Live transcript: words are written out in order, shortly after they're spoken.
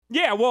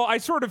Yeah, well, I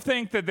sort of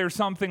think that there's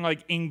something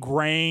like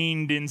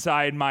ingrained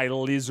inside my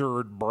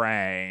lizard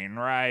brain,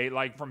 right?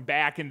 Like from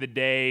back in the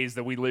days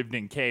that we lived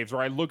in caves,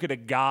 where I look at a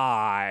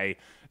guy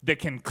that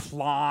can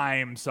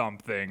climb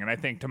something, and I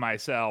think to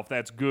myself,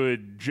 that's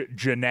good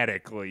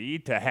genetically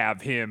to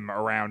have him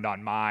around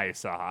on my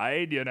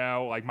side, you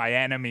know? Like my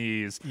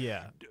enemies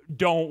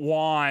don't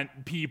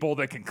want people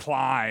that can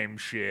climb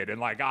shit,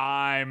 and like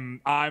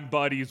I'm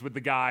buddies with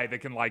the guy that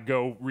can like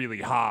go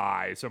really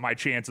high, so my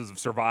chances of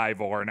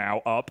survival are now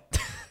up.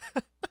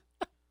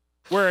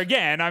 Where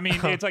again, I mean,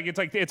 it's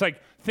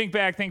like think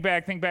back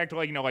to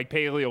like, you know, like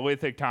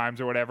Paleolithic times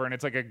or whatever, and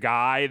it's like a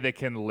guy that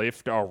can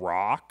lift a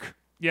rock.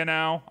 You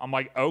know, I'm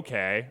like,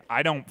 okay,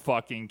 I don't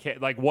fucking care.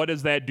 Like, what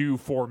does that do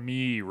for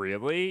me,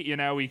 really? You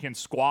know, he can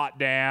squat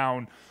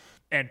down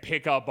and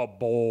pick up a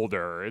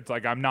boulder. It's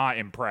like, I'm not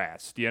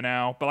impressed, you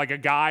know? But like a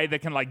guy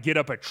that can like get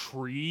up a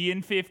tree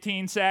in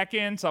 15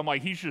 seconds, I'm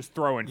like, he's just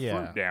throwing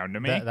fruit down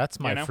to me. That's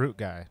my fruit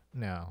guy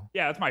now.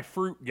 Yeah, that's my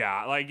fruit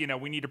guy. Like, you know,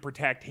 we need to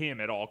protect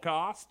him at all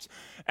costs.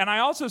 And I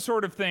also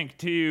sort of think,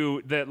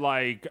 too, that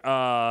like,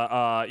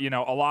 you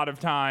know, a lot of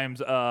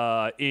times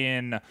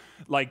in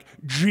like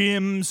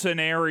gym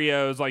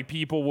scenarios, like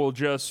people will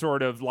just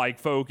sort of like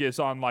focus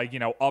on like, you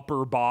know,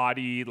 upper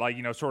body, like,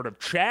 you know, sort of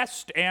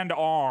chest and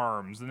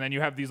arms. And then you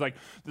have these like,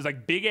 there's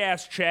like big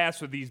ass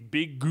chests with these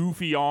big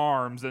goofy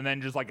arms and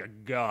then just like a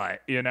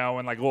gut, you know,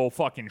 and like little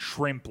fucking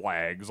shrimp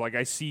legs. Like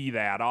I see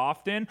that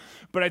often.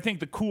 But I think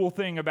the cool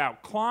thing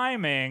about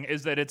climbing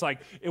is that it's like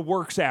it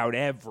works out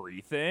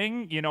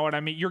everything. You know what I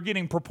mean? You're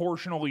getting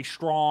proportionally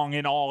strong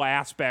in all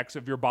aspects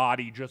of your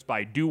body just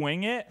by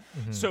doing it.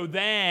 Mm-hmm. So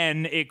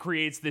then it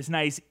creates this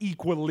nice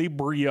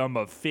equilibrium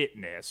of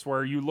fitness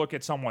where you look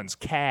at someone's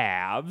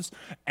calves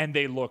and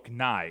they look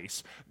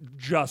nice,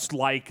 just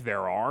like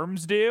their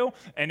arms do.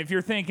 And if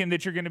you're thinking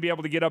that you're going to be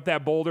able to get up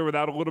that boulder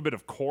without a little bit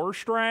of core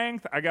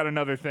strength, I got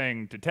another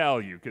thing to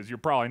tell you, because you're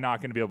probably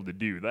not going to be able to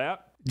do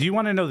that. Do you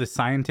want to know the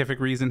scientific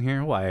reason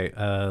here why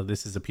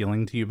this is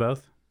appealing to you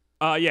both?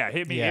 Yeah,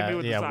 hit me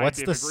with the scientific what's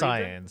the reason.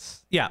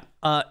 science? Yeah,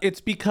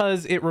 it's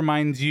because it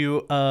reminds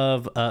you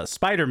of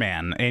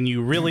Spider-Man, and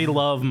you really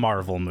love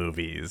Marvel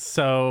movies.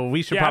 So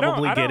we should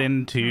probably get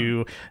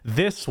into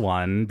this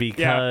one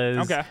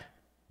because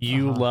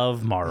you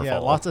love Marvel. Yeah,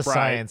 lots of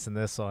science in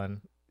this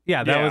one.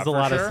 Yeah, that was a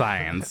lot of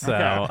science.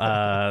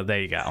 So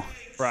there you go.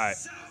 Right.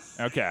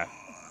 Okay.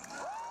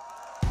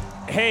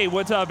 Hey,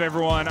 what's up,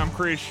 everyone? I'm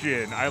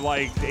Christian. I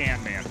liked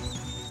Ant-Man.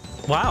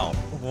 Wow.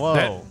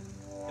 Whoa.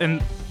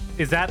 And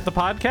is that the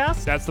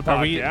podcast? That's the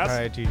podcast. All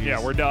right, GG's.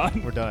 Yeah, we're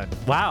done. We're done.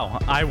 Wow,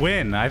 I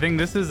win. I think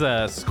this is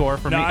a score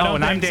for me.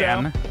 And I'm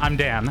Dan. So. I'm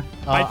Dan.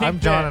 I'm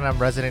John, and I'm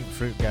resident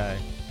fruit guy.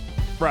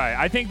 Right.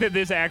 I think that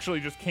this actually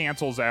just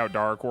cancels out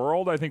Dark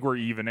World. I think we're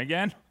even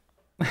again.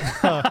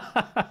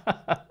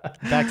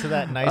 Back to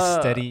that nice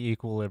steady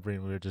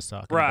equilibrium we were just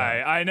talking about.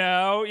 Right, I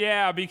know.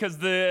 Yeah, because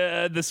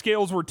the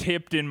scales were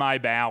tipped in my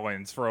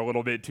balance for a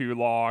little bit too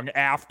long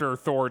after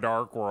Thor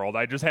Dark World.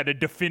 I just had a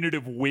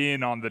definitive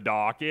win on the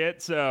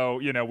docket. So,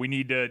 you know, we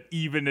need to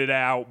even it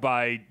out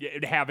by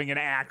having an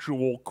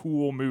actual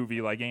cool movie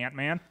like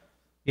Ant-Man.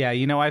 Yeah,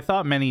 you know, I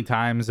thought many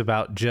times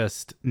about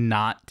just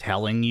not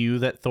telling you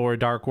that Thor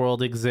Dark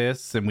World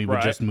exists, and we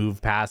would just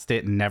move past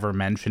it and never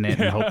mention it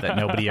and hope that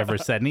nobody ever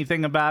said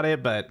anything about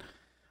it. But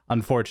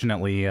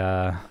unfortunately,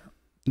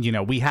 you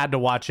know, we had to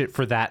watch it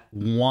for that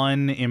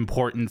one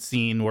important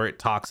scene where it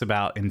talks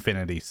about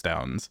Infinity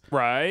Stones.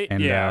 Right.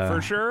 And,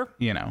 for sure.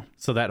 You know,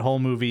 so that whole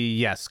movie,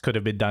 yes, could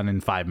have been done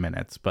in 5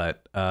 minutes,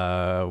 but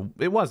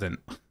it wasn't.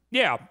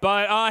 Yeah,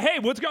 but hey,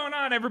 what's going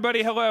on,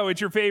 everybody? Hello, it's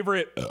your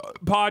favorite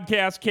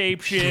podcast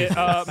cape shit.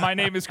 My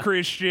name is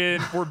Christian.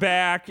 We're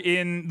back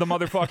in the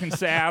motherfucking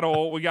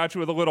saddle. We got you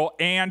with a little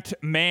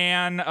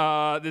Ant-Man.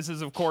 This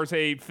is, of course,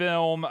 a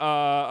film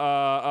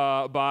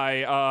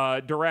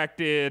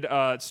directed,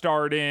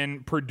 starred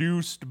in,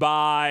 produced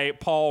by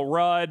Paul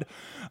Rudd.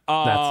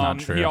 That's not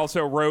true. He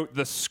also wrote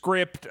the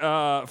script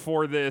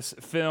for this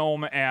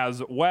film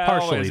as well.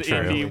 Partially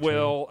true. He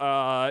will,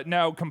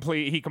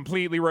 he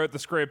completely wrote the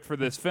script for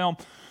this film.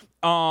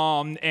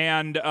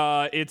 And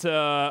it's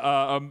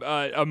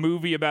a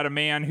movie about a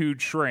man who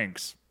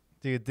shrinks.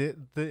 Dude,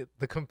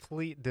 the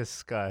complete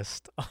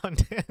disgust on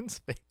Dan's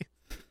face.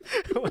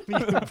 It's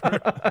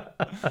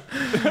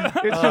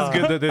just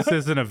good that this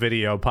isn't a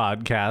video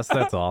podcast.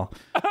 That's all.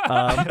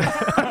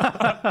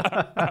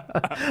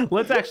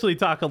 Let's actually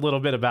talk a little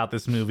bit about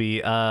this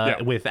movie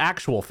with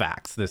actual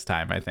facts this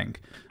time, I think.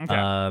 Okay.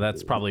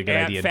 That's probably a good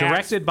idea.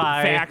 Directed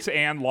by... Facts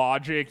and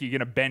logic. You going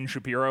to Ben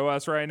Shapiro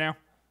us right now?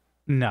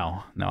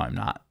 No, I'm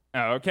not.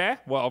 Oh, okay.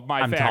 Well,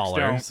 my facts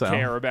don't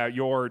care about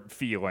your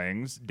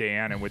feelings,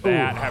 Dan. And with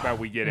that, how about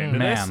we get into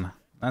this?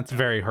 That's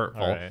very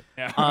hurtful. Right.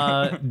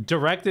 Yeah.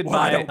 Directed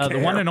by the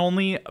one and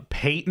only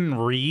Peyton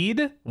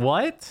Reed.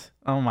 What?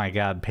 Oh my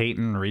God,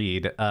 Peyton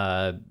Reed.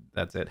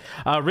 That's it.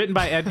 Written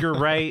by Edgar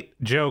Wright,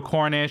 Joe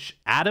Cornish,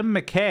 Adam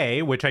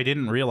McKay, which I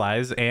didn't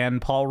realize,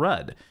 and Paul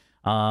Rudd.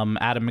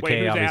 Adam McKay, Wait,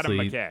 who's obviously.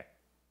 Adam McKay?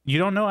 You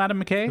don't know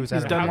Adam McKay?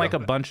 He's done like a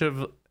bunch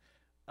of.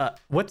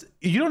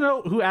 You don't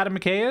know who Adam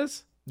McKay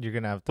is? You're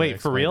gonna have to Wait, for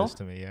explain real? this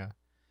to me, yeah.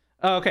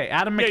 Oh, okay,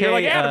 Adam McKay. you're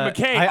like Adam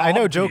McKay. I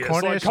know Joe obvious.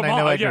 Cornish Like, and I know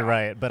come on, Edgar yeah.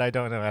 Wright, but I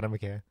don't know Adam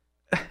McKay.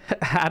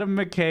 Adam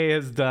McKay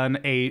has done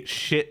a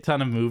shit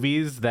ton of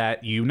movies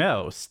that you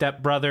know.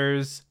 Step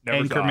Brothers, Never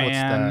saw it. What's Anchorman.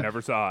 that?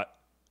 Never saw it.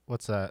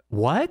 What's that?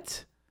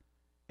 What?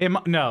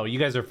 No, you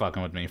guys are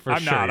fucking with me for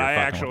I'm sure. not. you're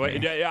I fucking with actually.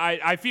 me.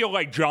 I feel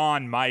like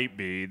John might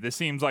be. This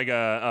seems like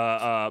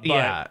but,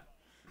 Yeah.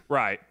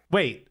 Right.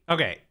 Wait.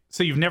 Okay.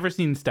 So you've never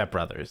seen Step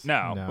Brothers?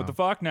 No. No. What the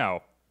fuck?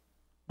 No.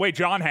 Wait,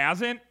 John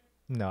hasn't?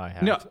 No, I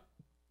haven't. No.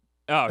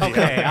 Oh,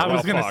 Okay, yeah. I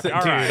was Well, gonna fuck. say,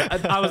 All dude.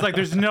 right. I was like,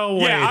 "There's no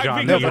way, Yeah, John."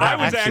 No, because you but I have-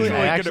 was I actually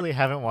actually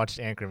haven't watched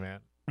Anchorman.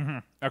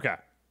 Okay.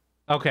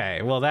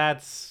 Okay, well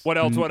that's What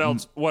else? What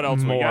else? What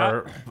else we got?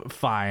 more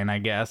fine, I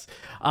guess.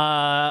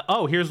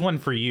 Here's one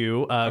for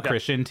you,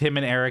 Christian. Tim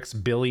and Eric's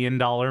 $1 billion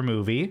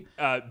movie. Big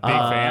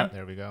fan.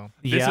 There we go.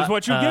 This is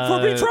what you get for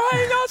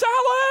betraying us,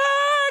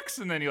 Alex!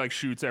 And then he like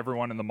shoots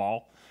everyone in the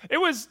mall. It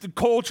was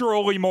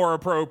culturally more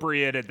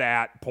appropriate at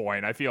that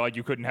point. I feel like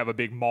you couldn't have a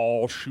big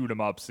mall shoot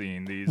 'em up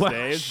scene these Well,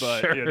 days,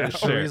 but sure, you know.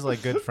 So he's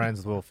like good friends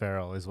with Will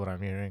Ferrell, is what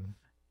I'm hearing.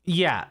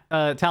 Yeah,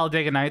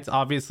 Talladega Nights,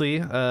 obviously.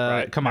 Come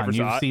never on,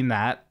 saw you've it. seen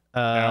that.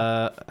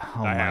 Oh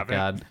my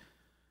haven't.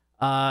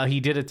 god. He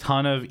did a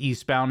ton of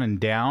Eastbound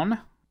and Down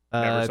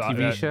Never saw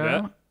TV it. show.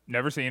 Yeah,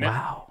 never seen it.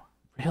 Wow,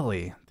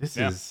 really? This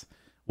Yeah. is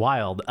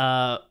wild.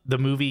 The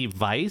movie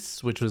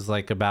Vice, which was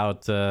like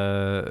about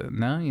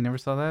no, you never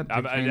saw that?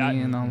 Dick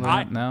Cheney and all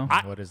that? No.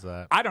 What is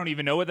that? I don't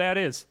even know what that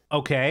is.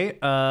 Okay.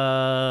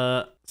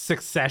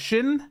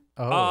 Succession.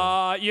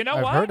 Oh, You know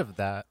I've what? heard of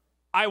that.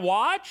 I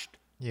watched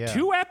Yeah.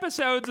 2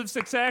 episodes of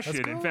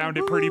Succession and found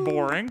it pretty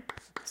boring.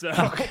 So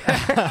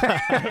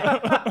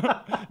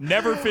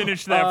never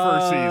finished that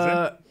first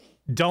season.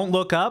 Don't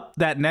Look Up,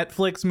 that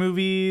Netflix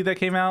movie that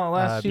came out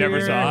last year.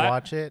 Never saw it.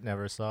 Watch it.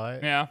 Never saw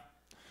it. Yeah.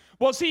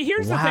 Well, see,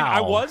 here's the thing.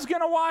 I Wow. was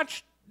gonna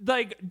watch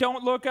like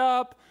Don't Look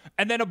Up,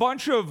 and then a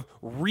bunch of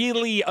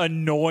really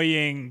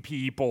annoying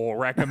people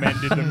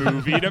recommended the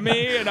movie to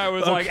me, and I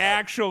was like,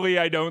 actually,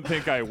 I don't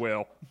think I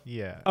will.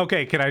 Yeah.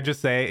 Okay, can I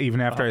just say, even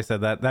after I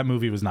said that, that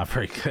movie was not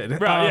very good.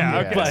 Right, yeah, yeah,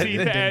 okay. but See, it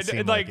didn't and,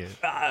 seem like, like it.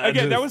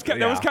 again, that was just-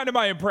 that was yeah. kind of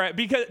my impression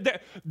because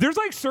there's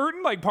like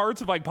certain like parts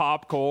of like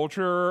pop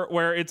culture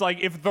where it's like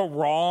if the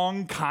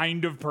wrong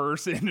kind of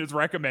person is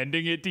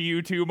recommending it to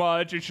you too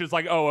much, it's just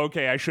like, oh,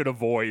 okay, I should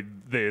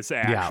avoid this.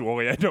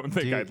 Actually, I don't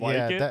think Dude, I'd like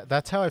yeah, it.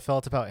 that's how I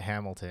felt about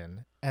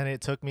Hamilton. And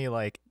it took me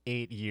like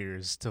 8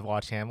 years to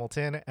watch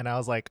Hamilton. And I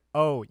was like,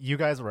 oh, you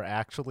guys were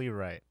actually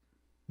right.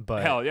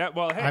 But Hell yeah.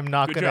 Well, hey, I'm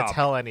not good going to job.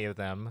 tell any of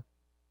them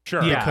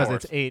Sure, Yeah. of because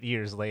course. it's 8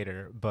 years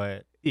later.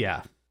 But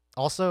Yeah.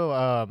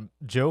 also,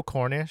 Joe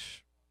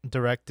Cornish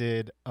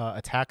directed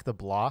Attack the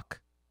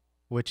Block,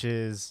 which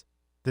is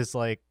this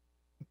like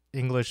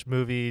English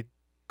movie,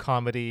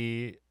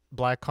 comedy,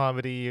 black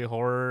comedy,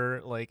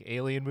 horror, like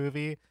alien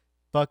movie.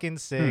 Fucking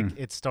sick.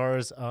 It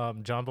stars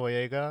John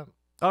Boyega.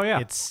 Oh, yeah.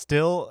 It's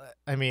still,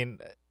 I mean,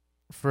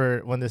 for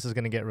when this is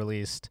going to get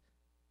released,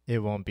 it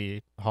won't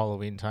be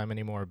Halloween time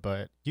anymore,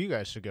 but you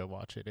guys should go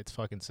watch it. It's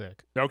fucking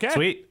sick. Okay.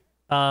 Sweet.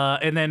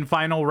 And then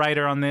final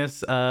writer on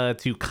this,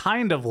 to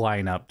kind of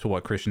line up to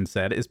what Christian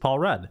said, is Paul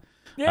Rudd.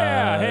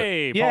 Yeah.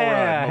 Hey, Paul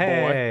Rudd, my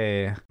boy.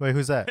 hey. Wait,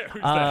 who's that?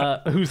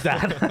 Who's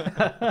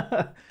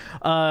that?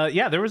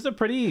 Yeah, there was a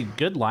pretty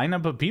good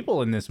lineup of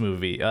people in this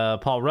movie.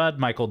 Paul Rudd,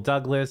 Michael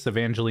Douglas,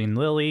 Evangeline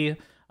Lilly,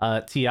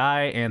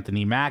 T.I.,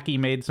 Anthony Mackie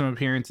made some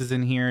appearances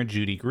in here,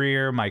 Judy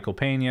Greer, Michael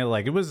Pena.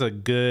 Like, it was a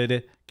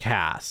good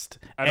cast.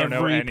 I don't know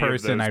Every any of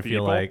person, those I feel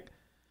people. like.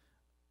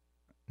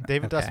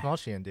 David Okay.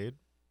 Dastmalchian, dude.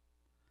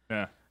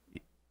 Yeah.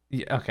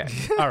 Yeah, okay.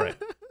 All right.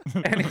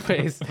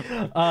 Anyways,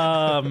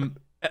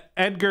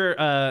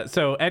 Edgar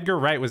so Edgar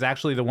Wright was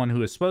actually the one who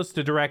was supposed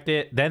to direct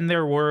it. Then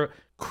there were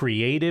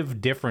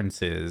creative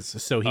differences.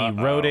 So he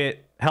wrote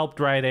it, helped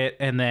write it,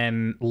 and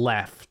then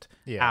left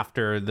Yeah.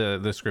 after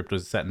the script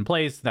was set in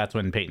place. That's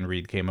when Peyton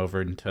Reed came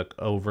over and took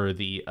over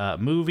the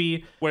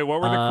movie. Wait,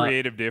 what were the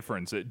creative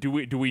differences? Do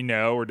we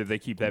know, or did they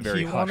keep that very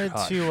He wanted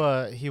hush?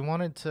 to he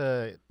wanted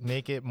to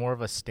make it more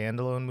of a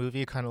standalone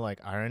movie, kind of like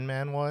Iron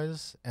Man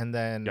was, and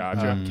then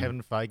Gotcha.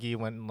 Kevin Feige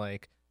went and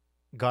like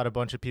got a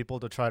bunch of people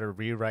to try to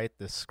rewrite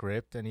the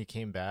script, and he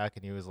came back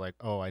and he was like,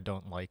 "Oh, I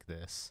don't like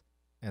this,"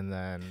 and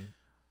then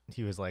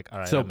he was like, "All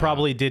right." So I'm out."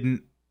 probably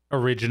didn't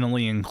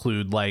originally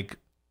include like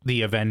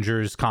the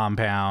Avengers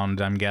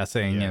compound, I'm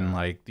guessing, and Yeah.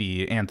 like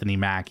the Anthony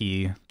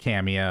Mackie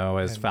cameo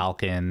as And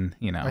Falcon,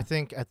 you know. I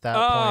think at that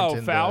Oh, point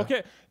in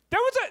Falcon. That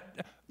was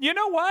a. You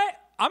know what?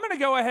 I'm gonna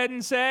go ahead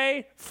and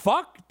say,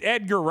 fuck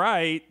Edgar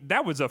Wright.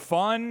 That was a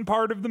fun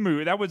part of the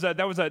movie. That was a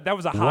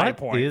high What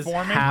point is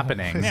for me.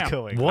 happening? What is Yeah.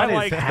 going What I is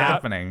like that.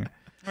 happening?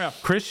 Yeah.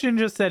 Christian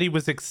just said he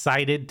was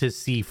excited to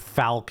see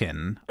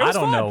Falcon. It I was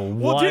don't fun. know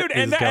Well, what dude,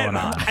 is going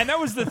on. And that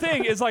was the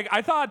thing is like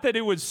I thought that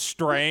it was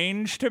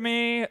strange to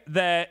me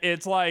that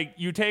it's like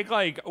you take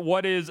like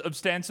what is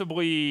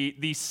ostensibly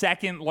the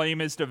second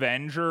lamest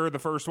Avenger, the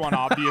first one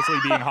obviously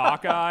being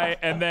Hawkeye,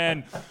 and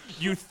then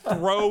you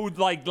throw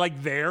like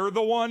they're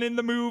the one in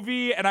the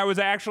movie, and I was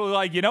actually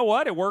like, you know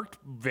what, it worked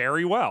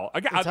very well.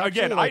 It's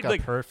actually like a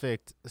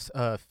perfect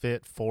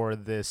fit for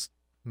this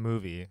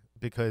movie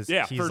because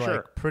he's for like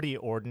sure. pretty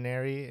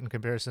ordinary in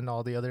comparison to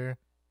all the other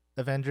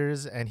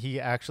Avengers, and he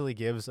actually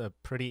gives a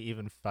pretty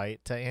even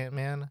fight to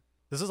Ant-Man.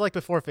 This is like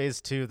before Phase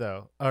 2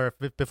 though, or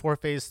before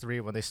Phase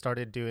 3 when they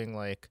started doing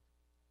like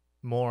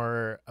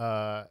more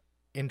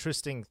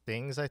interesting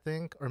things, I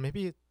think, or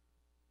maybe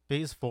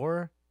Phase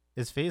 4.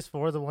 Is Phase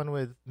 4 the one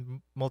with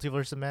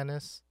Multiverse of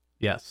Madness?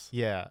 Yes.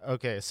 Yeah.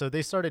 Okay. So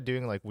they started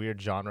doing like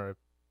weird genre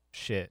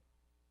shit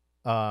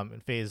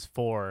in Phase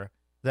 4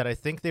 that I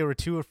think they were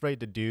too afraid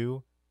to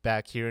do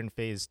back here in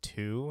Phase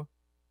 2.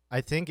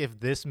 I think if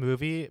this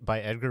movie by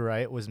Edgar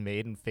Wright was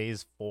made in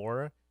Phase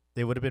 4,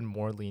 they would have been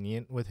more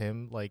lenient with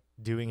him like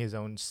doing his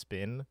own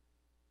spin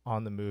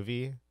on the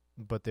movie,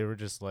 but they were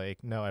just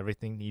like, no,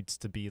 everything needs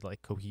to be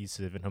like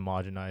cohesive and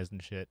homogenized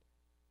and shit.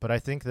 But I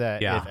think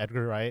that if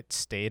Edgar Wright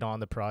stayed on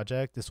the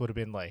project, this would have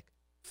been like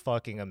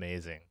fucking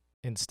amazing.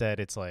 Instead,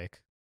 it's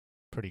like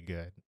pretty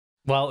good.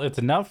 Well, it's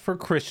enough for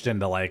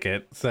Christian to like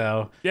it,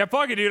 so Yeah,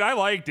 fuck it, dude. I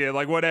liked it.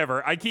 Like,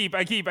 whatever. I keep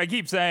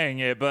saying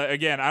it, but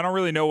again, I don't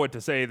really know what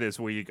to say this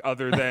week,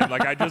 other than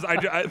like I just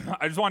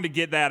wanted to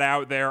get that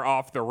out there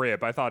off the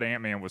rip. I thought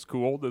Ant-Man was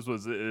cool. This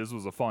was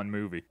a fun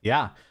movie.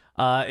 yeah.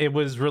 It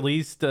was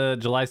released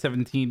July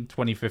 17,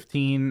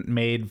 2015,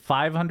 made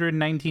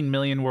 $519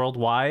 million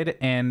worldwide,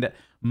 and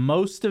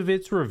most of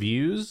its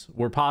reviews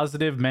were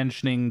positive,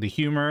 mentioning the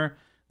humor,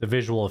 the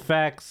visual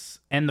effects,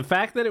 and the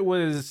fact that it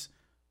was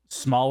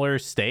smaller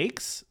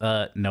stakes,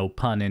 no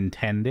pun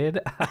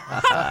intended.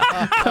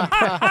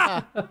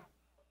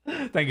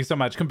 Thank you so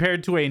much.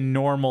 Compared to a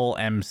normal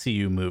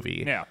MCU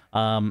movie. Yeah.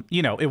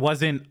 It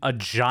wasn't a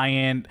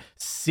giant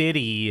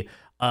city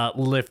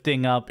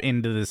lifting up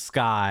into the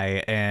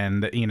sky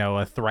and,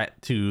 a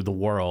threat to the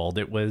world.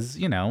 It was,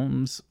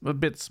 a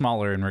bit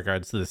smaller in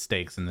regards to the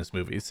stakes in this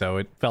movie, so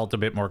it felt a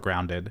bit more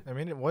grounded. I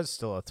mean, it was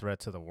still a threat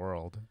to the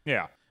world.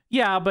 Yeah.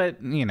 Yeah, but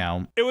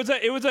it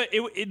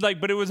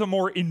was a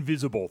more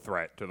invisible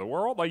threat to the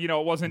world. Like, it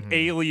wasn't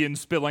aliens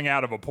spilling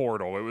out of a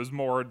portal. It was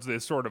more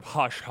this sort of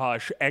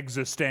hush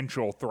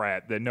existential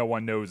threat that no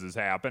one knows is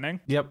happening.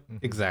 Yep,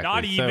 exactly.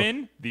 Not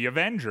even the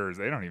Avengers.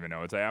 They don't even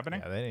know it's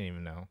happening. Yeah, they didn't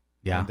even know.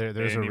 Yeah,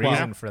 there's a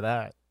reason for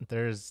that.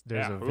 There's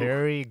a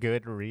very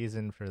good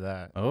reason for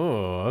that.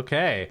 Oh,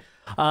 okay.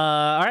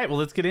 All right, well,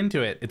 let's get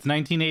into it. It's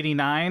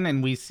 1989,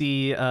 and we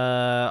see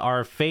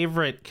our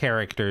favorite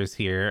characters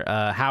here: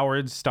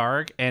 Howard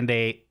Stark and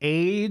a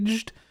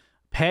aged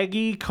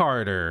Peggy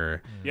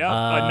Carter. Yep,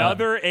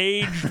 another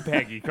aged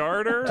Peggy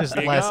Carter. Just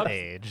less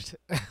aged.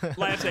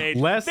 Less aged.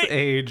 Less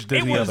aged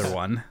than the other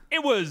one.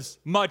 It was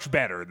much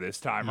better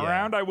this time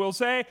around, I will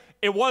say.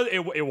 It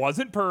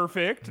wasn't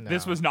perfect. No.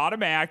 This was not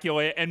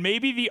immaculate. And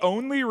maybe the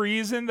only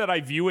reason that I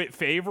view it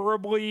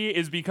favorably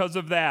is because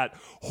of that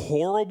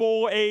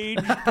horrible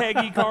aged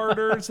Peggy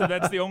Carter. So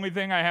that's the only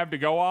thing I have to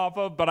go off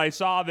of. But I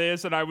saw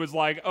this and I was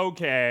like,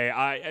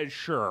 okay,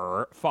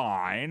 sure,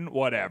 fine,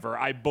 whatever.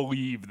 I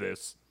believe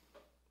this.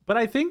 But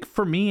I think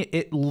for me,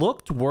 it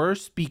looked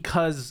worse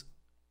because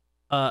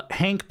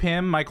Hank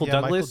Pym, Michael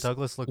Douglas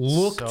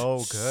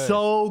looked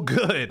so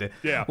good.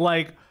 Yeah.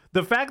 Like,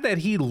 the fact that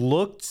he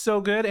looked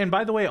so good, and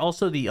by the way,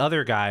 also the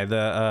other guy,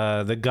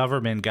 the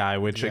government guy,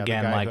 which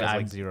again, the guy like, who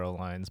has, 0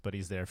 lines, but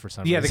he's there for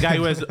some yeah, reason. the guy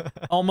who has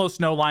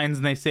almost no lines,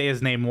 and they say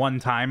his name one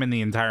time in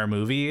the entire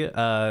movie.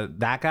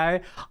 That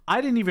guy,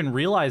 I didn't even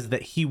realize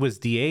that he was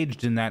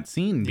de-aged in that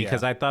scene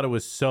because I thought it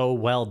was so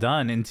well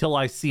done until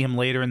I see him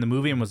later in the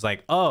movie and was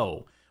like,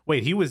 oh,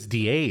 wait, he was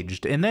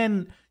de-aged. And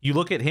then you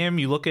look at him,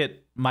 you look at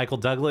Michael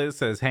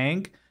Douglas as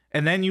Hank,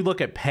 and then you look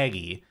at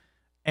Peggy.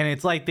 And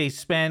it's like they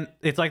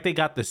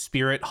got the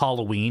Spirit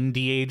Halloween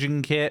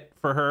de-aging kit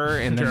for her,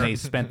 and then they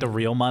spent the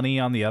real money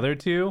on the other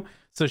two.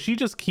 So she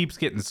just keeps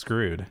getting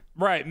screwed.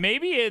 Right.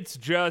 Maybe it's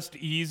just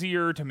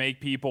easier to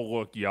make people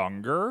look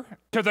younger.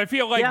 Because I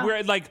feel like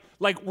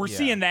we're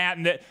seeing that,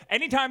 and that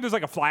anytime there's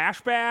like a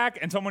flashback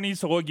and someone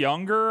needs to look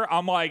younger,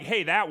 I'm like,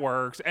 hey, that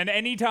works. And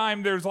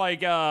anytime there's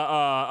like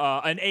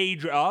an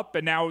age up,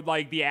 and now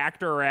like the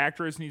actor or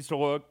actress needs to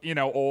look,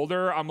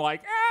 older, I'm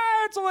like,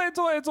 it's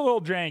a little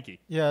janky.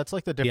 Yeah, it's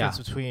like the difference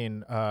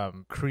between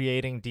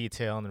creating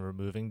detail and then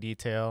removing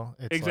detail.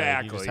 It's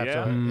exactly. Like you just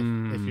have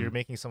to, if you're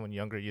making someone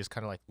younger, you just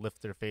kind of like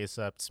lift their face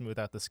up, smooth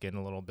out the skin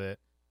a little bit.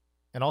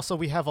 And also,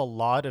 we have a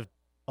lot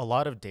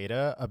of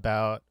data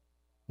about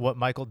what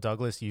Michael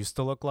Douglas used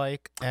to look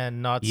like,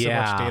 and not so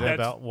much data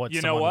about what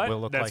someone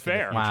will look like. That's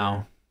fair. In the future.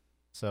 Wow.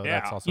 So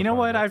that's also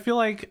what? I feel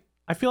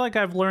like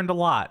I've learned a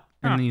lot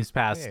in these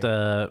past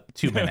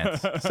 2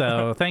 minutes.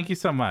 So thank you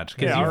so much,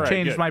 because you've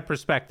changed my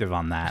perspective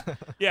on that.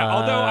 Yeah,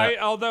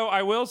 although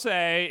I will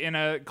say, in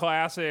a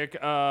classic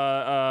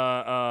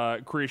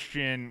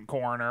Christian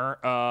corner,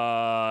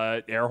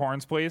 air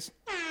horns, please.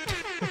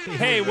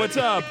 Hey, what's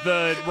up?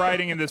 The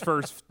writing in this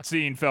first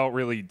scene felt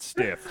really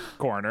stiff.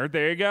 Corner.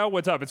 There you go.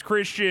 What's up? It's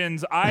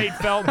Christians. I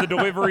felt the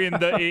delivery in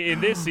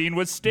this scene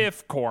was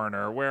stiff.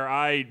 Corner, where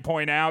I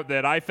point out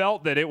that I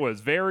felt that it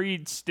was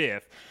very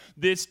stiff.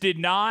 This did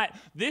not.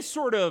 This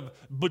sort of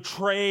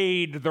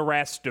betrayed the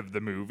rest of the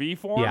movie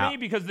for me,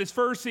 because this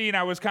first scene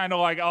I was kind of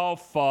like, oh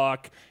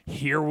fuck,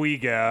 here we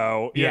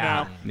go, you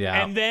know?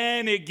 Yeah. And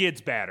then it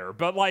gets better,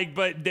 but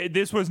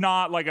this was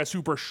not like a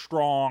super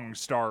strong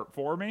start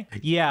for me.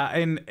 Yeah,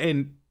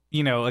 and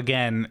you know,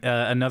 again,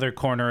 another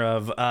corner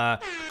of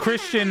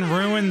Christian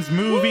ruins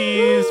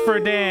movies for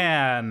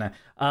Dan.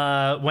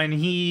 When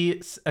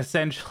he's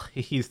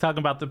talking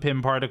about the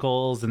Pym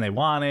particles and they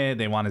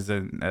want his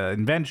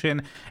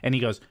invention, and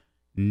he goes,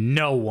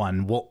 no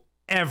one will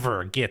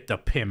ever get the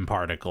Pym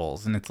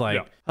particles. And it's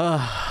like,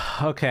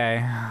 okay,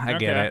 I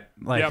get it.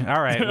 Like,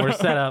 all right, we're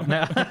set up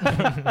now.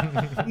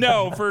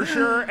 No, for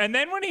sure. And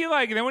then when he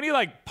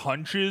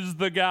punches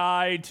the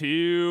guy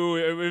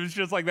too, it was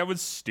just like, that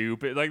was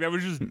stupid. Like, that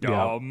was just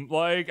dumb. Yeah.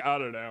 Like, I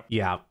don't know.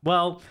 Yeah.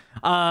 Well,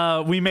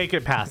 we make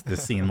it past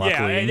this scene,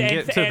 luckily.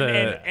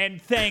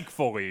 And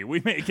thankfully,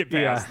 we make it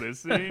past this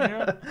scene.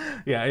 Yeah.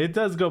 Yeah, it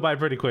does go by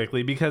pretty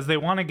quickly, because they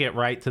want to get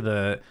right to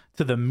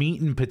the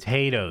meat and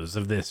potatoes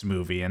of this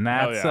movie, and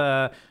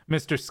that's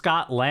Mr.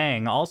 Scott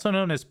Lang, also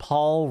known as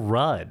Paul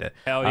Rudd.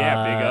 Hell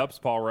yeah, big ups,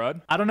 Paul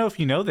Rudd. I don't know if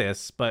you know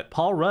this, but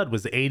Paul Rudd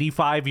was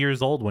 85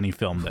 years old when he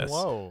filmed this.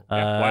 Whoa. Wow.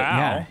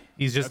 Yeah,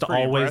 he's just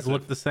always impressive.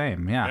 looked the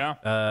same.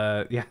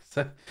 Yeah.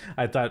 So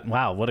I thought,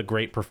 wow, what a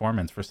great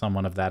performance for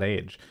someone of that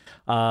age.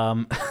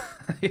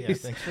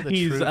 Thanks for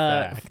the true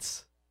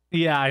facts.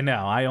 Yeah, I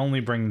know. I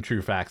only bring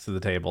true facts to the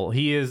table.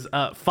 He is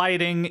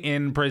fighting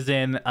in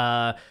prison.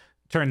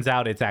 Turns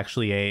out it's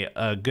actually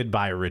a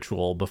goodbye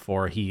ritual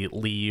before he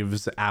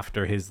leaves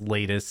after his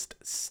latest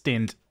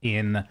stint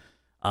in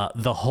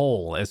the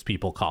hole, as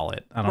people call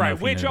it. I don't know if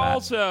you which knew that.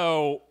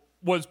 Also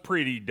was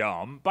pretty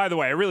dumb. By the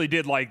way, I really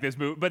did like this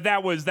movie, but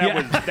that was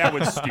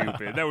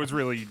stupid. That was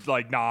really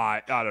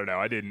not. I don't know.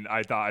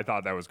 I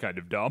thought that was kind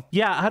of dumb.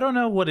 Yeah, I don't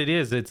know what it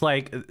is. It's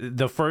like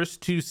the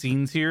first two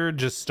scenes here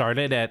just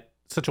started at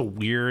such a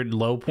weird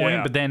low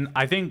point, but then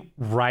I think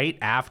right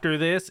after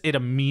this it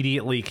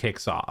immediately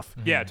kicks off.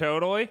 Yeah,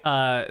 totally.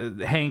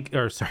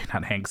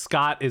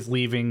 Scott is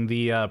leaving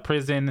the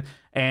prison,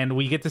 and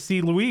we get to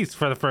see Luis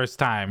for the first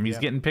time. He's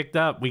getting picked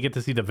up. We get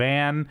to see the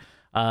van,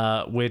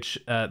 which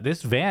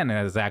this van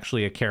is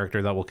actually a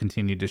character that will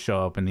continue to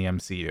show up in the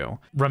MCU.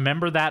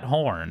 Remember that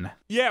horn.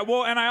 Yeah,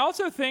 well, and I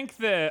also think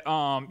that,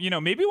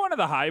 maybe one of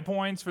the high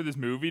points for this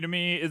movie to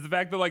me is the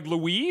fact that, like,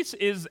 Luis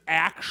is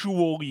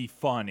actually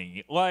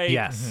funny. Like,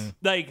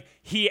 like,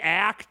 he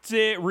acts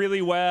it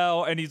really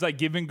well, and he's, like,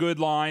 giving good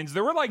lines.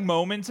 There were, like,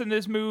 moments in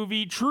this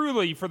movie,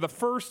 truly, for the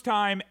first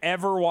time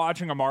ever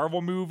watching a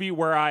Marvel movie,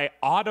 where I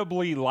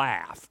audibly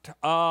laughed.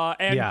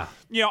 I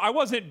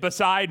wasn't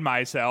beside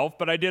myself,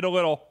 but I did a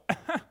little...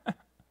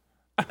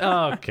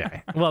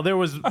 Okay. Well, there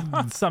was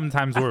some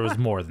times where it was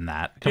more than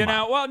that.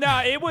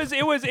 It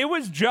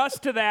was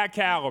just to that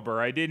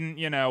caliber. I didn't,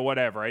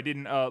 whatever. I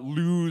didn't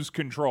lose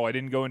control. I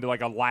didn't go into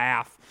like a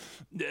laugh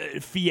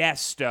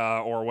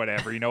fiesta or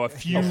whatever, a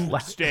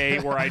fugue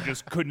state where I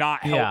just could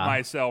not help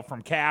myself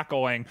from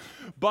cackling.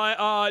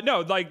 But no,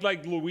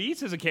 like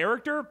Luis as a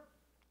character.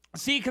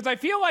 See, because I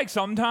feel like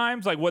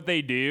sometimes like what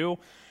they do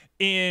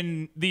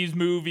in these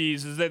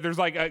movies is that there's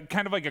like a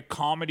kind of like a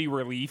comedy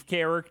relief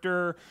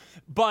character,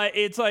 but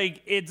it's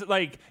like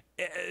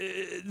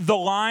the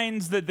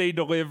lines that they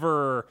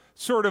deliver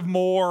sort of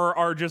more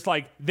are just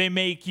like they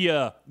make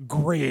you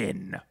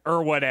grin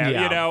or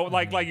whatever,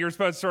 like you're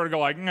supposed to sort of go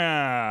like,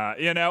 nah,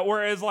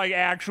 whereas like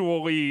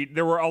actually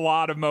there were a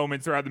lot of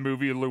moments throughout the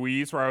movie of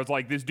Luis where I was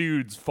like, this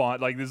dude's fun,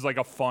 like this is like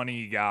a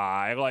funny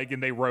guy, like,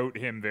 and they wrote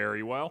him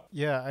very well.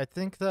 Yeah, I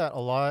think that a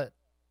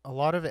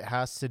lot of it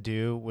has to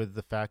do with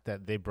the fact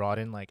that they brought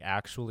in like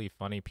actually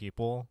funny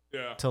people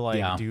to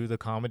like do the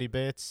comedy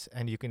bits,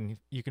 and you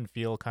can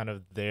feel kind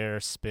of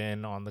their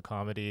spin on the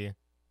comedy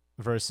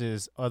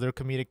versus other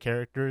comedic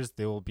characters.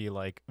 They will be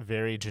like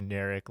very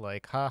generic,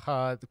 like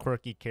haha, the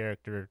quirky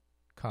character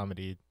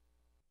comedy,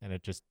 and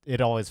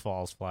it always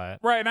falls flat.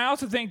 Right, and I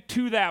also think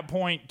to that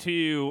point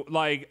too,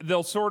 like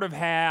they'll sort of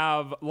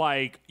have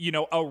like,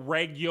 a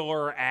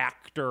regular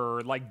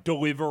actor like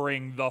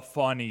delivering the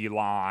funny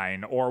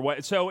line or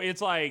what. So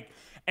it's like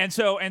and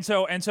so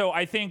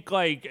I think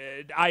like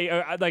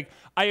I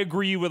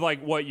agree with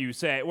like what you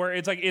say, where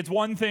it's like it's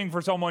one thing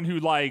for someone who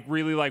like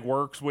really like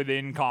works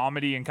within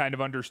comedy and kind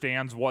of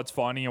understands what's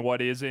funny and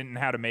what isn't and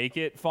how to make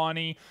it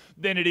funny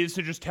than it is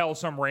to just tell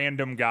some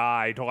random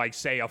guy to like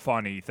say a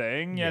funny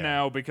thing,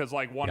 because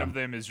like one of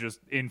them is just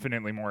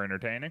infinitely more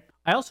entertaining.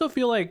 I also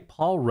feel like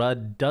Paul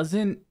Rudd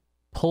doesn't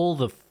pull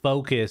the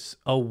focus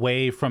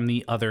away from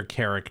the other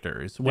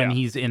characters when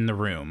he's in the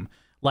room.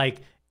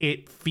 Like,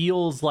 it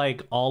feels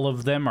like all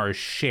of them are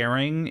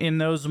sharing in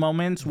those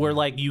moments where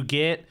like you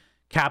get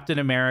Captain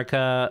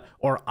America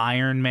or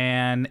Iron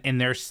Man and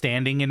they're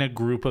standing in a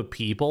group of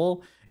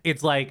people.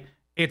 It's like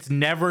it's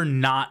never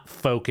not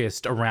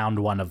focused around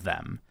one of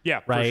them.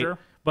 Yeah, right. for sure.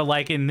 But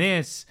like in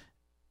this,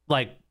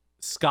 like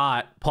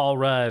Scott, Paul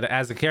Rudd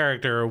as a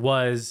character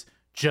was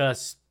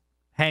just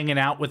hanging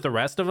out with the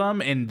rest of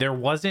them, and there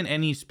wasn't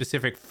any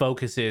specific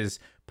focuses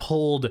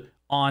pulled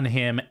on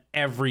him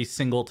every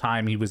single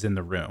time he was in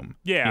the room.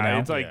 Yeah, you know?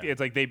 it's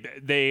like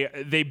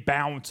they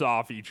bounce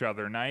off each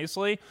other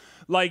nicely.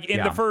 Like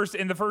in the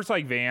first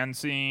like van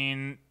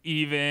scene,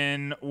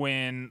 even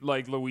when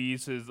like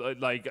Luis is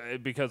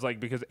because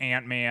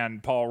Ant-Man,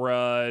 Paul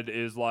Rudd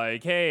is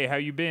like, "Hey, how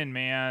you been,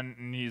 man?"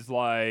 And he's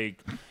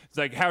like,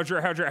 how's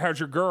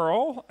your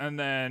girl? And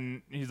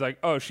then he's like,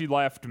 "Oh, she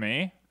left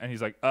me." And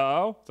he's like,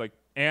 "Oh." It's like,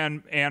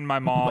 and my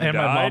mom died.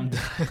 My mom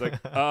died. It's like,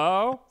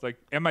 oh. It's like,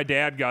 and my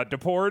dad got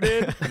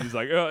deported. And he's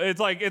like, oh.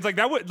 It's like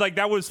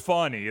that was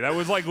funny. That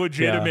was like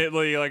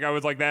legitimately like I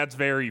was like, that's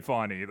very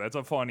funny. That's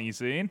a funny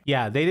scene.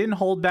 Yeah, they didn't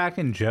hold back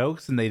in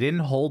jokes, and they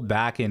didn't hold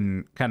back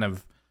in kind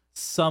of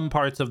some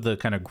parts of the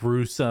kind of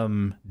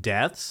gruesome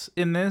deaths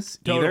in this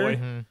Totally.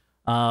 either.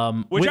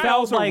 Which I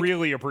also like,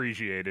 really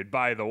appreciated,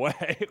 by the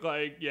way.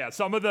 Like, yeah,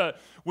 some of the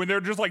when they're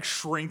just like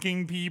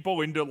shrinking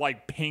people into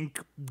like pink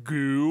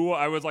goo,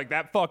 I was like,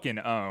 that fucking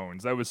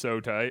owns. That was so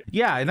tight.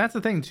 Yeah, and that's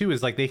the thing too,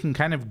 is like they can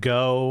kind of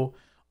go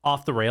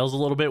off the rails a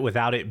little bit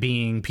without it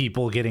being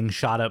people getting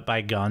shot up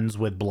by guns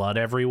with blood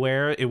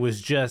everywhere. It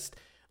was just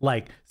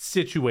like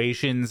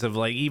situations of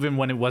like, even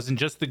when it wasn't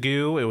just the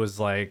goo, it was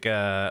like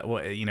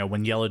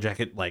when Yellow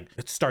Jacket like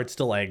it starts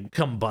to like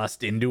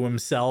combust into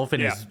himself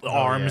and his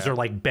arms are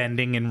like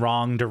bending in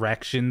wrong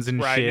directions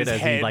and shit his as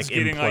head's he like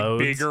getting implodes. like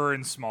bigger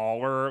and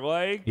smaller.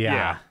 Like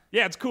Yeah.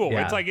 Yeah, it's cool.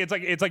 Yeah.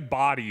 It's like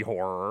body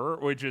horror,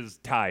 which is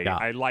tight. Yeah.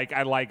 I like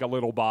a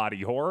little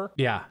body horror.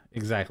 Yeah,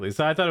 exactly.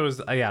 So I thought it was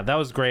that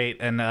was great,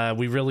 and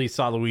we really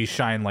saw Luis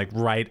shine like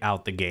right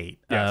out the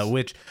gate, Yes.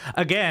 which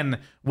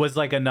again was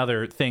like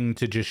another thing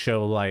to just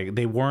show like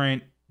they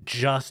weren't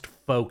just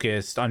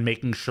focused on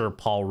making sure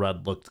Paul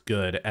Rudd looked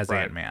good as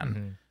Right. Ant-Man.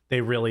 Mm-hmm.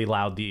 They really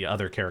allowed the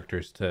other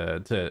characters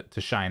to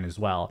shine as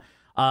well.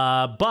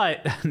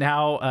 But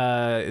now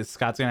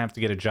Scott's gonna have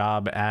to get a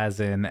job as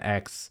an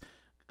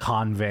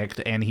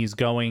ex-convict, and he's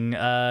going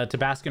to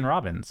Baskin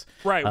Robbins.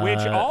 Right, which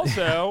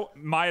also,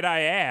 might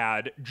I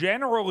add,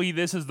 generally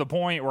this is the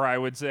point where I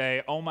would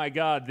say, oh my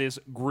God, this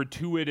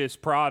gratuitous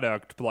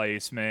product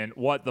placement,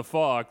 what the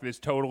fuck, this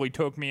totally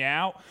took me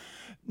out.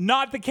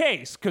 Not the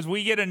case, because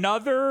we get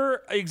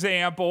another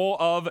example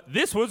of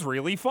this was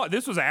really fun.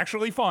 This was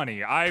actually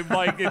funny.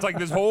 It's like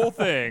this whole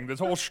thing, this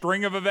whole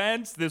string of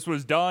events, this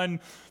was done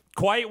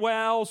quite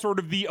well, sort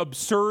of the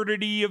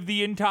absurdity of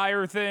the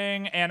entire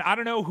thing. And I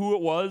don't know who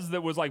it was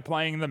that was like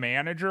playing the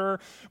manager,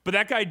 but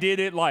that guy did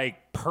it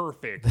like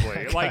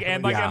perfectly.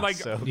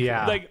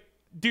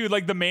 Dude,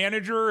 like the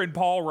manager and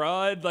Paul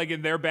Rudd, like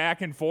in their back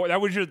and forth, that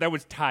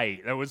was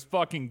tight. That was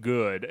fucking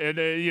good. And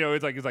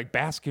it's like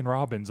Baskin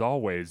Robbins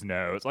always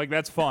knows. Like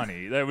that's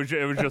funny. It was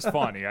just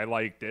funny. I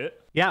liked it.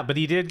 Yeah, but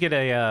he did get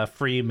a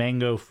free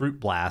mango fruit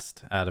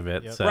blast out of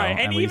it. Yep. So Right, and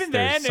at least even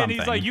then, there's and he's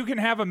something. like, you can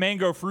have a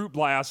mango fruit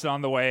blast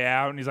on the way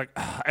out, and he's like,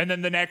 ugh. And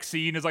then the next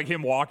scene is like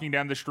him walking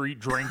down the street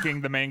drinking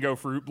the mango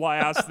fruit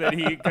blast that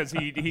he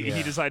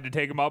decided to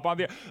take him up on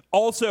the.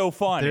 Also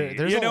funny,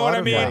 There's you a know lot what I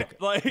of, mean?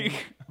 Like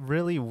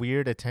really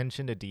weird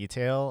attention to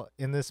detail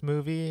in this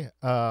movie.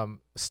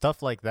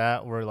 Stuff like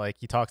that where like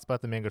he talks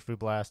about the mango fruit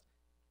blast,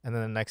 and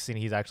then the next scene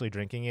he's actually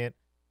drinking it.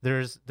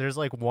 There's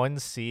like one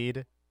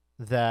seed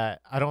that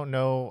I don't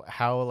know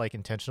how like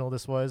intentional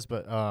this was,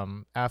 but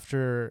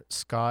after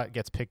Scott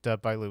gets picked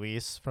up by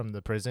Luis from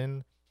the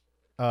prison,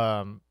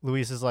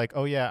 Luis is like,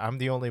 "Oh yeah, I'm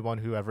the only one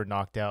who ever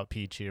knocked out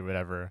Peachy or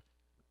whatever,"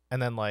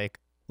 and then like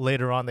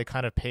later on they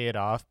kind of pay it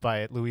off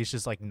by Luis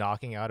just like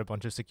knocking out a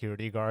bunch of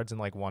security guards in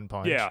like one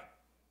punch. yeah.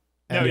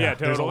 And No, yeah,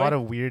 there's a totally. lot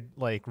of weird,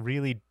 like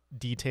really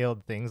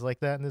detailed things like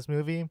that in this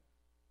movie,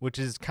 which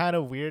is kind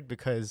of weird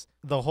because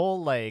the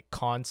whole like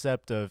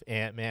concept of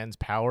Ant-Man's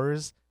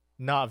powers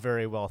not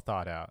very well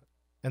thought out,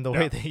 and the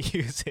way they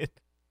use it,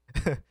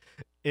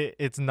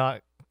 it's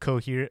not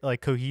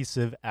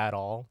cohesive at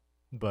all.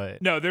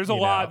 But No, there's a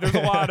lot. There's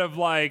a lot of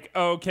like,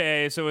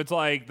 okay, so it's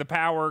like the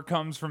power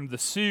comes from the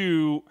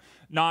suit,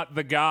 not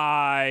the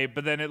guy,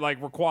 but then it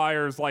like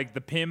requires like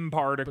the Pym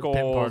particles.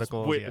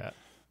 yeah.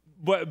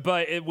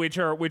 Which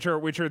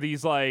are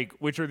these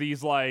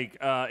like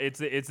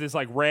it's this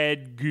like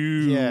red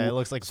goo. Yeah, it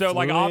looks like so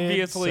like fluid,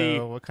 obviously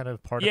so what kind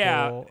of particle?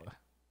 Yeah.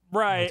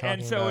 Right,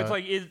 and talking so it's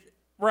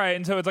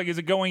about? like is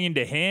it going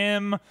into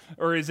him,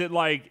 or is it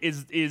like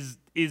is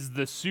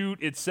the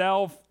suit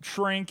itself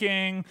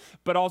shrinking?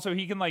 But also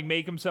he can like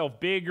make himself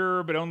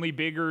bigger, but only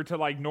bigger to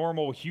like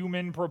normal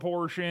human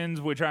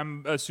proportions, which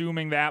I'm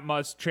assuming that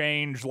must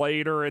change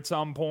later at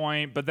some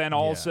point. But then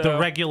also the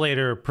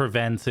regulator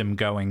prevents him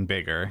going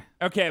bigger.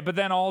 okay, but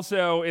then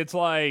also it's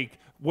like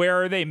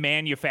where are they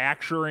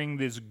manufacturing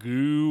this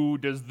goo?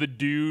 Does the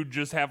dude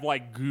just have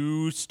like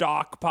goo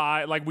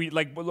stockpile? Like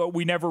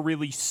we never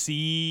really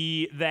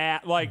see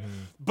that. Like,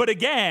 but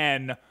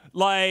again,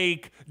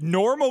 like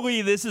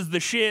normally this is the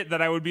shit that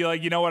I would be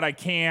like, you know what, I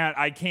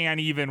can't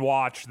even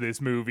watch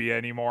this movie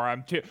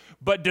anymore.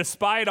 But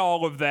despite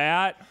all of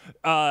that,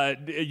 I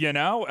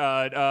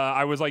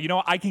was like, you know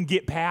what, I can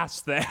get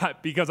past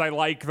that because I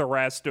like the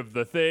rest of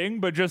the thing.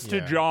 But just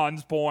to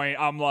John's point,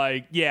 I'm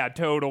like, yeah,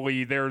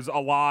 totally. There's a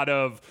lot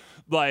of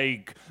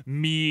like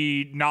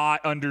me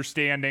not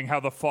understanding how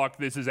the fuck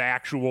this is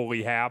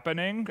actually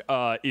happening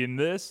in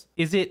this.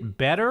 Is it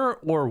better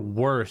or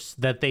worse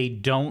that they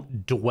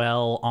don't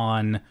dwell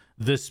on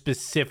the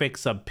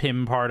specifics of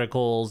Pym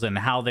particles and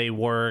how they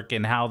work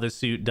and how the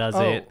suit does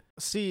it?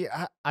 See,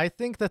 I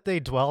think that they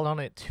dwell on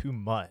it too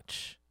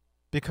much.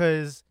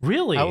 Because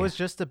really, I was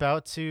just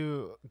about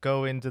to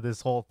go into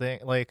this whole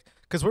thing, like,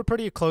 because we're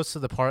pretty close to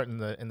the part in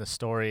the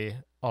story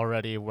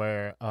already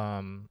where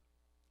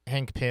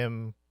Hank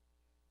Pym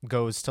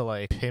goes to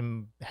like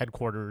Pym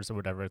headquarters or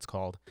whatever it's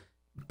called,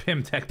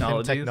 Pym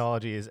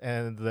Technologies,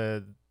 and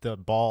the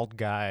bald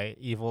guy,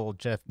 evil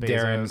Jeff Bezos,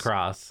 Darren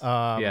Cross,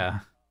 yeah,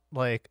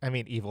 like, I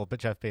mean evil, but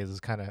Jeff Bezos is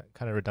kind of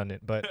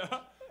redundant, but.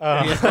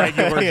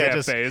 Regular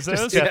Jeff Bezos.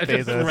 Just Jeff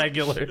Bezos. Just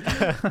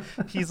regular.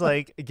 He's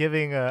like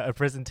giving a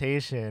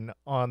presentation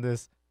on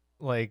this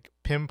like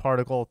Pym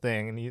particle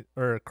thing,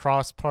 or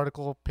cross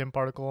particle Pym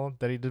particle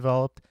that he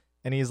developed,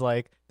 and he's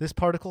like, this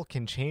particle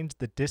can change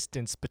the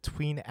distance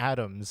between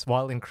atoms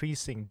while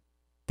increasing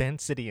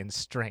density and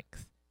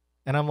strength.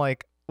 And I'm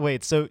like,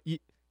 wait, so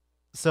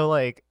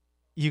like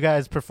you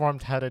guys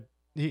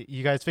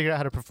you guys figured out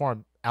how to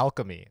perform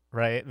alchemy,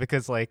 right?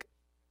 Because like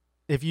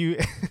if you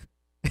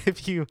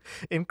if you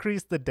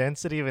increase the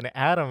density of an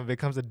atom, it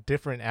becomes a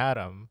different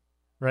atom,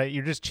 right?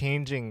 You're just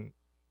changing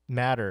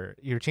matter.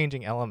 You're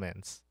changing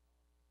elements.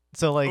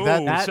 So like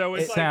that so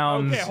it's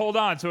sounds... okay, hold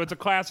on. So it's a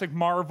classic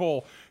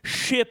Marvel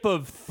ship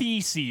of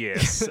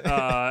Theseus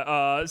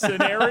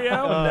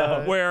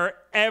scenario where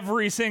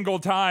every single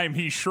time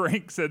he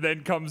shrinks and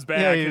then comes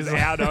back,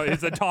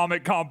 his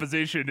atomic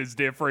composition is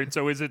different.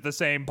 So is it the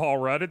same Paul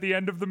Rudd at the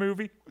end of the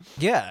movie?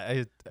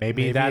 Yeah.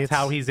 Maybe that's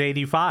how he's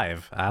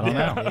 85. I don't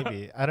know.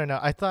 Maybe. I don't know.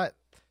 I thought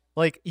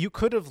like you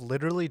could have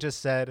literally just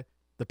said,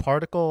 the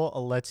particle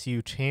lets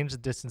you change the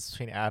distance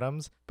between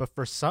atoms, but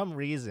for some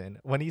reason,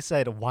 when he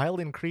said while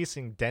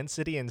increasing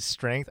density and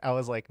strength, I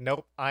was like,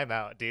 nope, I'm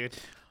out, dude.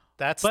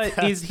 That's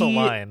the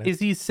line. Is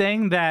he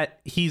saying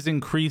that he's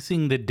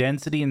increasing the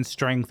density and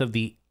strength of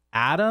the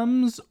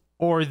atoms,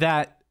 or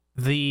that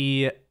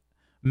the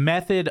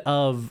method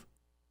of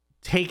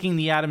taking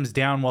the atoms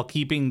down while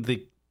keeping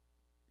the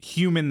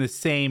human the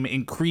same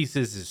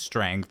increases his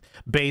strength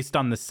based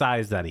on the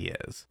size that he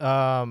is?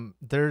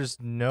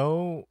 There's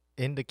no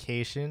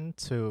indication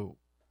to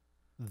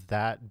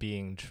that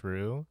being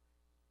true,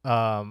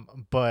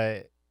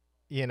 but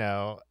you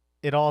know,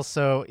 it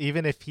also,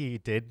 even if he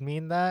did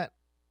mean that,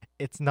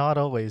 it's not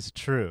always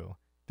true,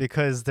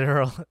 because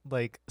there are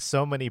like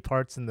so many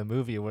parts in the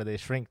movie where they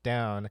shrink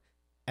down,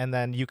 and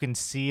then you can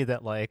see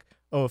that like,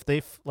 oh, if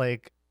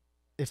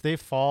they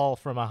fall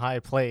from a high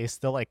place,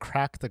 they'll like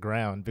crack the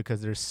ground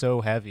because they're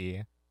so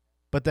heavy,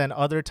 but then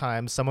other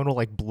times someone will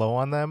like blow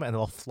on them and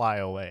they'll fly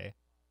away.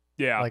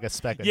 Yeah, like a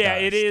speck of dust.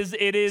 It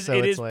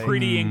is like,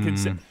 pretty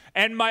inconsistent.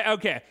 And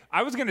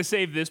I was gonna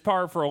save this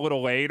part for a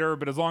little later,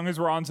 but as long as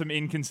we're on some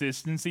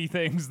inconsistency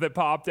things that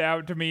popped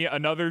out to me,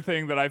 another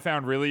thing that I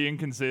found really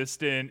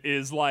inconsistent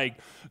is like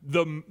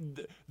the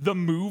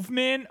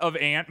movement of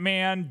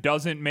Ant-Man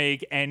doesn't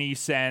make any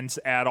sense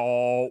at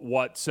all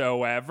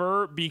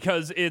whatsoever,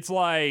 because it's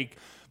like,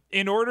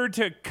 in order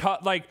to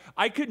cut, like,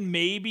 I could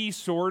maybe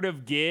sort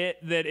of get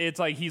that it's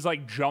like he's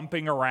like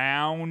jumping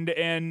around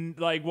and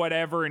like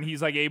whatever, and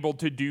he's like able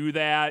to do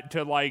that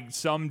to like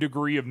some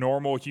degree of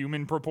normal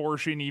human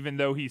proportion, even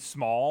though he's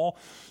small.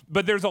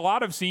 But there's a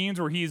lot of scenes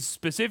where he's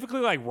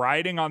specifically like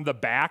riding on the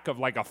back of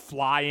like a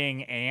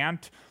flying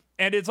ant.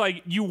 And it's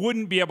like you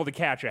wouldn't be able to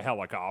catch a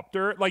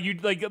helicopter.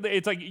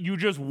 It's like you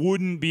just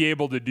wouldn't be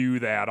able to do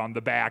that on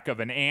the back of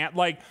an ant.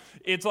 Like,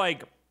 it's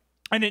like,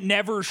 and it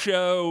never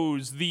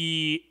shows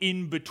the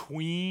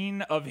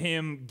in-between of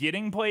him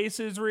getting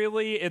places,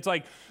 really. It's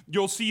like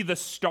you'll see the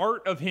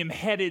start of him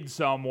headed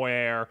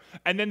somewhere,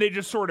 and then they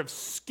just sort of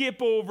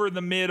skip over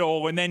the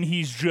middle, and then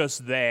he's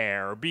just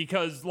there,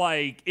 because,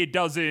 like, it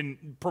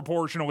doesn't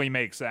proportionally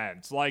make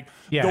sense. Like,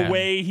 the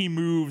way he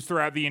moves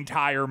throughout the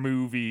entire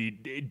movie,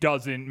 it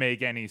doesn't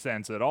make any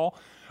sense at all.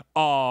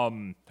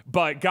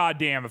 But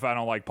goddamn if I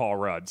don't like Paul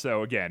Rudd.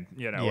 So again,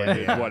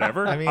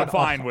 whatever. I mean, I'm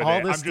fine with it.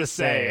 I'm just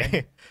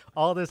saying.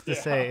 All this to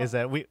say is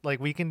that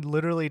we can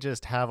literally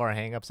just have our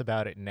hangups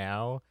about it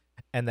now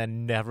and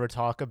then never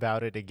talk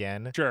about it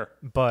again. Sure.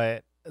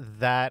 But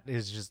that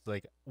is just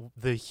like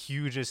the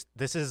hugest.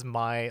 This is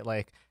my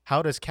like,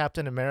 how does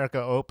Captain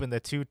America open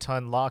the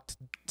 2-ton locked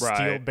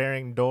steel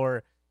bearing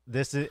door?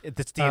 It's the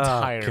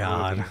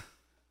entire movie.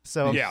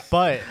 So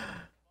but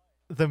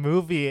the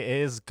movie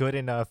is good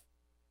enough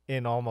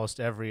in almost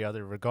every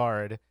other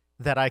regard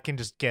that I can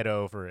just get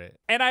over it.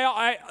 And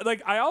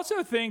I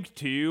also think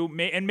too,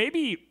 and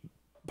maybe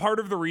part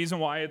of the reason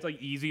why it's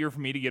like easier for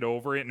me to get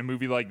over it in a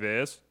movie like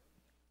this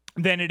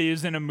than it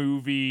is in a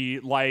movie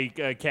like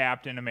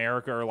Captain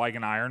America or like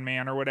an Iron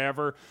Man or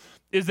whatever,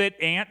 is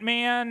that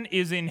Ant-Man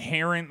is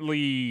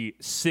inherently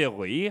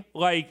silly.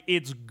 Like,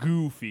 it's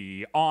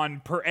goofy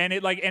and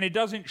it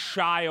doesn't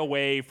shy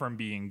away from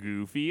being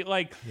goofy.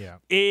 Like,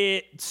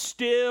 it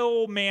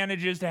still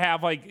manages to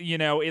have like, you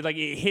know, it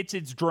hits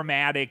its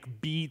dramatic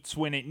beats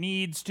when it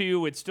needs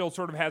to. It still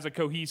sort of has a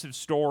cohesive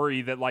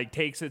story that like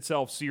takes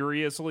itself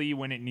seriously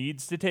when it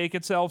needs to take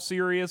itself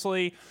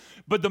seriously.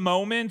 But the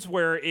moments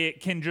where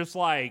it can just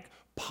like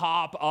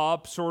pop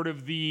up sort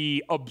of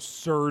the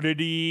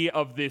absurdity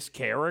of this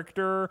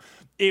character,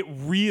 it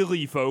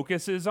really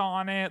focuses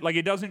on it. Like,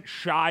 it doesn't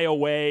shy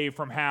away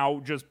from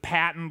how just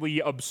patently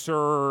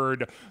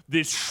absurd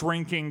this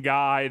shrinking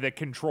guy that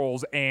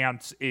controls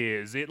ants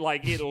is. It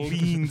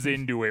leans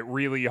into it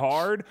really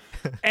hard.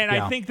 And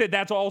I think that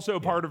that's also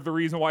part of the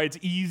reason why it's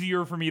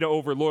easier for me to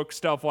overlook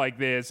stuff like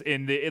this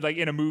in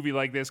a movie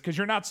like this, because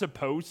you're not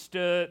supposed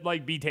to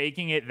like be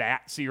taking it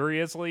that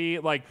seriously.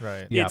 Like,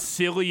 it's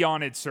silly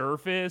on its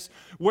surface.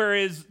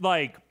 Whereas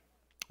like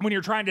when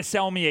you're trying to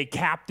sell me a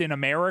Captain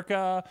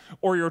America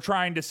or you're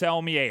trying to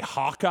sell me a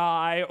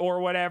Hawkeye or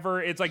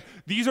whatever, it's like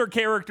these are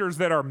characters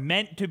that are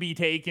meant to be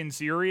taken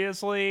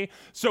seriously.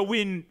 So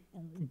when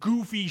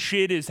goofy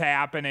shit is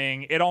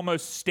happening, it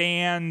almost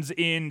stands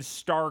in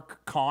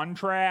stark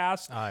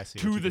contrast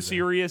to the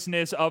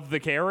seriousness of the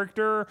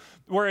character.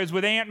 Whereas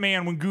with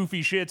Ant-Man, when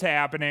goofy shit's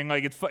happening,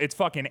 like it's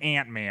fucking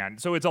Ant-Man,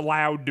 so it's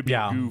allowed to be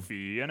goofy,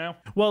 you know?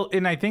 Well,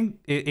 and I think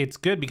it's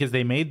good because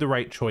they made the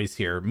right choice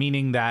here,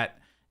 meaning that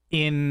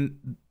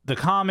in the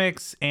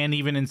comics and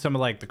even in some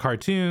of like the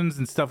cartoons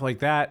and stuff like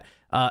that,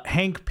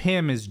 Hank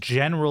Pym is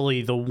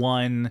generally the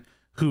one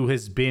who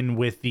has been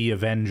with the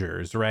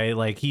Avengers, right?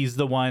 Like, he's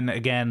the one,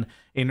 again,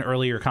 in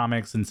earlier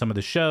comics and some of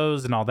the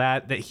shows and all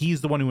that he's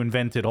the one who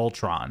invented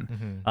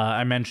Ultron.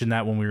 I mentioned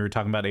that when we were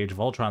talking about Age of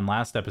Ultron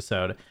last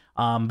episode.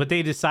 But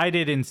they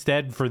decided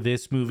instead for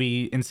this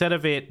movie, instead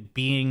of it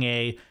being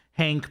a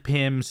Hank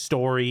Pym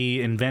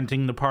story,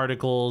 inventing the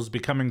particles,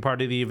 becoming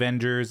part of the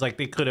Avengers, like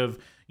they could have,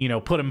 you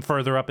know, put him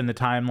further up in the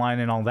timeline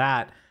and all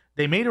that.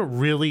 They made a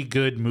really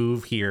good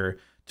move here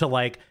to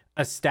like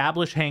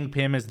establish Hank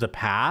Pym as the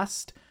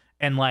past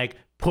and like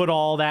put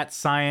all that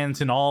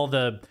science and all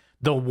the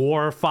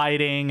war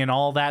fighting and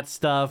all that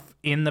stuff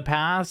in the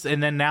past,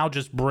 and then now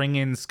just bring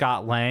in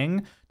Scott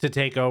Lang to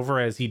take over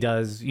as he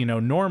does, you know,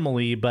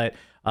 normally, but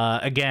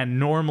again,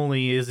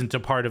 normally isn't a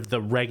part of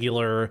the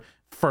regular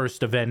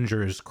first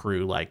Avengers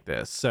crew like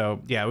this.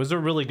 So yeah, it was a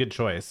really good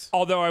choice.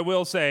 Although I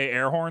will say,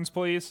 air horns,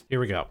 please. Here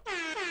we go.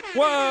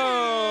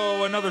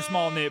 Whoa, another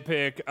small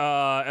nitpick,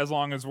 as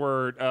long as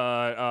we're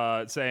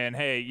saying,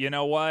 hey, you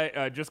know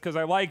what? Just because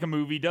I like a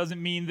movie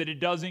doesn't mean that it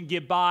doesn't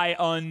get by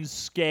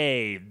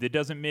unscathed. It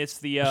doesn't miss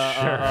the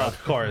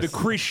of course, the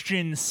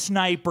Christian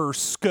sniper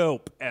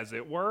scope, as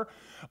it were.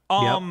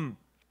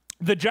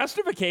 The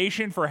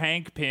justification for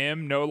Hank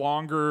Pym no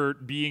longer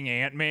being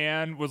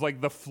Ant-Man was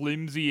like the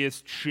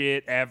flimsiest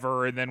shit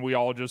ever, and then we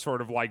all just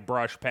sort of like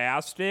brush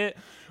past it,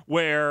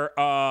 where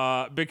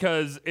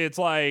because it's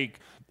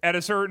like at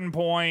a certain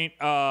point,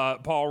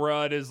 Paul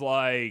Rudd is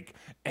like,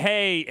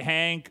 hey,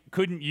 Hank,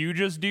 couldn't you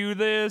just do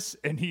this?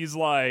 And he's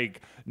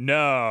like,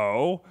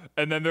 no.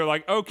 And then they're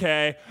like,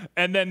 okay.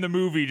 And then the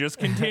movie just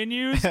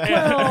continues. And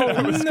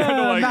it was kind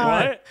of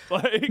like,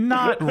 what? Like,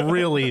 not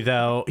really,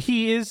 though.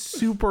 He is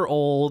super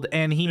old,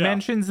 and he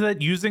mentions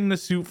that using the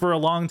suit for a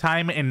long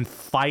time and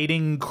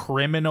fighting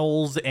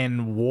criminals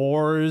and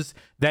wars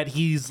that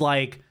he's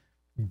like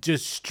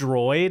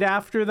destroyed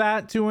after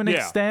that to an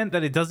extent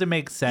that it doesn't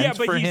make sense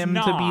for him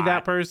to be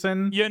that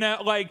person, you know,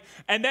 like,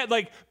 and that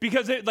like,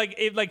 because it like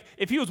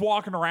if he was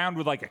walking around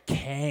with like a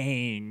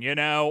cane, you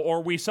know,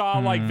 or we saw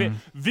like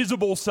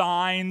visible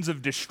signs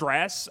of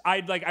distress,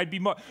 I'd be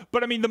more,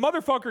 but I mean the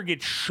motherfucker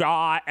gets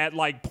shot at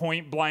like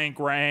point blank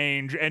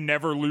range and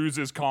never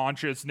loses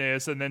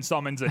consciousness and then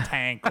summons a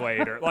tank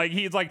later. Like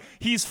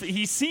he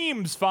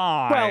seems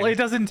fine. Well, it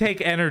doesn't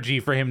take energy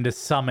for him to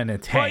summon a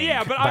tank. Well,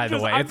 yeah, but by the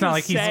way, it's not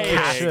like he's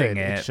casting it.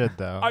 It should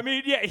though. I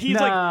mean, yeah, he's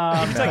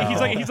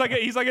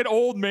like an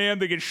old man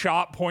that gets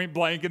shot point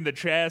blank in the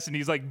chest, and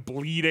he's like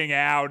bleeding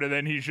out, and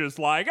then he's just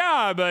like,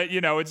 but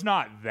you know, it's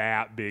not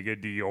that big a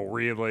deal,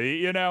 really,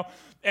 you know.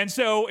 And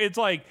so it's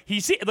like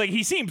he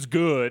seems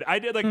good. I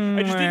just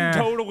didn't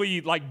totally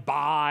like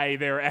buy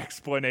their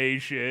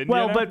explanation.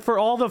 Well, you know? but for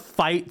all the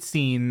fight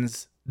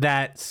scenes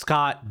that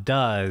Scott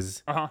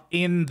does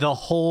in the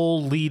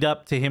whole lead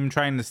up to him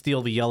trying to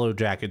steal the Yellow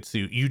Jacket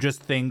suit, you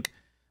just think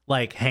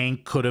like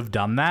Hank could have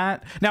done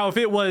that. Now, if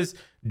it was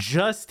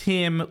just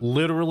him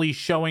literally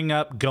showing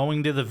up,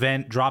 going to the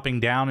vent, dropping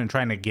down and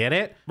trying to get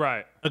it,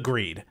 right,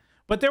 agreed.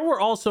 But there were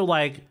also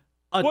like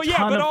a Well, yeah,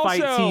 ton but of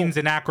fight also- scenes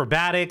and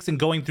acrobatics and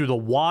going through the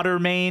water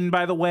main,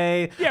 by the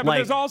way. Yeah, but like,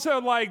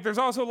 there's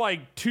also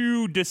like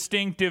two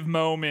distinctive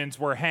moments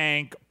where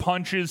Hank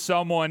punches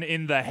someone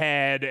in the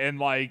head and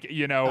like,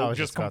 you I know, was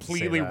just just about to say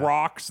completely that.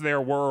 rocks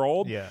their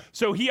world. Yeah.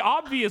 So he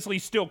obviously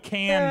still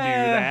can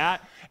do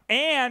that.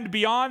 And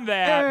beyond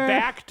that,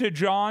 back to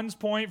John's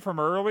point from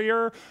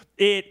earlier,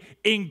 it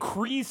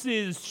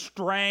increases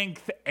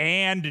strength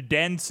and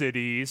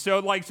density. So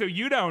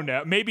you don't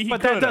know. Maybe he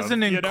but that could've, doesn't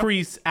you know?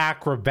 increase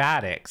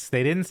acrobatics.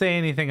 They didn't say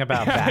anything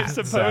about that. I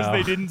suppose so-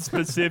 they didn't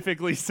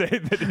specifically say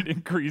that it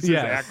increases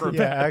Yes. acrobatics.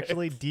 Yeah,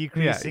 actually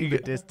decreasing you the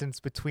get- distance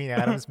between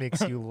atoms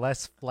makes you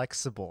less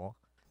flexible.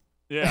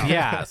 Yeah.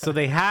 Yeah, so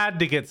they had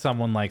to get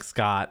someone like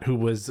Scott who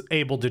was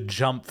able to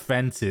jump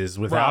fences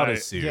without a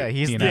Right. suit. Yeah,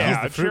 he's you the, know? he's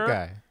Yeah, the fruit sure.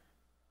 guy.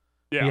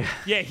 Yeah. Yeah.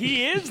 Yeah,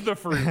 he is the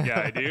fruit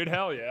guy, dude.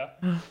 Hell yeah.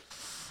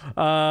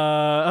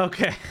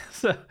 Okay.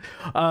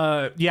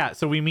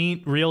 So we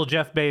meet real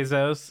Jeff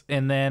Bezos,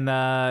 and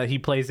then he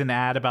plays an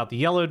ad about the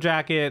Yellow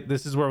Jacket.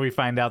 This is where we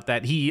find out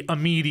that he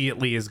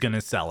immediately is going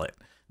to sell it,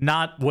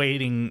 not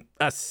waiting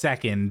a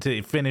second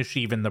to finish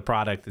even the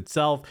product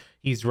itself.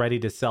 He's ready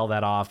to sell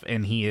that off,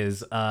 and he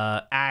is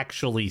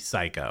actually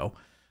psycho.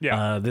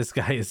 Yeah. This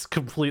guy is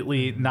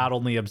completely not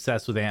only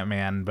obsessed with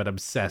Ant-Man, but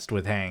obsessed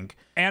with Hank.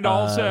 And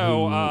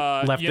also,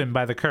 who left you- him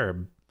by the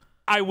curb.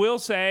 I will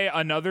say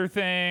another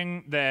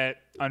thing that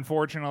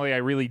unfortunately I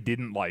really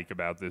didn't like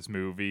about this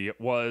movie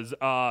was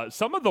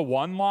some of the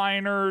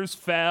one-liners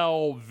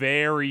fell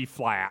very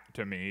flat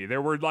to me.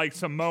 There were like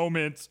some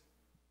moments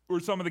where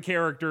some of the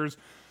characters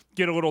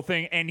get a little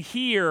thing, and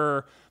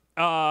here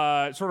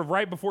sort of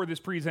right before this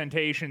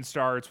presentation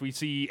starts, we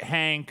see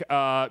Hank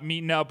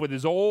meeting up with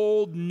his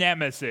old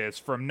nemesis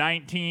from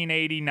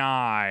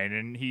 1989,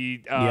 and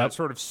he Yep.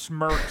 sort of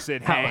smirks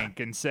at Hank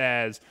and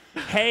says,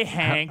 "Hey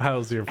Hank,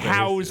 How's your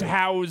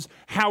face?"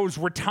 how's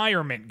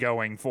retirement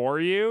going for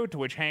you?" To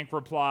which Hank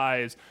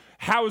replies,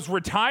 "How's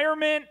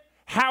retirement?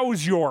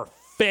 How's your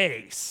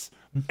face?"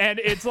 And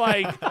it's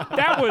like,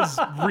 that was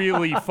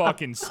really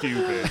fucking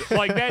stupid.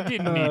 Like, that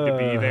didn't need to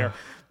be there.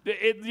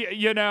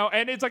 You know,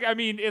 and it's like, I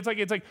mean, it's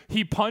like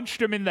he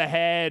punched him in the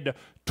head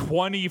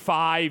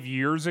 25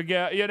 years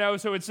ago, you know,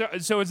 so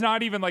it's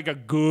not even like a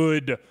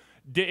good.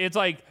 It's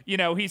like, you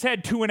know, he's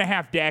had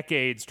 2.5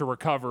 decades to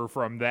recover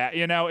from that.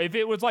 You know, if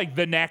it was like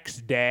the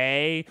next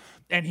day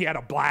and he had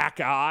a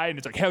black eye and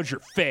it's like, how's your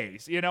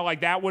face? You know,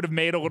 like that would have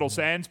made a little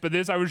sense. But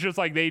this, I was just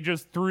like, they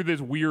just threw this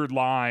weird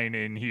line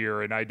in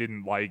here and I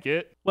didn't like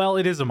it. Well,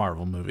 it is a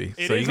Marvel movie.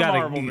 It so is you gotta,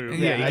 a Marvel movie.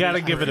 Yeah, you I got to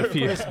just- give it a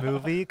few. This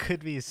movie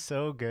could be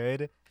so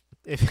good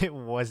if it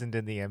wasn't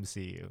in the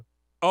MCU.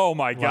 Oh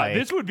my God. Like,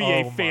 This would be oh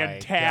a my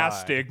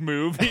fantastic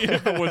movie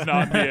if it was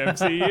not in the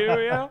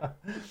MCU. Yeah.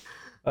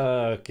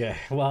 Okay,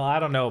 well, I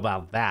don't know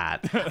about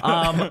that.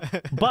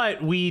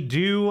 But we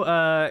do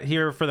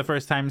here for the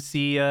first time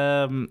see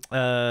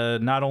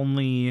not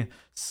only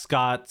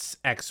Scott's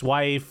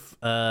ex-wife,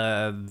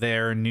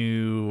 their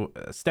new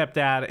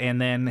stepdad, and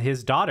then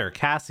his daughter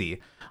Cassie.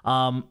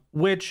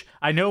 Which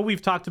I know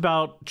we've talked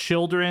about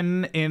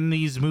children in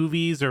these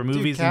movies or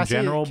movies Dude, Cassie,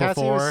 in general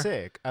Cassie before. was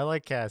sick. I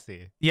like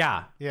Cassie.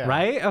 Yeah. Yeah.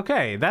 Right.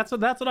 Okay. That's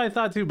what I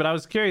thought too. But I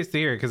was curious to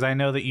hear because I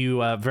know that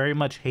you very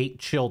much hate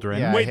children.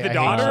 Yeah, Wait, I the hate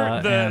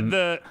daughter, and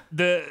the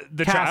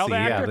Cassie, child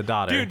actor, yeah, the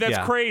daughter, dude, that's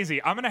yeah.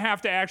 crazy. I'm gonna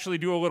have to actually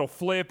do a little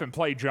flip and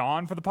play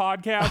John for the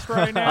podcast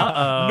right now.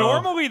 Uh-oh.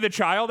 Normally, the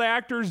child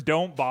actors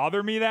don't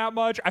bother me that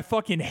much. I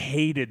fucking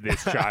hated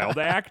this child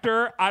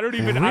actor. I don't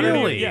even.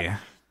 Really? Yeah.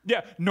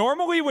 Yeah,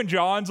 normally when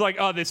John's like,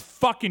 "Oh, this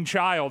fucking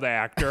child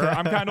actor,"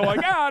 I'm kind of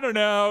like, I don't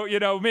know, you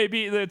know,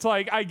 maybe it's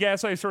like, I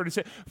guess I sort of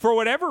say, for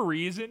whatever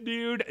reason,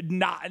 dude,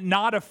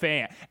 not a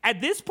fan.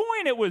 At this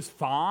point, it was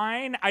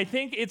fine. I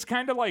think it's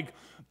kind of like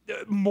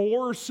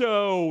more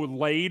so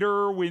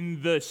later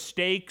when the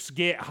stakes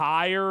get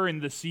higher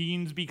and the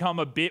scenes become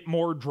a bit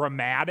more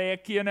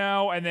dramatic, you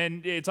know, and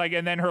then it's like,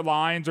 and then her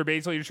lines are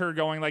basically just her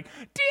going like,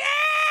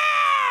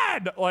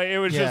 "Dad!" Like it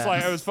was just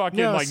like, it was fucking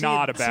No, like see-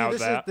 not see, about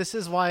this that.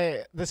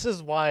 this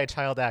is why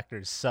child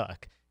actors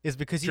suck. Is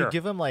because Sure. you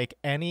give them like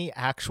any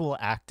actual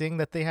acting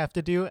that they have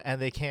to do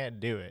and they can't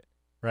do it,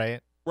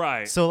 right?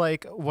 Right. So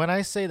like when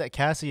I say that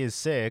Cassie is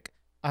sick,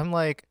 I'm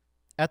like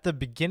at the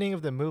beginning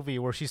of the movie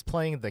where she's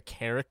playing the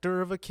character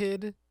of a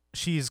kid,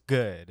 she's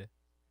good,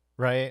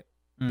 right?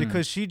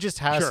 Because she just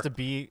has Sure.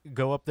 to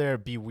go up there,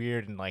 be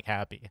weird and like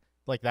happy.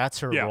 Like that's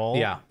her Yeah. role,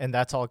 Yeah. and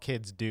that's all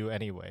kids do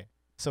anyway.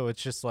 So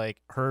it's just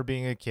like her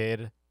being a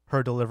kid,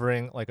 her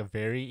delivering like a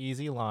very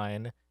easy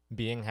line,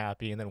 being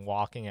happy, and then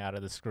walking out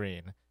of the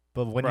screen.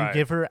 But when Right. you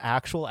give her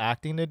actual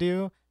acting to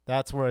do,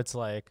 that's where it's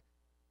like,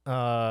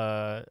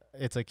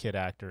 it's a kid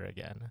actor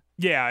again.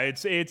 Yeah,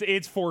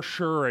 it's for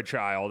sure a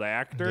child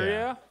actor.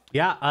 Yeah.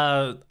 Yeah.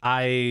 Yeah.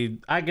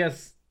 I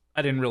guess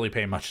I didn't really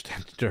pay much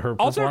attention to her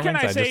Also, performance.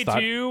 can I say just thought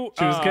too?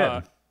 she was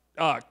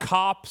good.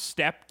 Cop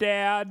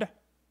stepdad.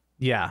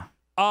 Yeah.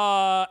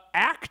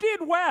 Acted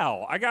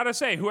well. I gotta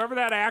say, whoever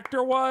that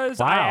actor was,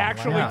 Wow, I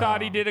actually wow.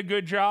 thought he did a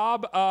good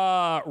job.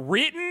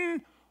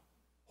 Written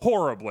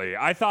horribly.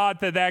 I thought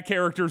that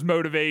character's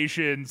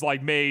motivations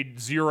like made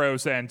zero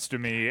sense to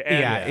me. And,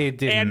 Yeah, it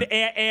didn't.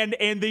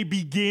 And they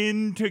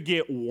begin to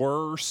get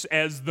worse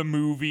as the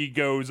movie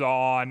goes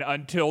on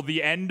until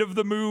the end of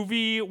the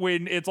movie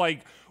when it's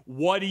like,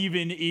 what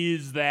even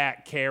is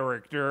that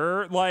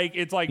character? Like,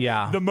 it's like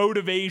the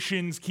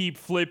motivations keep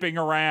flipping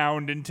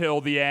around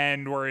until the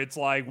end where it's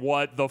like,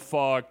 what the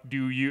fuck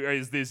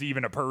is this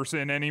even a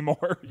person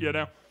anymore? You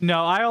know?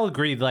 No, I'll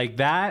agree. Like,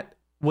 that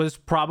was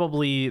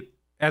probably,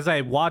 as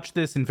I watched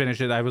this and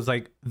finished it, I was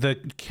like, the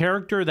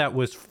character that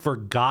was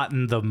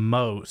forgotten the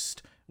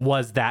most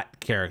was that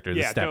character,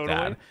 the stepdad.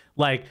 Totally.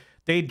 Like,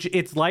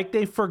 it's like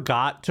they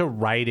forgot to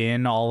write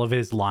in all of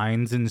his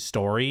lines and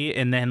story,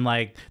 and then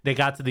like they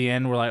got to the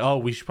end, we're like, oh,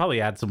 we should probably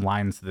add some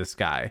lines to this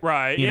guy,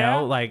 right? You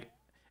know, like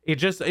it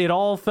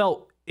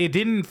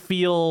didn't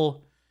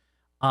feel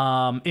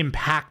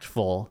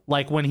impactful.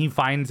 Like when he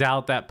finds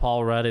out that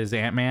Paul Rudd is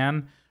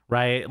Ant-Man,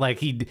 right? Like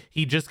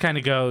he just kind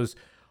of goes,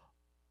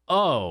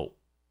 oh,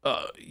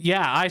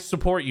 yeah, I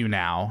support you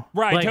now,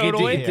 right? Like,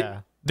 totally.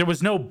 There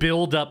was no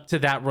build up to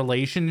that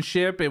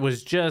relationship. It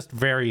was just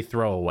very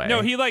throwaway.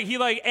 No, he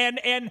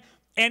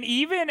and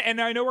even,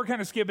 and I know we're kind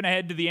of skipping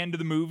ahead to the end of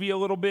the movie a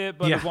little bit,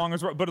 but as long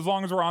as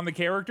we're on the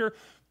character,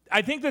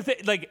 I think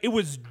that like it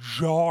was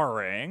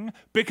jarring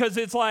because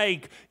it's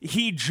like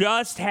he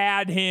just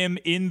had him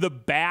in the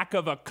back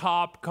of a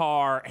cop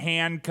car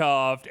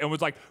handcuffed and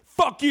was like,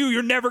 fuck you,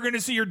 you're never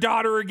gonna see your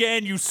daughter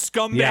again, you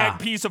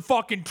scumbag piece of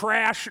fucking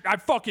trash. I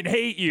fucking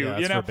hate you. Yeah,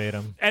 you know?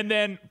 verbatim. And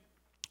then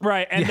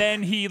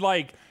then he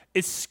like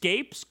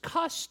escapes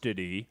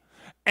custody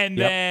and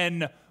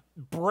then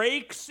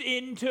breaks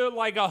into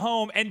like a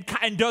home and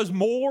does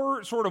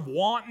more sort of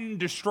wanton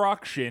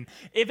destruction.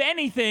 If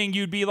anything,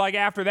 you'd be like,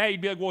 after that,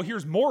 you'd be like, well,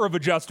 here's more of a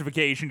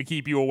justification to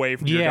keep you away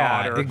from your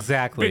daughter. Yeah,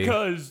 exactly.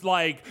 Because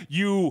like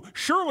you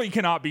surely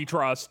cannot be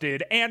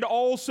trusted, and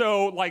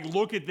also like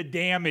look at the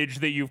damage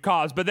that you've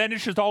caused. But then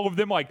it's just all of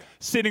them like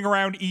sitting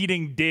around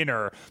eating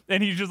dinner,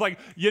 and he's just like,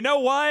 you know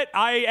what?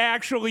 I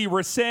actually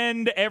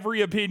rescind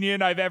every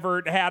opinion I've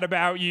ever had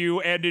about you,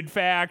 and in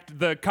fact,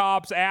 the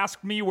cops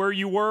asked me where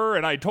you were,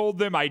 and I told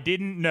them I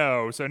didn't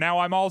know. So now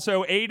I'm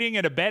also aiding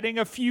and abetting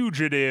a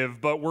fugitive,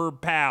 but we're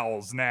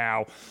pals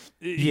now.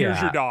 Here's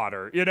your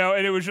daughter, you know?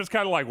 And it was just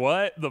kind of like,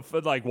 what?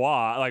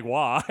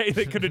 Why?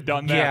 They could have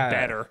done that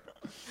better.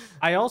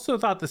 I also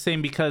thought the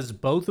same because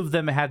both of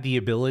them had the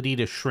ability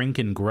to shrink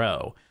and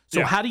grow.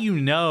 So how do you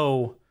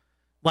know,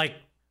 like,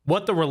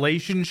 what the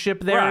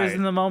relationship there is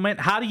in the moment?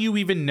 How do you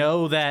even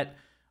know that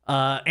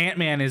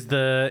Ant-Man is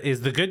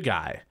the good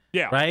guy?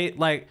 Yeah. Right?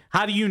 Like,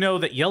 how do you know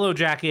that Yellow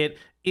Jacket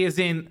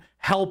isn't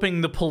helping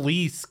the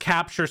police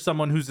capture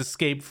someone who's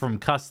escaped from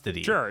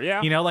custody? Sure,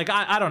 yeah. You know, like,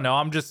 I don't know.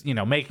 I'm just,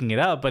 making it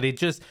up. But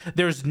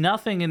there's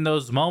nothing in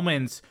those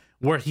moments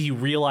where he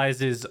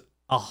realizes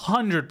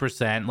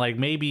 100%, like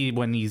maybe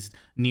when he's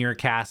near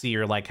Cassie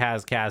or like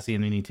has Cassie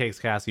and then he takes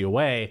Cassie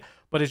away.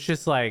 But it's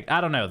just like,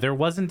 I don't know. There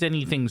wasn't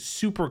anything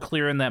super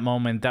clear in that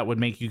moment that would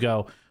make you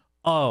go,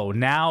 oh,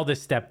 now the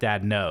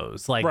stepdad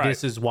knows. Like,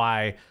 this is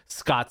why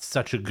Scott's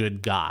such a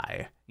good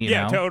guy. You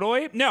know?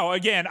 Totally. No,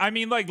 again, I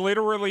mean, like,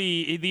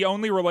 literally, the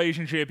only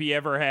relationship he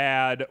ever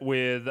had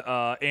with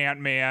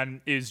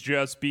Ant-Man is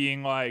just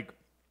being like,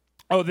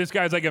 oh, this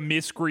guy's like a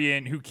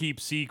miscreant who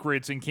keeps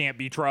secrets and can't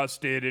be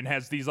trusted and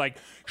has these like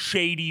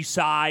shady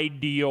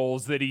side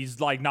deals that he's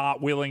like not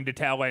willing to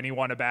tell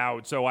anyone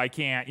about, so I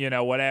can't,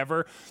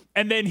 whatever.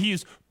 And then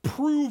he's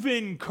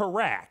proven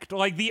correct.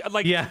 Like the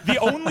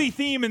only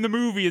theme in the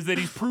movie is that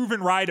he's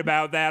proven right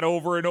about that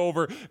over and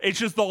over. It's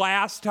just the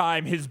last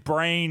time his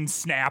brain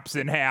snaps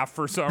in half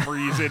for some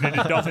reason and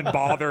it doesn't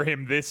bother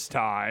him this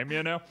time,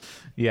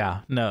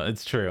 Yeah, no,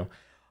 it's true.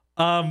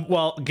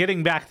 Well,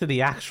 getting back to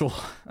the actual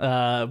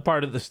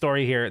part of the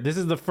story here, this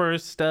is the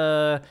first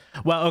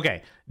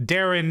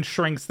Darren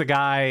shrinks the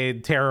guy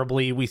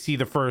terribly. We see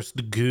the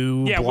first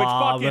goo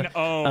blob. Which fucking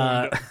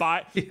owned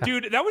by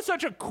dude. That was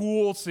such a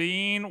cool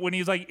scene when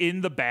he's like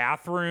in the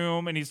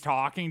bathroom and he's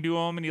talking to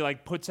him and he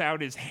like puts out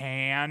his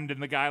hand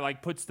and the guy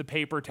like puts the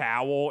paper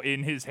towel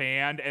in his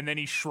hand and then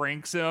he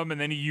shrinks him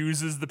and then he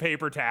uses the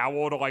paper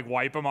towel to like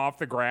wipe him off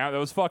the ground. That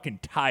was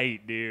fucking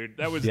tight, dude.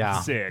 That was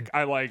sick.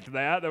 I liked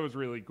that. That was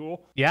really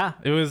cool. Yeah,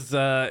 it was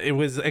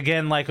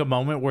again like a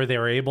moment where they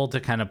were able to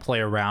kind of play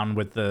around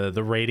with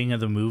the rating of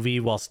the movie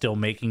while still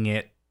making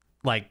it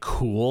like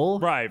cool,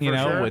 right? For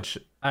sure. Which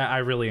I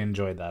really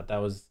enjoyed that. That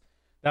was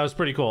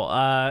pretty cool.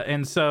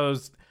 And so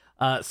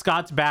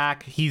Scott's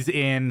back. He's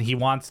in. He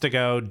wants to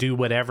go do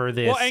whatever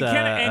this. Well,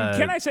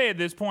 can I say at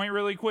this point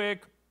really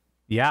quick?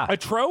 Yeah. A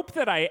trope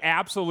that I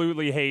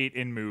absolutely hate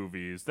in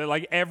movies that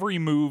like every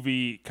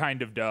movie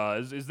kind of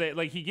does is that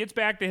like he gets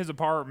back to his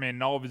apartment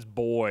and all of his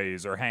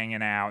boys are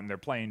hanging out and they're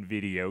playing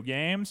video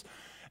games.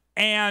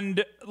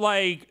 And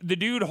like the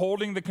dude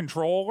holding the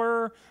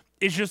controller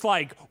is just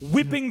like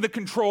whipping the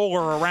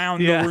controller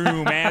around the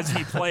room as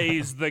he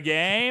plays the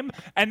game.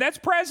 And that's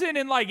present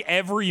in like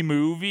every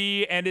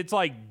movie. And it's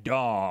like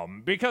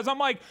dumb because I'm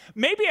like,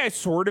 maybe I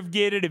sort of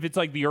get it if it's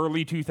like the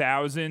early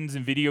 2000s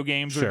and video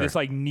games are this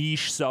like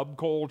niche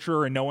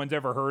subculture and no one's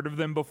ever heard of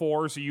them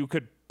before. So you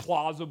could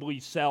plausibly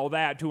sell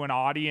that to an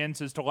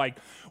audience as to like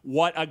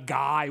what a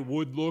guy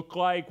would look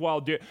like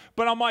while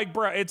but I'm like,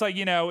 bro, it's like,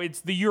 you know,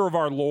 it's the year of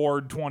our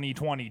Lord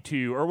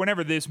 2022 or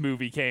whenever this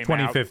movie came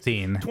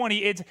 2015. out.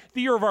 It's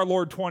the year of our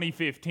Lord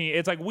 2015.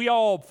 It's like we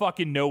all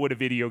fucking know what a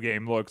video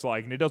game looks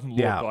like and it doesn't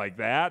look like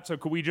that. So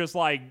could we just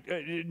like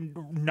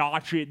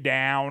notch it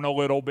down a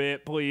little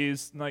bit,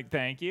 please? Like,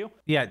 thank you.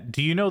 Yeah.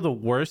 Do you know the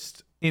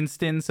worst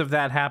instance of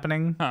that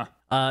happening?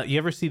 You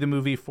ever see the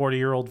movie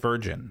 40-Year-Old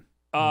Virgin?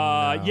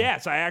 No.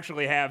 Yes, I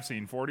actually have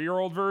seen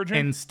 40-Year-Old Virgin.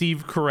 And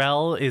Steve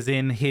Carell is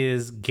in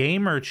his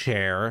gamer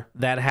chair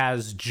that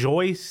has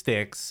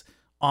joysticks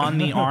on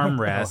the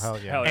armrest, hell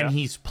yeah. and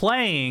he's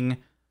playing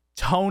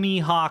Tony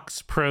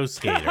Hawk's Pro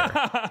Skater.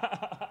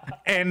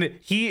 And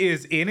he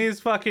is in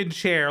his fucking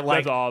chair,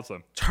 like, that's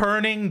awesome.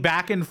 turning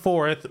back and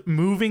forth,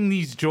 moving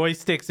these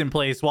joysticks in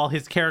place while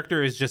his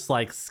character is just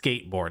like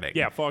skateboarding.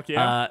 Yeah, fuck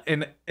yeah.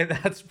 And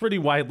that's pretty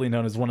widely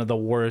known as one of the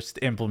worst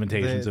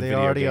implementations of They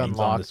video already games on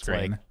the unlocked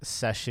screen. like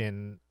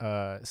session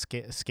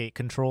skate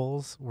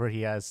controls where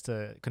he has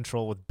to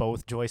control with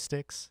both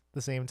joysticks at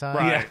the same time.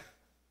 Right.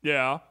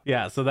 Yeah.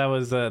 Yeah, so that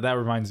was that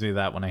reminds me of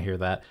that when I hear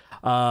that.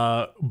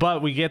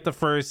 But we get the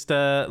first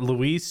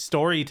Luis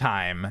story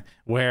time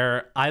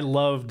where I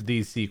loved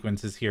these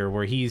sequences here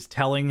where he's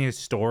telling his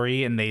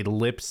story and they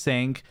lip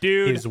sync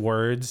his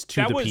words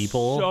to the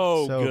people.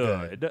 So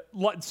good.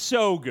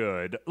 So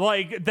good.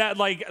 Like that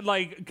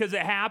like cuz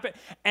it happened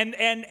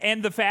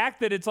and the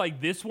fact that it's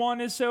like this one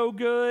is so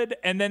good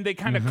and then they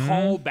kind of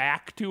call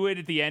back to it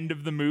at the end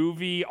of the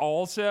movie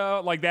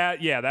also. Like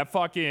that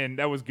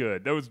that was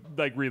good. That was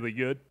like really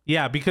good.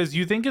 Yeah, because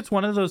you think it's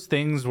one of those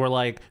things where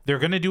like they're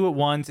gonna do it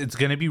once, it's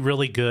gonna be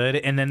really good,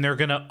 and then they're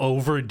gonna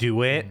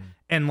overdo it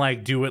and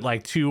like do it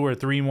like 2 or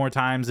 3 more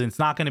times, and it's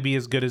not gonna be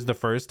as good as the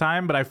first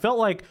time. But I felt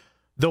like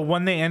the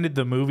one they ended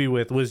the movie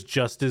with was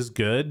just as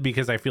good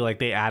because I feel like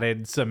they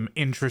added some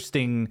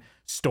interesting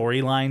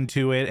storyline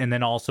to it and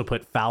then also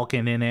put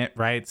Falcon in it,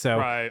 right? So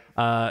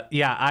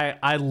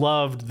I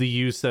loved the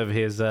use of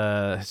his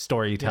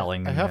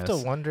storytelling. I have to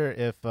wonder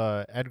if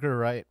Edgar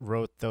Wright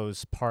wrote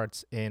those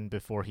parts in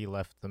before he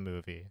left the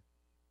movie.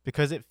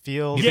 Because it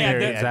feels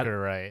very Edgar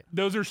Wright.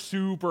 Those are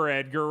super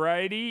Edgar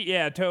Wrighty.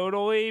 Yeah,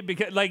 totally.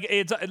 Because like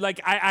it's like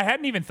I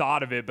hadn't even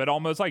thought of it, but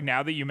almost like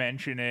now that you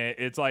mention it,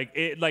 it's like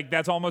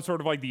that's almost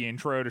sort of like the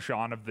intro to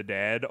Shaun of the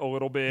Dead a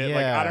little bit. Yeah,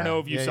 like I don't know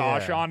if you saw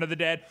yeah. Shaun of the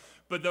Dead,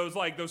 but those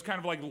kind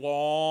of like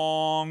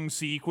long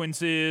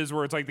sequences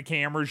where it's like the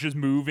camera's just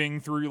moving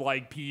through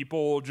like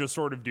people just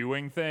sort of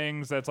doing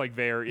things. That's like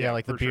very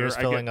like the beer's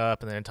sure. filling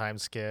up and then time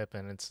skip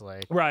and it's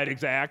like right,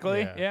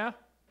 exactly. Yeah.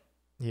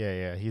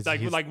 Yeah, he's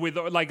with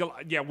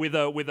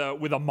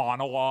a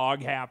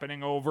monologue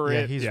happening over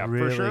it. He's for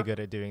really sure. good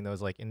at doing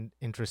those like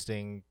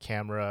interesting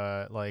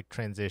camera like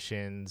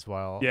transitions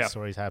while the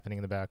story's happening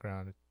in the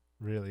background.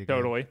 Really good.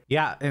 Totally.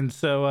 Yeah, and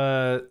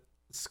so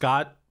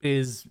Scott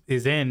is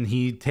in.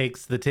 He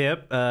takes the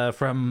tip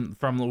from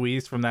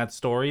Luis from that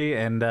story,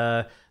 and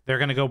they're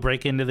gonna go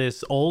break into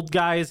this old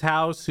guy's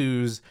house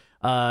who's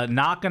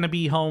not gonna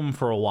be home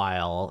for a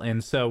while.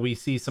 And so we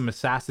see some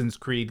Assassin's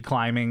Creed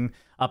climbing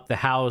up the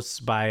house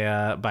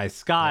by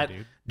Scott,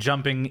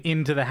 jumping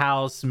into the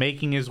house,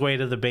 making his way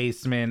to the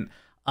basement,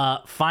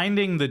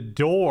 finding the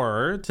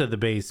door to the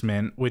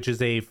basement, which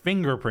is a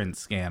fingerprint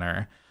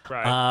scanner.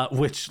 Right.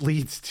 Which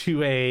leads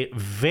to a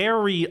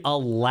very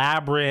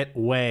elaborate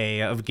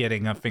way of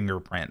getting a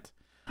fingerprint.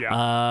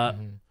 Yeah.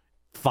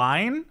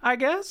 Fine, I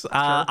guess.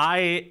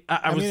 I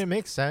mean, it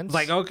makes sense.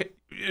 Like, okay,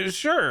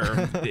 sure.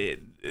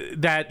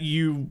 That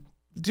you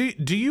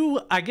do you,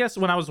 I guess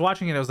when I was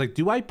watching it, I was like,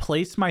 do I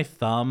place my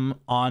thumb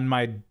on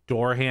my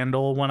door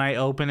handle when I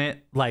open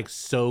it, like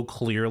so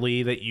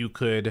clearly that you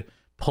could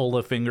pull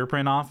a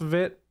fingerprint off of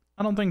it?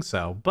 I don't think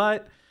so,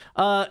 but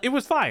it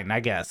was fine, I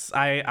guess.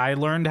 I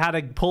learned how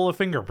to pull a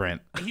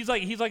fingerprint. He's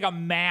like a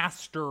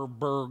master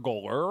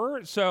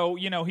burglar, so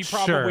he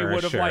probably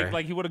would have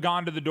like he would have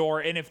gone to the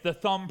door, and if the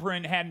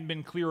thumbprint hadn't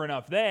been clear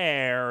enough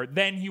there,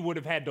 then he would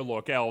have had to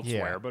look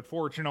elsewhere. Yeah. But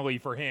fortunately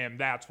for him,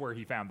 that's where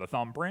he found the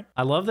thumbprint.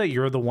 I love that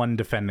you're the one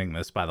defending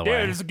this, by the way.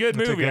 Dude, it's a good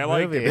It's a movie. good I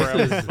like it, movie.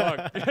 bro.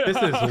 Fuck. This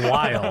is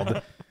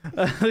wild.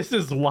 This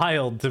is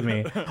wild to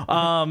me.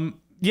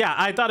 Yeah,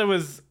 I thought it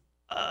was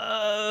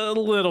a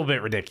little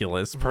bit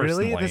ridiculous,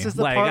 personally. Really? This is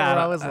the part where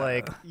I was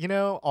like,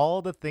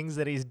 all the things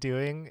that he's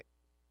doing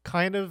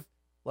kind of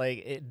like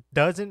it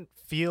doesn't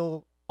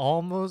feel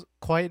almost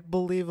quite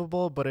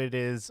believable, but it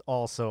is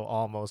also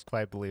almost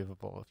quite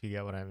believable, if you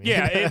get what I mean.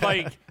 Yeah,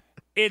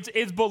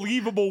 it's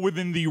believable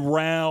within the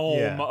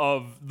realm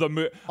of the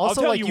movie.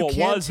 Also, I'll tell like you you what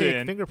can't wasn't.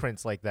 take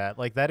fingerprints like that.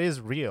 Like that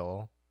is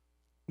real.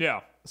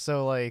 Yeah.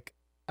 So like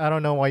I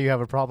don't know why you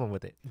have a problem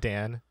with it,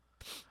 Dan.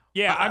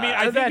 Yeah, I mean,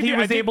 I think that he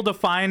was able to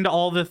find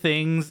all the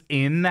things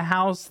in the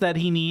house that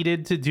he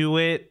needed to do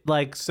it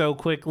like so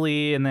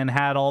quickly, and then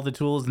had all the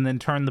tools, and then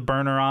turned the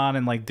burner on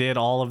and like did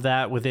all of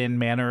that within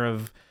manner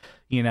of,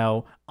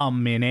 a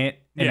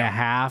minute and a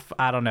half.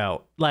 I don't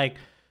know, like.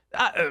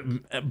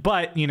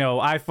 But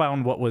I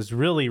found what was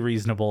really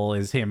reasonable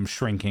is him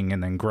shrinking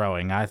and then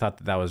growing. I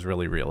thought that was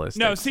really realistic.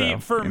 No, see,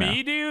 for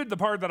me, dude, the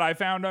part that I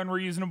found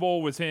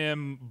unreasonable was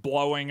him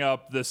blowing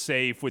up the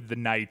safe with the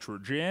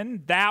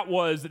nitrogen. That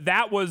was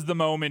the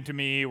moment to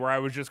me where I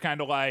was just kind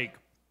of like,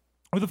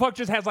 who the fuck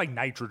just has like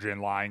nitrogen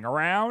lying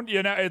around?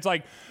 It's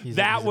like He's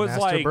that a was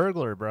master like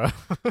burglar, bro.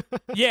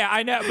 Yeah,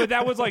 I know, but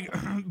that was like,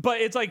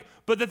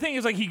 but the thing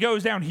is, like, he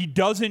goes down, he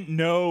doesn't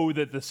know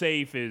that the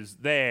safe is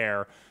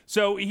there.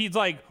 So he's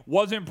like,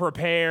 wasn't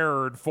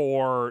prepared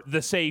for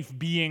the safe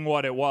being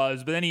what it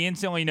was, but then he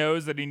instantly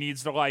knows that he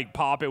needs to like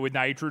pop it with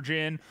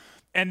nitrogen.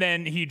 And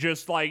then he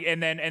just like,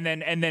 and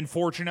then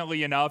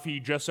fortunately enough, he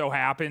just so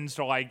happens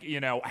to like,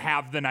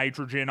 have the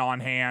nitrogen on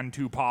hand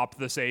to pop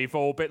the safe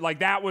open. Like,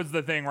 that was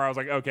the thing where I was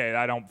like, okay,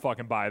 I don't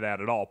fucking buy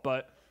that at all.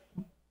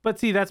 But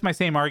see, that's my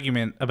same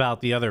argument about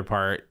the other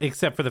part,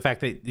 except for the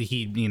fact that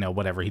he,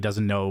 whatever, he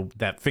doesn't know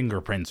that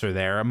fingerprints are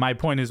there. My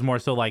point is more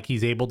so like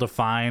he's able to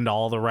find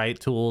all the right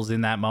tools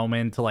in that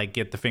moment to like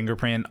get the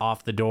fingerprint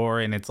off the door,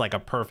 and it's like a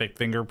perfect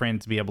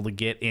fingerprint to be able to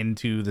get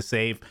into the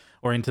safe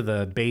or into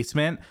the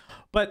basement.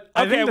 But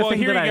I think the thing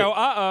here that we go.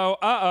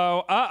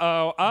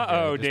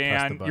 Okay,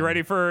 Dan. You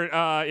ready for,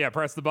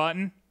 press the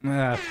button?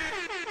 Oh,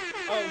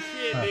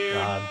 shit, dude.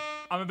 God.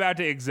 I'm about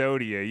to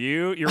Exodia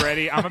you. You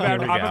ready? I'm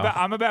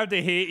about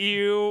to hit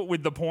you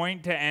with the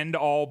point to end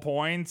all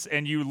points,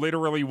 and you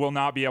literally will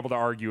not be able to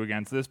argue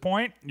against this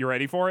point. You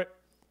ready for it?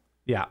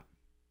 Yeah.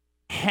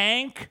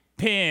 Hank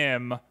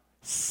Pym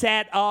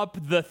set up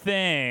the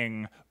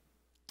thing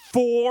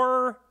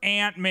for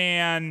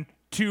Ant-Man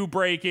to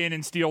break in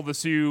and steal the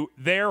suit.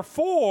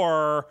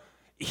 Therefore,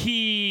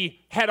 he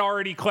had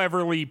already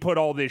cleverly put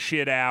all this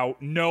shit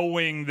out,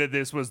 knowing that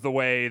this was the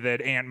way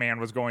that Ant-Man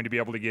was going to be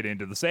able to get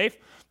into the safe.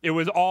 It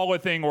was all a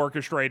thing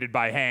orchestrated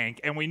by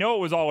Hank, and we know it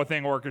was all a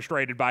thing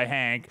orchestrated by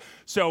Hank,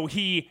 so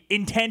he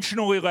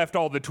intentionally left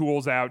all the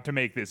tools out to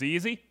make this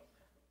easy.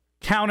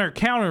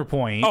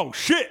 Counterpoint. Oh,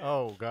 shit!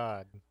 Oh,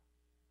 God.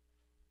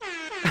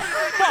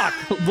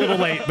 Fuck! A little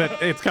late,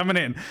 but it's coming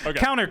in. Okay.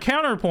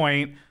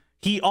 Counterpoint.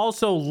 He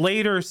also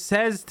later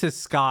says to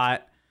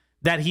Scott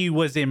that he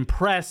was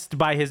impressed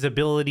by his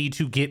ability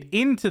to get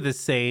into the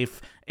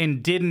safe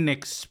and didn't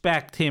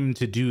expect him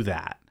to do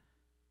that.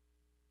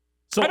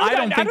 So I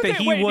don't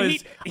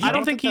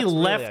think he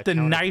left the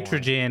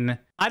nitrogen.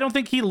 I don't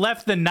think he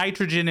left the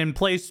nitrogen in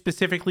place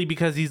specifically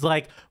because he's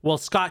like, well,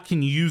 Scott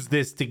can use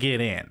this to get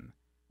in.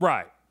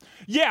 Right.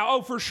 Yeah,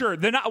 oh, for sure.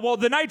 The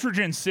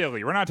nitrogen's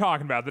silly. We're not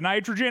talking about the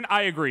nitrogen.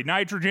 I agree.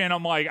 Nitrogen,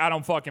 I'm like, I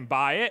don't fucking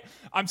buy it.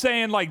 I'm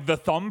saying, like, the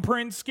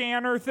thumbprint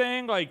scanner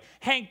thing, like,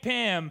 Hank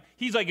Pym,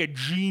 he's like a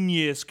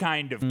genius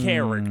kind of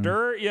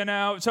character,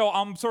 So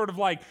I'm sort of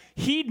like,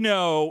 he'd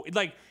know,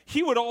 like,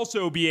 he would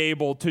also be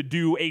able to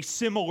do a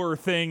similar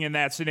thing in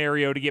that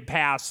scenario to get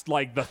past,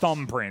 like, the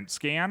thumbprint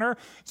scanner.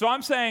 So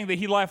I'm saying that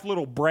he left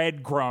little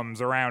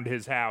breadcrumbs around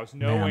his house,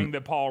 knowing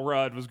that Paul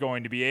Rudd was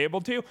going to be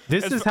able to.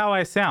 This is how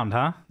I sound,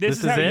 huh? This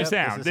is how you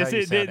sound. This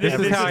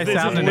is how I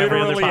sound in every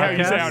other literally how you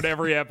podcast? sound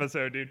every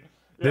episode, dude.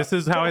 This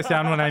is how I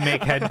sound when I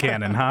make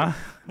headcanon, huh?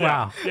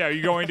 Wow. Yeah,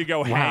 you're going to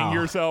go hang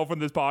yourself when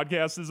this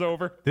podcast is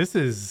over? This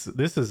is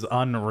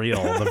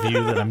unreal, the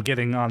view that I'm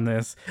getting on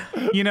this.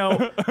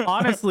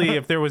 Honestly,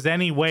 if there was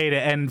any way to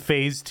end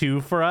phase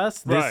 2 for us,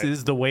 this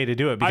is the way to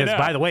do it. Because,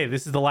 by the way,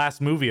 this is the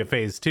last movie of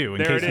phase 2,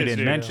 in case we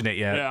didn't mention it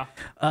yet.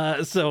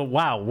 Yeah. So,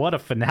 wow, what a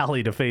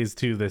finale to phase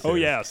 2 this is. Oh,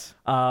 yes.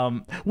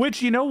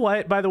 Which, you know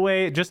what, by the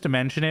way, just to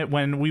mention it,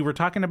 when we were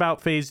talking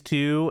about phase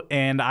 2,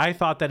 and I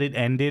thought that it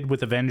ended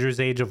with Avengers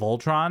Age of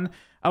Ultron,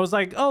 I was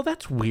like, oh,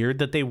 that's weird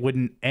that they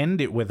wouldn't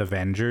end it with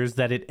Avengers,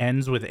 that it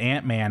ends with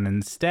Ant-Man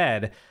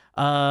instead.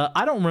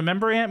 I don't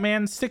remember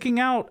Ant-Man sticking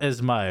out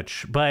as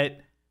much, but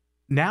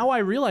now I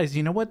realize,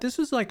 you know what? This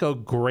was like a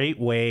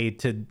great way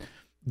to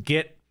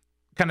get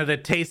kind of the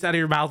taste out of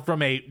your mouth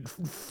from a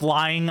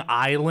flying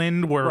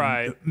island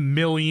where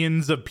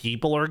millions of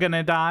people are going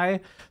to die.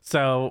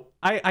 So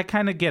I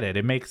kind of get it.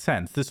 It makes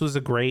sense. This was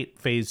a great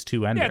phase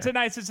 2 ender.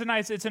 Yeah, it's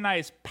a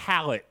nice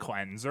palate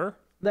cleanser.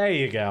 There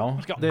you go.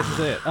 This is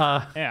it.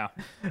 Yeah.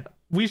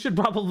 We should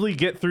probably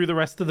get through the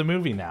rest of the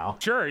movie now.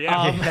 Sure,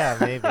 yeah. Yeah,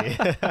 maybe.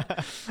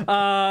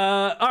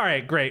 All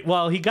right, great.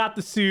 Well, he got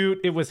the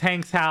suit. It was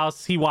Hank's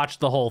house. He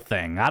watched the whole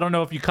thing. I don't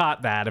know if you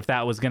caught that, if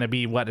that was going to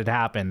be what had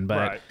happened,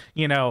 but,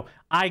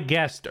 I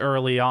guessed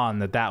early on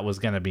that was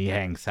going to be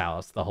Hank's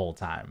house the whole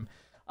time.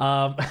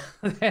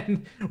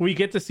 And we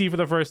get to see for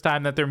the first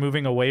time that they're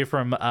moving away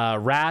from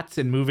rats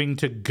and moving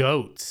to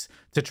goats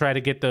to try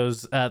to get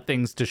those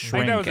things to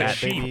shrink. I think that was a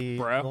sheep,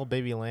 bro. Little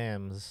baby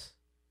lambs.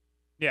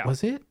 Yeah.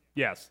 Was it?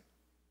 Yes.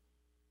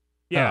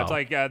 Yeah, Oh. it's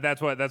like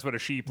that's what a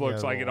sheep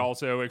looks like. It well.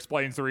 also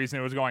explains the reason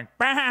it was going.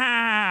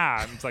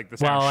 Bah! It's like the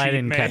sound Well, I sheep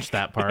didn't make. catch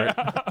that part.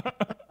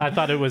 I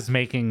thought it was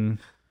making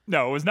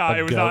No, it was not. A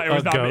It was goat- not. It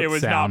was a not. goat It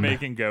was not sound.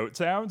 making goat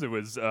sounds. It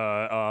was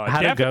How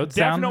did goat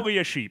sound? definitely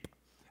a sheep.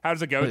 How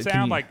does a goat Wait, can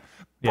sound? you- Like,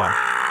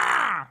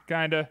 Yeah.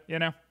 kind of, you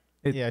know,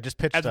 Yeah, just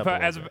pitched as up. oppo-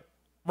 a as little bit.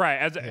 right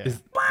as Okay.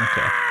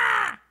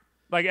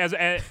 like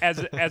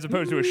as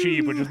opposed to a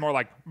sheep, which is more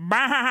like,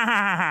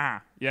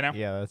 you know.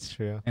 Yeah, that's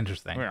true.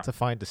 Interesting. Yeah. It's a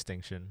fine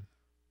distinction.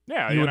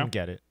 Yeah, You you know. wouldn't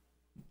get it.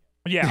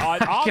 Yeah,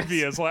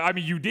 obviously. I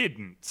mean, you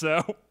didn't.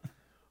 So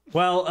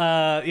Well,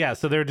 yeah,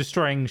 so they're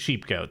destroying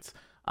sheep goats.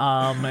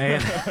 And,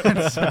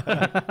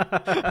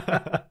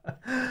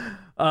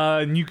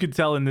 and you could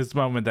tell in this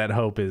moment that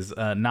Hope is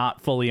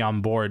not fully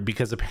on board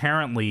because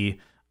apparently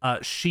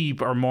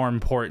sheep are more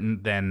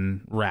important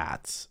than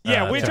rats.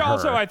 Yeah, which to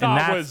also her. I thought and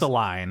that's was- the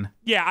line.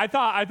 yeah, I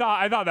thought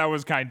that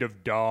was kind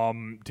of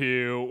dumb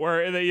too.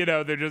 Where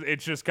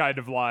it's just kind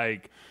of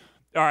like,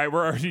 all right,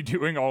 we're already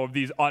doing all of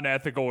these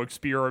unethical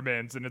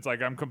experiments, and it's like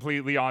I'm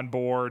completely on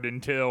board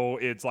until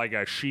it's like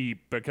a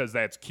sheep because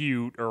that's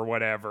cute or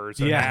whatever.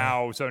 So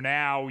Yeah.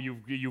 now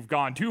you've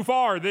gone too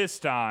far this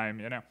time,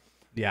 you know.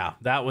 Yeah,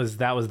 that was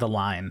the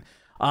line.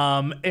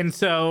 And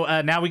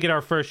so now we get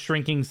our first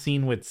shrinking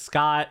scene with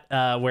Scott,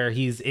 where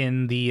he's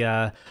in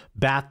the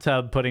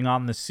bathtub putting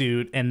on the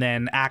suit and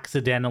then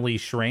accidentally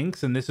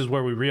shrinks. And this is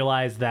where we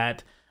realize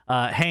that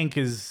Hank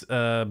has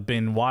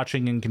been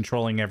watching and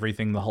controlling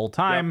everything the whole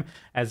time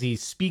as he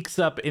speaks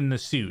up in the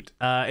suit.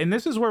 And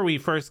this is where we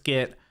first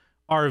get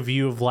our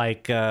view of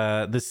like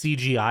the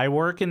CGI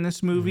work in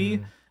this movie.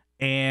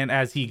 And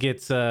as he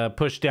gets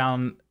pushed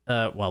down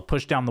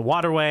the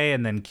waterway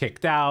and then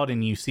kicked out,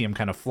 and you see him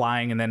kind of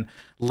flying and then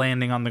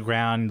landing on the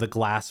ground. The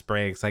glass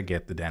breaks. I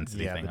get the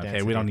density Yeah, thing. the Okay,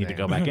 density we don't need to thing.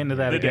 go back into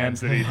that The again.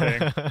 density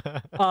thing,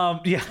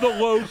 Yeah, the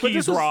Loki's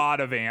this was- rod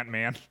of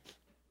Ant-Man.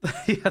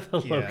 yeah,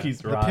 the Yeah, Loki's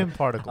the rod. Pym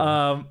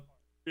particle.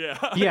 Yeah,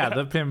 Yeah,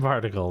 the Pym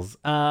particles,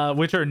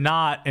 which are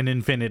not an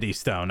Infinity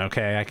Stone.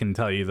 Okay, I can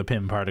tell you, the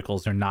Pym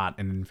particles are not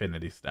an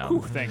Infinity Stone.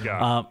 Ooh, thank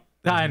God.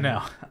 I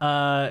know.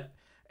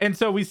 And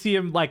so we see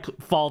him like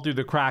fall through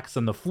the cracks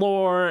on the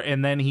floor,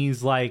 and then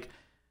he's like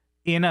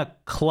in a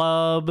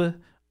club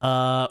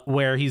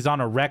where he's on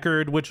a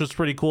record, which was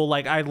pretty cool.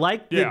 Like I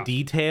like the Yeah.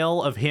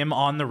 detail of him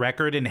on the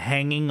record and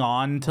hanging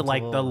on to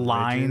like the little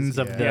lines ridges,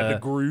 of yeah. the, Yeah, the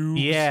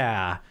grooves.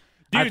 Yeah.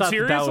 I Dude, thought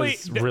seriously,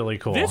 that was really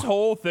cool. This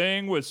whole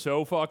thing was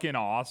so fucking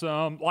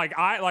awesome.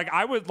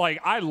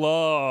 I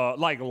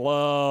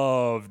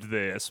loved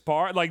this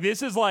part. Like,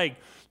 this is like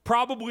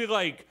probably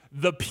like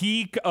the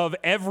peak of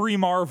every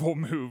Marvel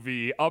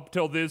movie up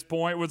till this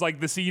point was like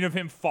the scene of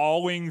him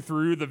falling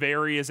through the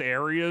various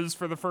areas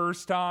for the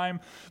first time.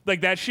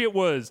 Like, that shit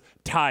was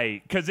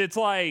tight because it's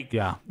like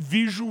Yeah.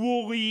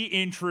 visually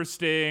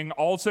interesting,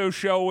 also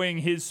showing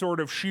his sort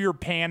of sheer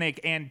panic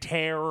and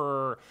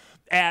terror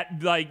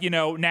at like, you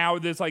know, now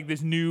there's like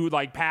this new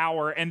like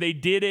power, and they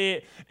did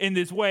it in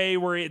this way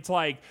where it's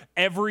like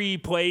every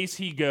place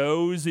he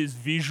goes is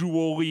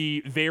visually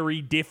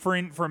very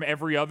different from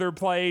every other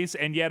place,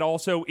 and yet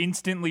also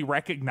instantly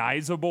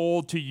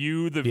recognizable to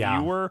you, the Yeah.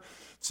 viewer.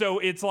 So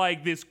it's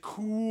like this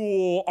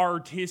cool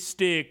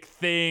artistic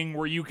thing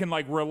where you can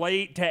like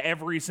relate to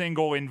every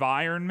single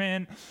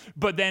environment,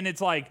 but then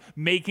it's like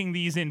making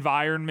these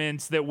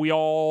environments that we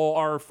all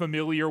are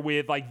familiar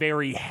with like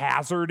very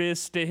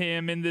hazardous to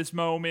him in this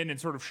moment, and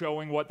sort of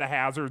showing what the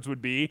hazards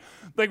would be.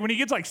 Like when he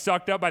gets like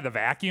sucked up by the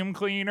vacuum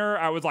cleaner,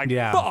 I was like,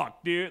 Yeah.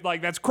 fuck, dude,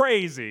 like that's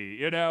crazy,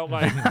 you know?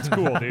 Like it's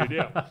cool, dude.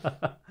 Yeah.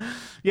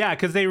 Yeah,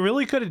 because they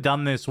really could have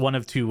done this one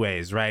of two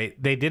ways,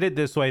 right? They did it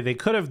this way. They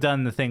could have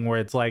done the thing where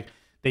it's like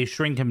they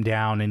shrink him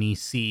down and he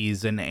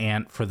sees an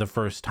ant for the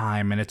first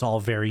time, and it's all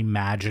very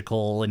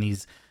magical, and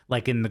he's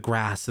like in the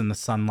grass and the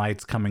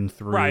sunlight's coming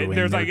through. Right. and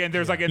There's they're- like and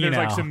there's like you there's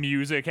like know. some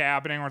music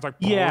happening where it's like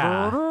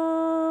Yeah.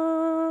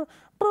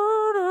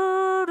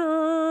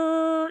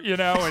 you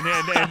know,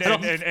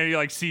 and he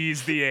like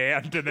sees the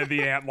ant, and then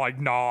the ant like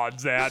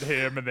nods at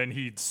him, and then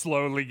he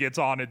slowly gets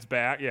on its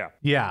back. Yeah.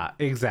 Yeah,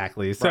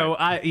 exactly. So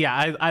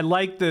I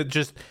like the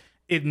just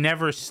it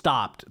never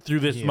stopped through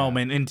this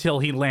moment until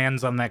he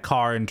lands on that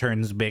car and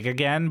turns big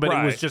again. But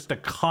it was Right. just a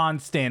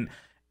constant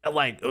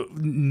like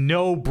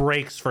no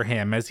breaks for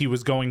him as he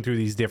was going through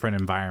these different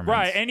environments.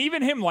 Right, and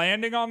even him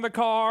landing on the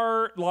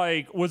car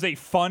like was a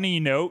funny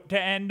note to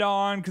end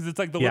on, because it's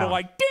like the Yeah. little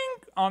like ding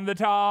on the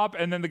top,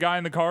 and then the guy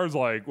in the car is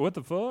like, "What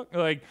the fuck?"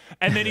 Like,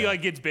 and then he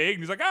like gets big, and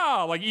he's like,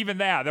 "Oh!" Like even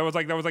that was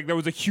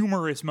a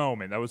humorous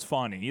moment. That was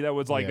funny. That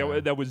was like Yeah.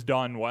 that was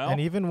done well. And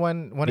even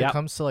when Yep. it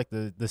comes to like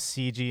the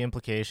CG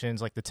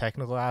implications, like the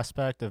technical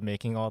aspect of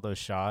making all those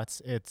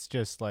shots, it's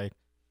just like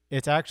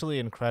it's actually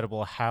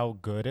incredible how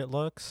good it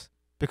looks.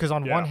 Because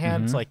on Yeah. one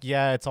hand, it's Mhm. like,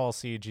 yeah, it's all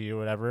CG or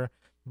whatever,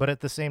 but at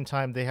the same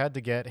time, they had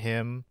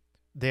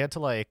to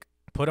like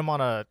put him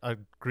on a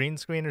green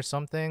screen or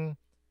something,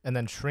 and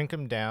then shrink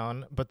him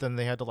down. But then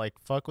they had to like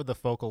fuck with the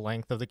focal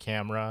length of the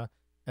camera,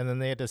 and then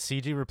they had to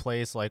CG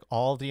replace like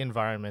all the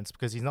environments,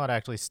 because he's not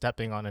actually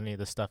stepping on any of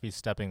the stuff he's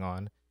stepping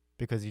on,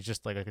 because he's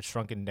just like a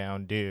shrunken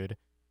down dude.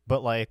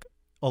 But like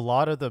a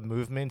lot of the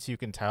movements you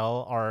can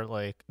tell are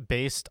like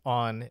based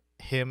on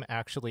him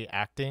actually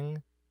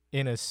acting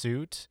in a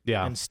suit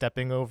Yeah. and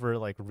stepping over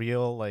like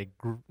real like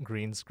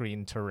green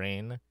screen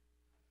terrain,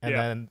 and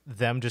Yeah. then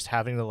them just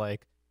having to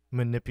like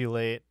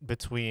manipulate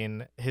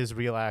between his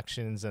real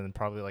actions and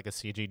probably like a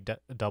CG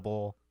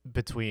double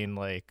between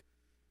like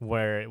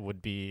where it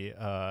would be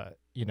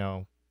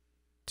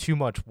too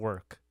much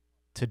work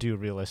to do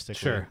realistically.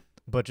 Sure.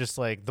 But just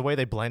like the way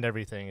they blend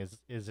everything is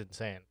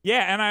insane.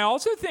 Yeah, and I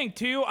also think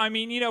too, I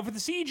mean, for the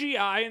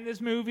CGI in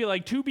this movie,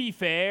 like, to be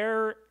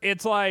fair,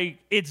 it's like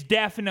it's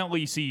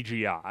definitely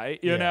CGI.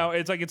 You know,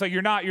 it's like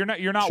you're not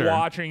Sure.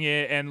 watching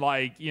it and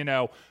like,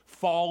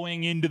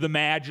 falling into the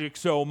magic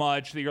so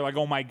much that you're like,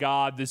 "Oh my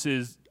god, this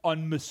is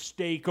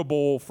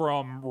unmistakable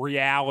from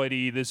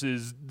reality. This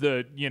is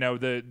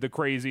the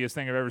craziest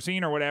thing I've ever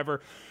seen," or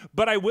whatever.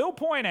 But I will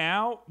point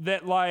out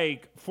that,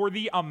 like, for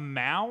the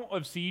amount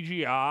of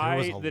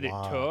CGI that it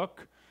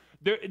took,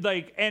 there,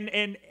 like,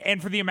 and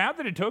for the amount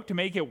that it took to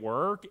make it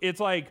work, it's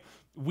like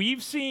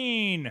we've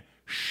seen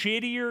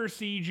shittier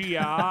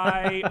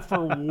CGI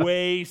for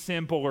way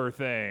simpler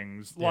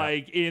things,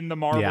 like in the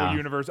Marvel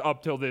universe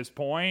up till this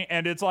point,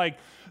 and it's like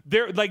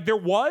there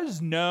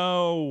was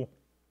no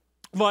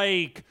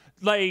like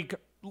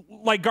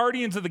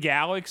Guardians of the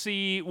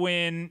Galaxy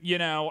when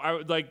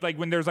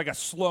when there's like a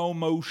slow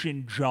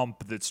motion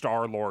jump that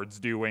Star-Lord's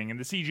doing and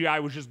the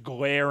CGI was just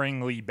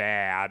glaringly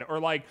bad, or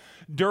like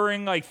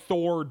during like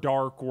Thor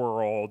Dark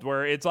World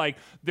where it's like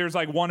there's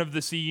like one of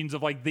the scenes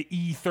of like the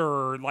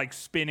ether like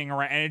spinning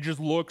around and it just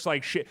looks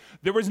like shit.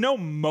 There was no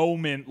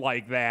moment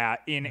like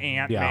that in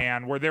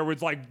Ant-Man where there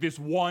was like this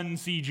one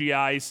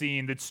CGI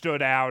scene that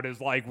stood out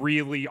as like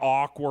really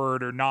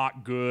awkward or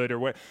not good or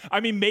what.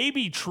 I mean,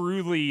 maybe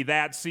truly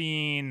that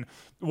scene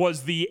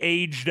was the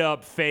aged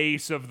up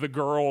face of the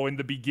girl in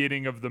the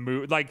beginning of the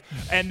movie, like,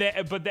 and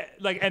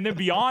then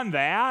beyond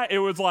that, it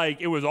was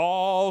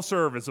all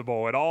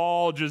serviceable. It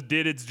all just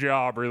did its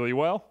job really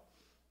well.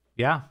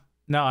 Yeah.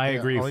 No, I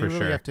agree all for you really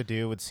sure. have to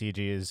do with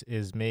CG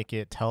is make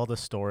it tell the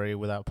story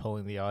without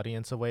pulling the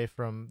audience away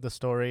from the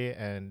story,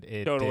 and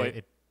it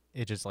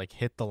just like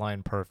hit the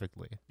line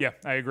perfectly. Yeah,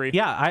 I agree.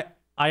 Yeah,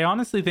 I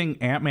honestly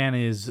think Ant-Man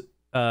is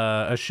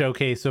a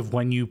showcase of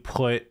when you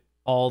put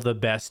all the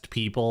best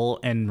people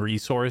and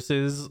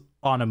resources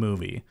on a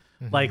movie.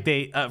 Like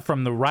they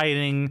from the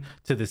writing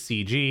to the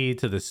CG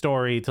to the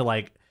story to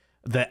like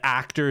the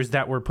actors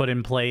that were put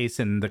in place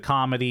and the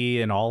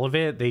comedy and all of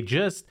it, they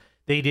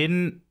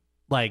didn't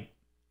like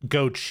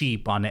go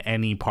cheap on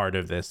any part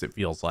of this, it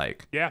feels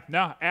like. Yeah,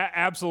 no,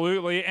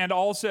 absolutely. And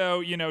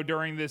also,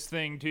 during this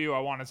thing too, I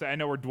want to say, I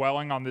know we're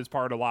dwelling on this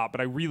part a lot,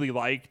 but I really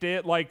liked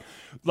it. Like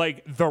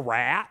the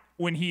rat,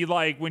 when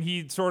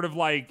he sort of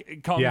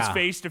like comes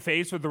face to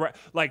face with the rat,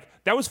 like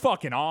that was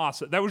fucking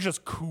awesome. That was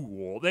just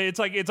cool. It's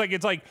like,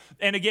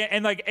 and again,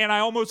 and I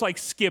almost like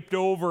skipped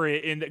over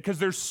it because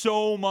there's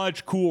so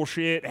much cool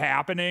shit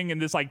happening in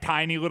this like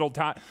tiny little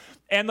time.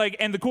 And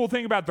the cool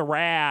thing about the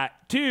rat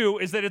too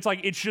is that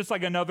it's just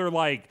like another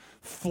like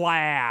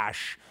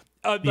Flash,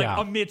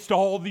 amidst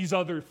all these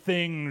other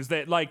things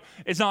that like,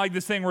 it's not like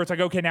this thing where it's like,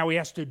 okay, now he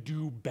has to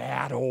do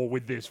battle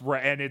with this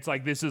rat, and it's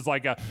like this is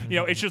like a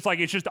it's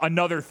just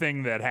another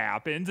thing that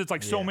happens. It's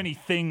like so many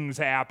things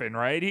happen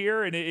right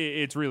here, and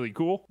it's really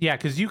cool. Yeah,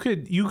 because you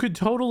could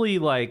totally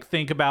like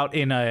think about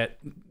in a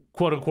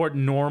quote unquote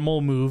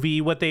normal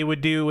movie, what they would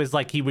do is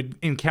like he would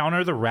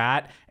encounter the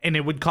rat and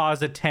it would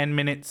cause a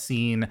 10-minute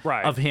scene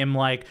of him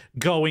like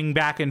going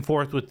back and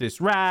forth with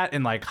this rat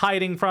and like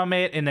hiding from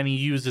it, and then he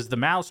uses the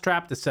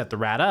mousetrap to set the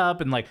rat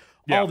up and like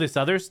all this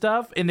other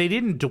stuff, and they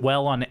didn't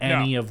dwell on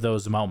any of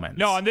those moments.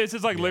 No, and this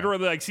is like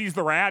literally like sees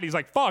the rat, he's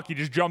like, fuck, he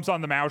just jumps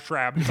on the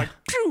mousetrap, and it's like,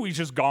 phew, he's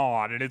just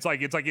gone. And it's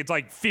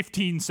like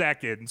 15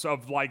 seconds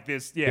of like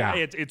this.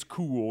 It's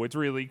cool. It's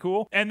really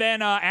cool. And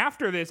then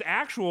after this,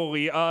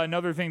 actually,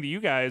 another thing that you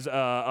guys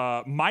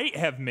might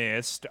have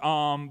missed,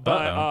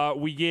 but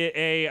we get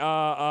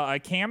a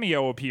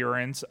cameo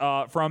appearance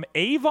from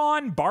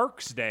Avon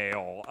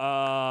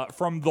Barksdale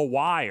from The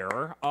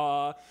Wire.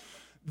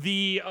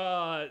 Right.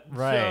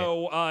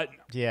 So of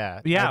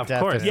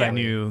course I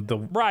knew the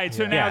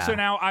so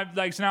now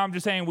I'm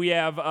just saying we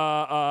have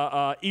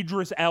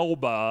Idris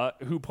Elba,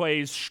 who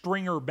plays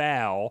Stringer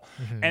Bell,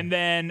 and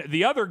then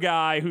the other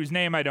guy whose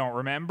name I don't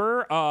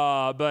remember,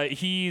 but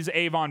he's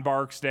Avon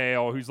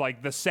Barksdale, who's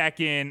like the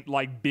second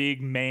like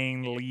big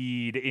main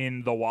lead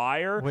in The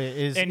Wire. Wait,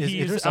 is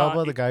Idris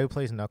Elba the guy who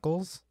plays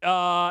Knuckles?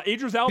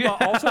 Idris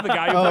Elba also the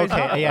guy who plays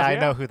Knuckles. Yeah, I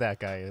know who that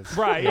guy is.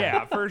 Right,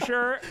 yeah, for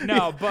sure.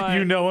 No, but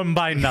you know him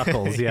by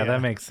Knuckles. Yeah,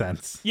 that makes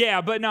sense.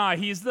 Yeah, but nah,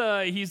 he's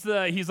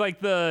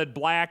like the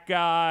black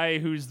guy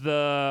who's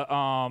the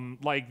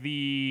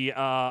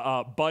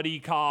buddy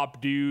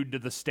cop dude to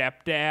the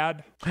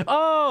stepdad.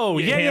 Oh,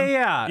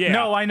 Yeah.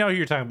 No, I know who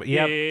you're talking about.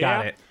 Yep,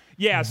 got it.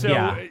 Yeah, so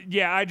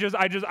I just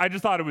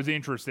thought it was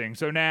interesting.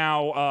 So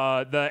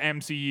now the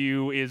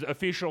MCU is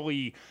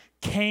officially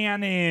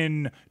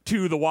canon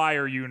to the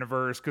Wire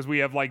universe because we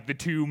have like the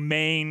two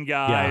main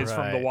guys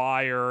from the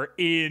Wire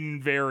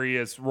in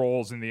various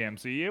roles in the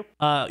MCU.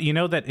 You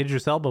know that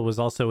Idris Elba was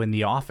also in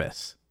The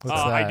Office.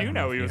 I that? do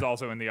know he was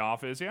also in The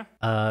Office, yeah.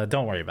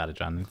 Don't worry about it,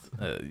 John.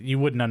 You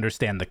wouldn't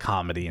understand the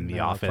comedy in The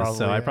No, Office,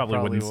 so I probably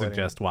wouldn't wouldn't.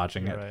 suggest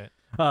watching You're it.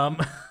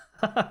 right.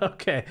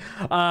 Okay.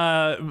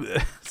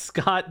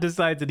 Scott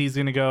decides that he's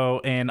going to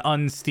go and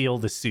unsteal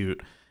the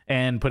suit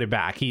and put it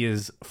back. He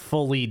is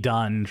fully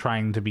done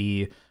trying to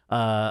be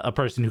a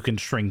person who can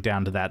shrink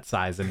down to that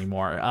size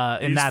anymore.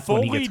 And He's that's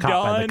when he gets caught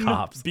by the fully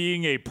cops. done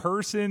being a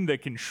person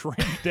that can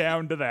shrink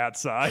down to that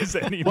size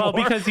anymore. Well,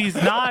 because he's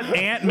not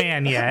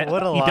Ant-Man yet.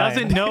 What a he line.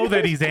 doesn't know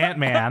that he's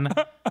Ant-Man.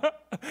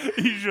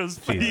 he's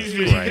just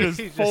Christ.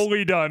 he's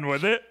fully done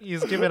with it.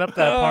 He's giving up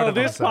that part of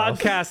This himself.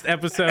 podcast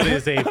episode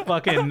is a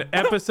fucking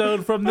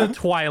episode from the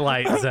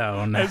Twilight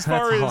Zone. As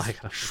far That's all as I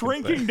gotta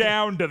shrinking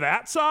down to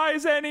that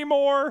size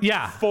anymore,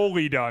 Yeah.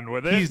 fully done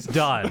with it. He's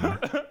done.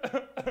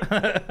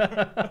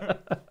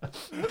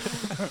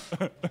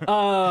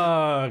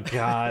 Oh,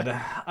 God.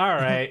 All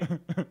right.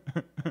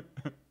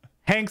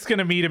 Hank's going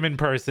to meet him in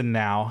person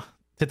now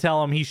to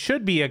tell him he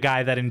should be a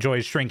guy that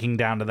enjoys shrinking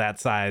down to that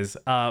size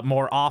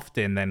more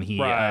often than he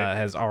Right.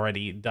 has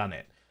already done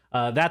it.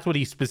 That's what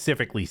he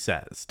specifically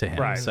says to him.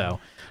 Right. So,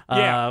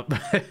 Yeah.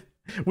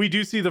 we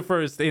do see the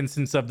first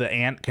instance of the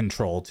ant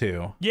control,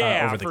 too,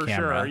 Yeah, over the for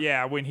camera. sure.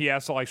 Yeah, when he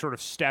has to like sort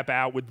of step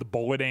out with the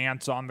bullet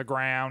ants on the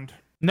ground.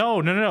 No.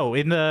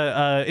 In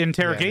the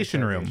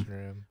interrogation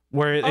room.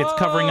 Where it's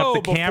covering up the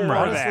before camera.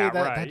 that. Honestly,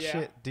 right, that yeah.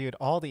 shit, dude,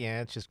 all the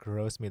ants just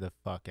gross me the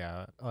fuck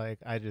out. Like,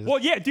 I just. Well,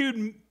 yeah,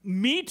 dude,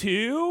 me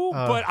too.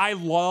 But I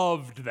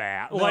loved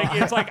that. Like,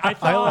 it's like I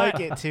thought. I like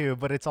it too,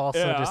 but it's also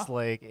Yeah. just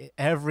like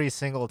every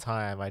single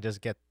time I just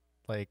get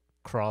like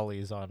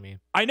crawlies on me.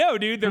 I know,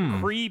 dude. They're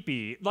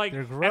creepy. Like,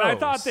 They're and I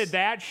thought gross.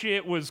 that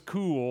shit was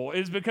cool,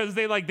 is because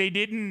they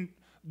didn't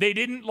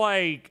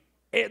like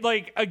it.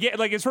 Like again,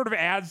 like it sort of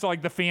adds to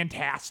like the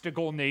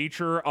fantastical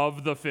nature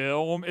of the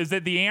film. Is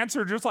that the ants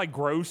are just like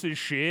gross as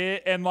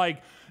shit, and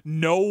like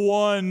no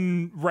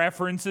one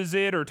references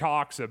it or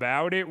talks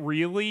about it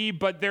really,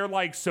 but they're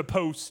like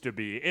supposed to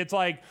be. It's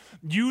like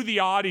you, the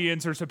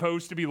audience, are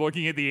supposed to be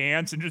looking at the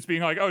ants and just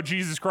being like, oh,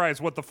 Jesus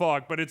Christ, what the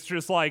fuck? But it's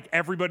just like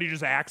everybody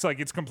just acts like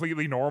it's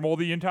completely normal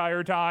the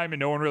entire time and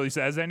no one really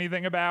says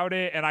anything about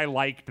it. And I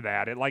liked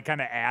that. It like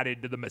kind of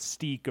added to the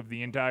mystique of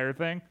the entire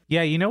thing.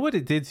 Yeah, you know what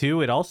it did too?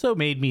 It also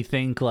made me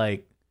think,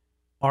 like,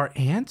 are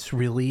ants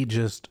really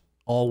just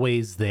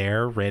always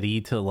there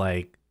ready to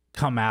like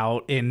come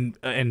out and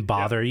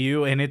bother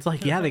you? And it's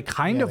like, yeah, they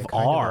kind Yeah, of they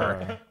kind of are.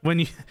 are. When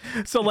you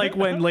like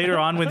when later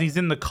on when he's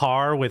in the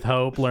car with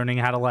Hope learning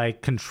how to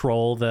like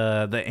control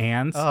the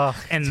ants, Oh,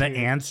 and the dude.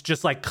 ants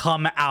just like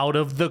come out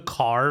of the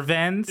car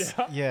vents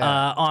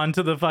Yeah.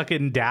 onto the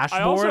fucking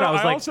dashboard. I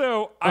was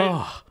like,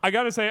 ugh. I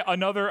gotta say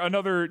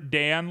another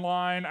Dan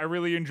line. I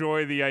really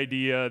enjoy the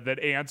idea that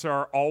ants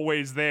are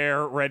always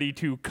there, ready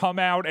to come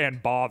out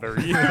and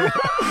bother you.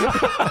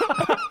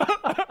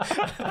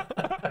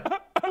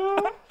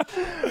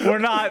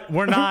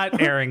 we're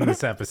not airing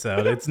this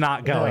episode. It's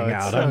not going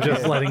it's out. so I'm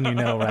just good. letting you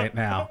know right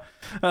now.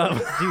 Dude,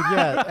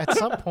 yeah, at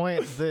some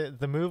point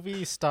the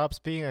movie stops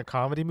being a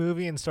comedy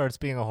movie and starts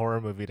being a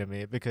horror movie to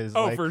me because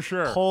Oh, like, for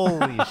sure.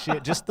 holy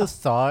shit, just the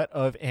thought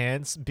of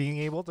ants being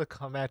able to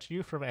come at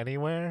you from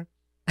anywhere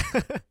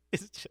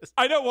is just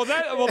I know. Well,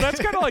 that's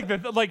kind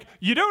of like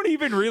you don't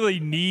even really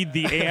need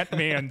the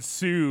Ant-Man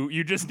suit.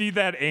 You just need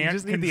that ant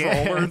just need the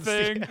controller ants,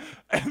 thing, yeah.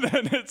 and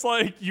then it's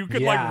like you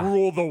could Yeah. like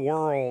rule the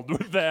world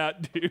with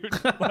that, dude.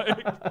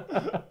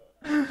 Like,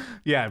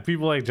 Yeah,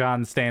 people like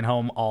John staying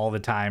home all the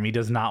time. He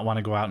does not want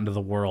to go out into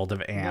the world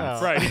of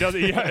ants. No. right? He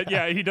doesn't.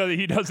 Yeah, he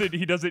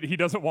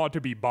doesn't want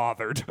to be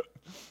bothered.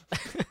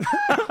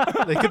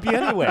 they could be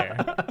anywhere.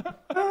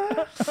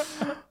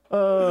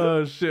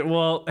 Oh shit.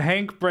 Well,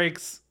 Hank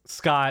breaks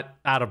Scott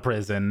out of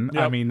prison.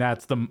 I Yep. mean,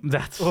 that's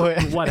Well,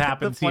 what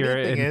happens the funny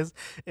here. thing and-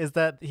 is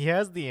that he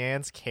has the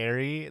ants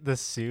carry the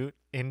suit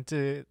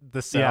into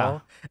the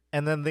cell,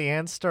 and then the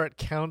ants start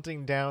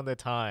counting down the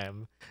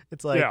time.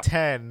 It's like Yeah.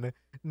 10,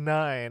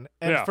 9.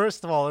 And Yeah.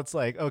 first of all, it's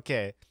like,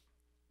 okay,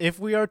 if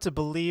we are to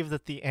believe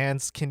that the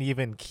ants can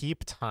even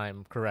keep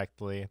time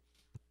correctly,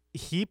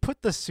 he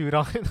put the suit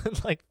on in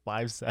like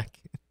 5 seconds.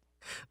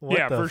 What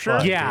Yeah, the for sure.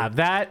 fuck, Yeah,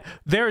 dude?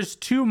 there's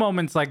two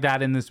moments like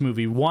that in this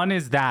movie. One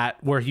is that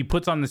where he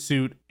puts on the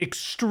suit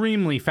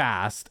extremely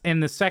fast,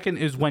 and the second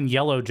is when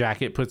Yellow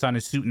Jacket puts on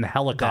his suit in the That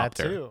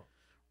helicopter. too.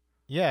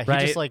 Yeah, he Right?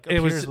 just like It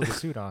appears was- with the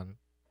suit on.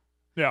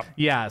 Yeah.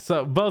 Yeah,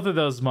 so both of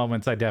those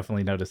moments, I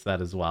definitely noticed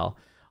that as well.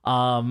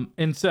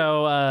 And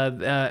so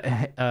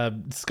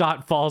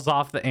Scott falls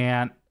off the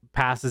ant,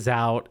 passes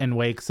out, and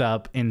wakes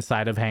up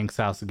inside of Hank's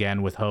house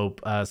again with Hope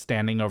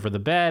standing over the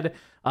bed,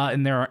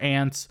 and there are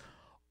ants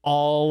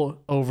all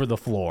over the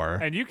floor.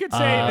 And you could say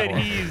that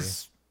Horribly.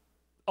 he's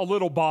a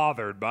little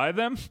bothered by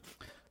them.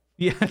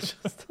 Yeah,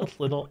 just a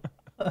little.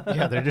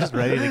 Yeah, they're just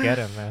ready to get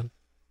him, man.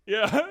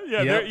 Yeah,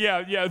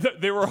 yeah, Yep.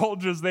 they were all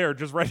just there,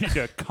 just ready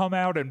to come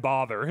out and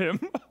bother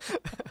him.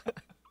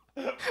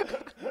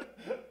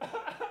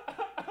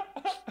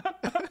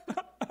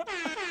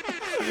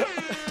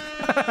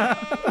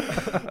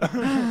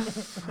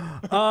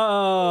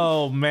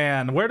 Oh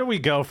man, where do we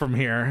go from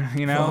here?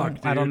 You know,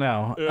 Fuck, I don't dude.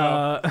 know.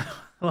 Yeah.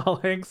 Well,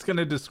 Hank's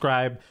gonna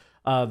describe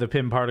the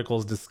Pym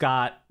particles to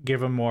Scott,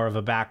 give him more of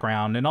a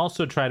background, and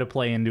also try to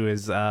play into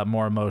his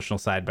more emotional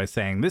side by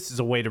saying this is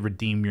a way to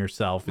redeem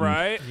yourself and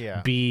Right?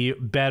 Yeah. be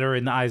better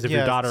in the eyes of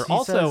your daughter.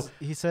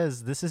 He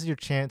says this is your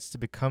chance to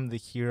become the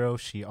hero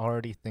she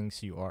already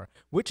thinks you are,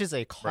 which is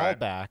a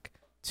callback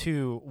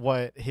to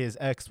what his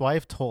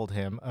ex-wife told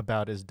him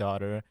about his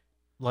daughter,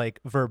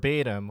 like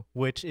verbatim,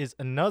 which is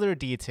another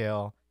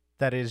detail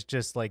that is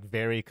just like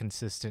very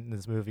consistent in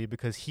this movie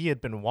because he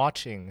had been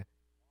watching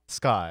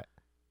Scott.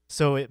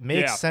 So it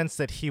makes sense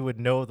that he would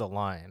know the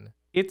line.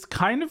 It's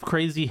kind of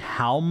crazy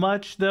how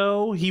much,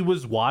 though, he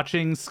was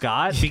watching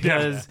Scott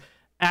because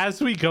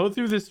as we go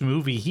through this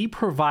movie, he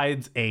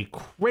provides a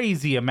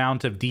crazy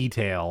amount of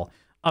detail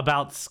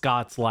about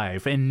Scott's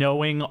life and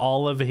knowing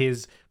all of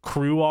his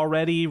crew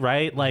already,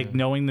 right? Like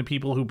knowing the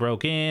people who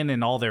broke in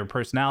and all their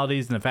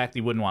personalities and the fact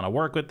he wouldn't want to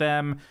work with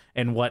them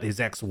and what his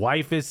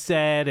ex-wife has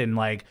said and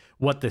like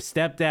what the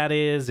stepdad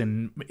is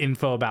and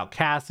info about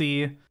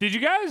Cassie. Did you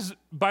guys,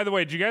 by the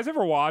way, did you guys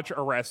ever watch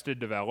Arrested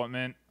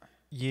Development?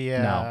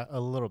 Yeah, a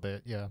little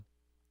bit, yeah.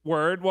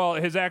 Word. Well,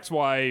 his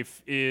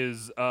ex-wife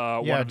is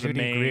one of Judy the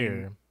main.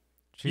 Greer.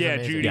 She's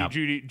amazing.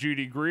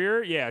 Judy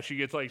Greer. Yeah, she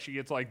gets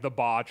like the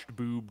botched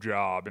boob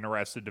job in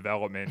Arrested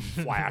Development,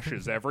 and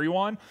flashes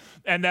everyone,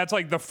 and that's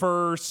like the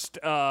first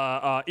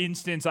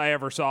instance I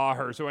ever saw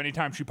her. So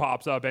anytime she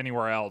pops up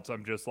anywhere else,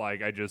 I'm just like,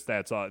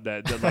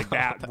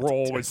 that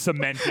role was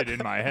cemented in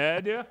my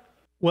head. Yeah.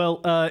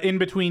 Well, in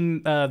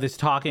between this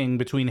talking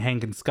between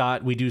Hank and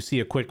Scott, we do see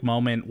a quick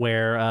moment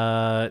where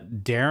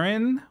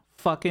Darren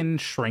fucking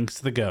shrinks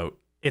the goat.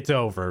 It's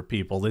over,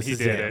 people. This is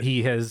it.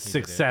 He has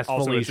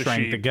successfully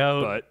shrank the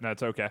goat. But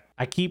that's okay.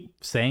 I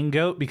keep saying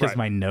goat because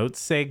my notes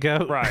say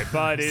goat. Right,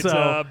 but it's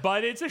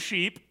it's a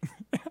sheep.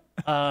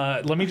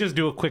 Let me just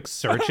do a quick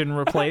search and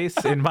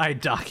replace in my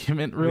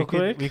document real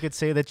quick. We could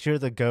say that you're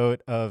the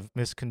goat of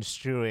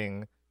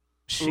misconstruing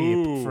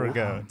sheep for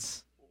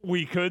goats.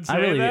 We could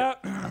say that.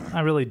 I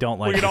really don't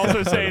like. We could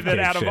also say that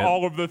out of shit.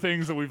 all of the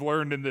things that we've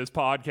learned in this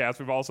podcast,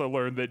 we've also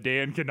learned that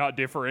Dan cannot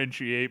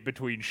differentiate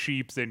between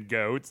sheeps and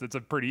goats. That's a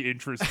pretty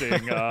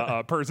interesting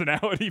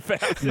personality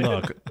facet.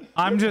 Look,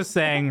 I'm just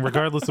saying,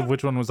 regardless of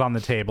which one was on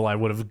the table, I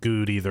would have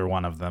gooed either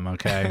one of them.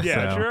 Okay.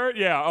 Yeah, so. sure.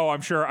 Yeah. Oh,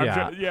 I'm sure.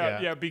 Yeah. Sure.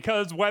 Yeah.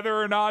 Because whether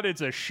or not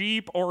it's a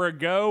sheep or a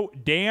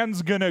goat,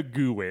 Dan's gonna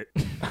goo it.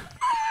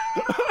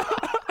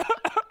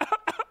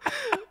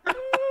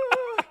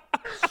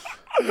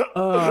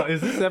 Is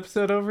this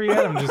episode over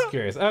yet? I'm just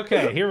curious.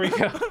 Okay, here we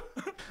go.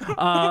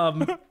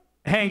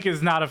 Hank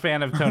is not a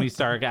fan of Tony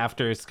Stark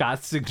after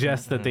Scott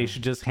suggests that they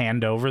should just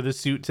hand over the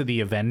suit to the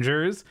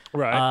Avengers.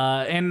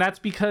 Right. And that's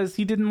because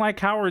he didn't like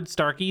Howard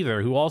Stark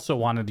either, who also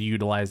wanted to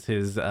utilize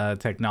his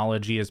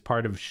technology as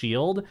part of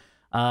S.H.I.E.L.D.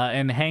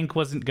 And Hank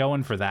wasn't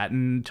going for that.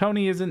 And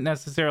Tony isn't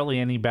necessarily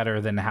any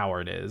better than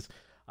Howard is.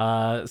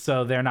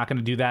 So they're not going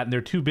to do that. And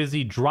they're too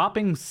busy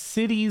dropping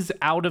cities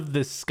out of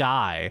the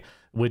sky,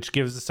 which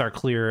gives us our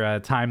clear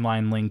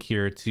timeline link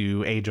here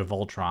to Age of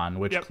Ultron,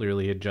 which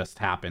clearly had just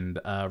happened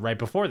right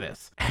before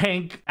this.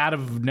 Hank, out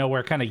of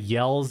nowhere, kind of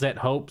yells at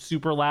Hope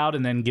super loud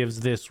and then gives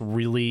this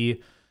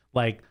really,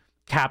 like,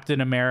 Captain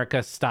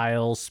America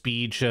style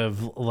speech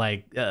of,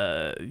 like,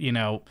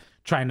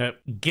 trying to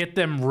get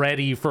them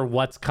ready for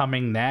what's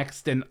coming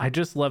next. And I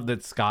just love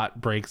that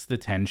Scott breaks the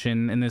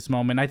tension in this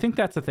moment. I think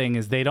that's the thing,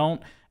 is they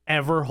don't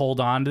ever hold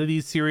on to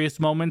these serious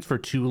moments for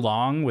too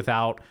long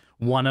without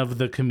one of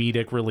the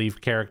comedic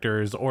relief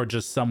characters or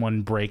just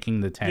someone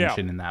breaking the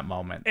tension in that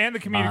moment. And the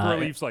comedic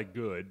relief's like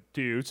good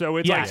too. So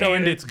it's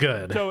it's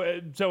good. So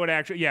it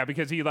actually,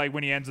 because he, like,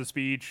 when he ends the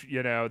speech,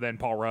 then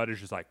Paul Rudd is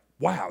just like,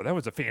 wow, that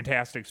was a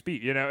fantastic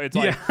speech. It's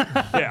like,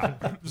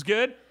 it was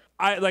good.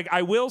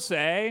 I will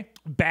say,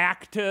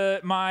 back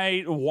to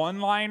my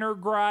one-liner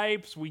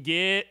gripes, we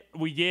get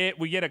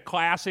a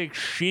classic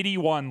shitty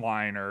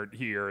one-liner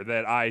here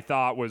that I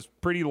thought was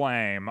pretty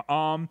lame.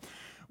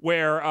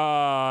 Where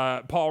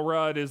Paul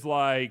Rudd is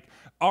like,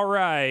 all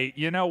right,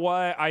 you know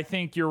what? I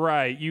think you're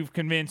right. You've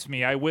convinced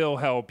me. I will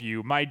help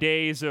you. My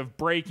days of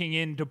breaking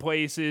into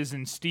places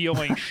and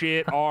stealing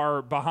shit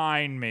are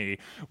behind me.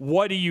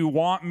 What do you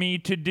want me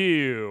to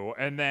do?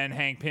 And then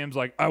Hank Pym's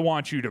like, I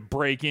want you to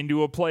break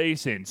into a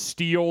place and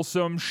steal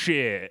some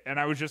shit. And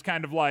I was just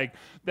kind of like,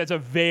 that's a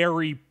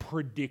very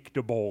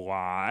predictable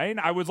line.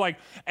 I was like,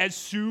 as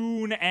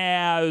soon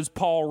as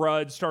Paul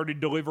Rudd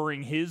started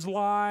delivering his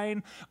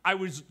line, I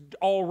was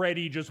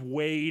already just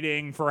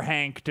waiting for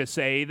Hank to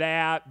say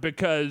that,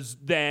 because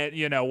that,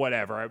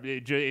 whatever.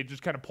 It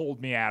just kind of pulled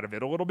me out of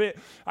it a little bit.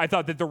 I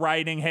thought that the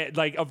writing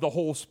of the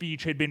whole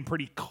speech had been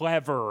pretty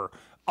clever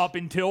up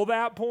until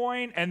that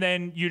point, and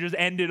then you just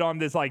ended on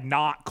this like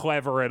not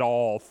clever at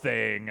all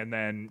thing, and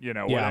then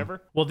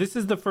whatever. Well, this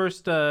is the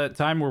first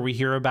time where we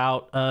hear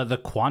about the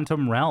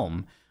quantum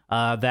realm,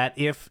 that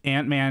if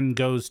Ant-Man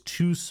goes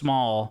too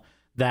small,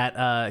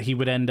 that he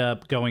would end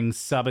up going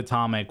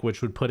subatomic,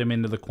 which would put him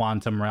into the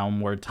quantum realm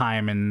where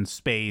time and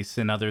space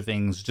and other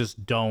things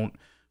just don't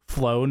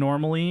flow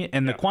normally.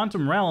 And the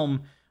quantum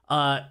realm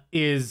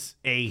is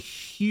a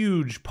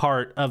huge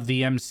part of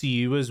the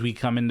MCU as we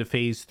come into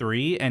phase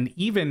 3 and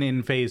even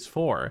in phase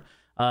 4.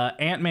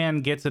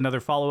 Ant-Man gets another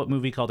follow-up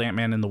movie called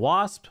Ant-Man and the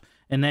Wasp,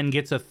 and then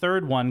gets a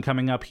third one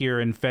coming up here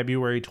in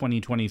February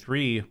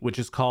 2023, which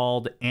is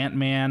called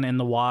Ant-Man and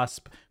the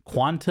Wasp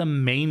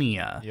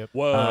Quantumania. Yep.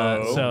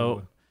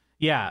 Whoa.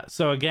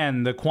 So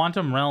again, the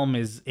quantum realm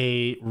is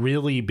a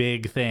really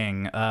big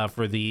thing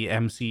for the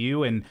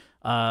MCU. And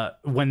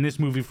when this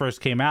movie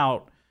first came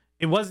out,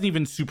 it wasn't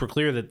even super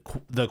clear that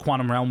the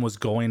quantum realm was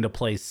going to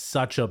play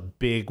such a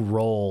big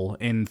role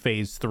in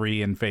phase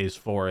 3 and phase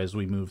 4 as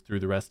we move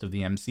through the rest of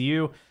the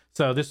MCU.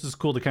 So this is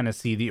cool to kind of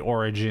see the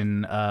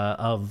origin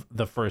of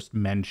the first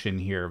mention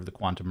here of the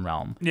quantum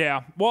realm.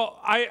 Yeah. Well,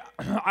 I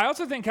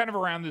also think kind of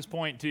around this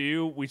point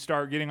too, we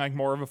start getting like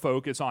more of a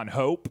focus on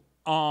Hope.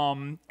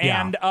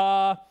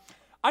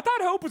 I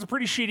thought Hope was a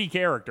pretty shitty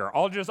character.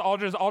 I'll just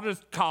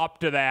cop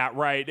to that,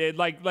 right?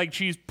 Like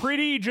she's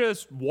pretty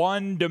just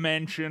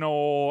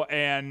one-dimensional,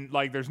 and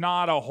like there's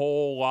not a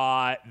whole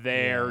lot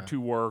there to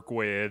work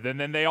with. And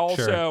then they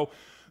also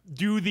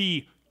do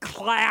the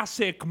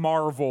classic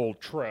Marvel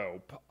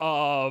trope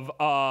of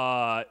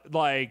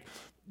like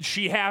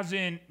she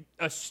hasn't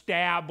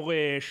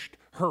established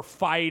her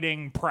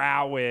fighting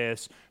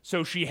prowess,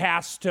 so she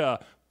has to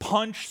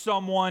punch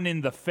someone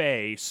in the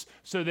face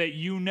so that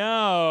you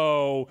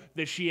know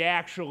that she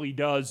actually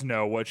does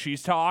know what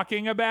she's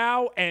talking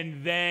about,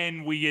 and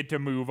then we get to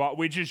move on,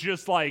 which is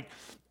just like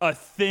a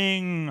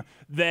thing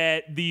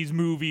that these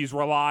movies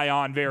rely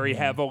on very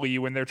heavily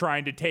when they're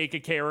trying to take a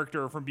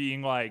character from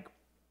being like,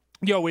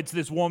 yo, it's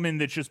this woman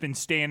that's just been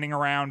standing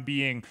around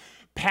being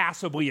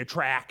passably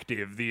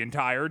attractive the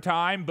entire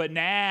time, but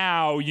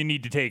now you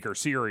need to take her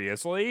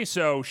seriously,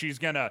 so she's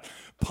gonna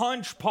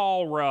punch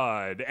Paul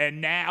Rudd,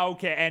 and now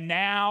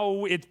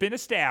it's been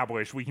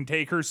established we can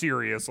take her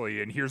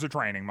seriously, and here's a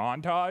training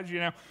montage.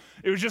 You know,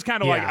 it was just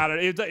kind of like, I don't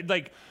know, it's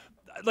like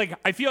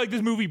I feel like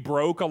this movie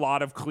broke a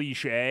lot of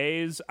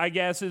cliches, I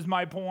guess is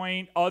my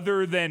point,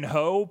 other than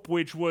Hope,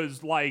 which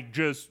was like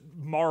just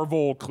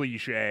Marvel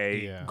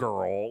cliche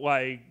girl.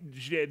 Like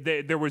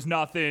there was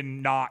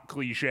nothing not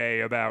cliche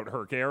about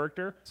her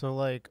character. So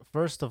like,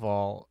 first of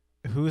all,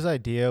 whose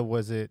idea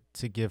was it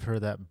to give her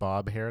that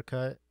bob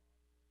haircut?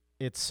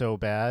 It's so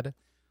bad.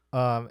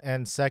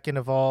 And second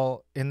of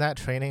all, in that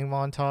training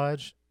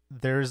montage,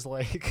 there's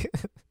like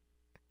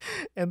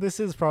and this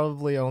is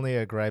probably only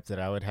a gripe that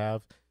I would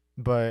have,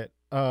 but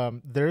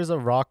there's a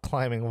rock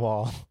climbing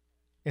wall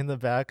in the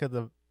back of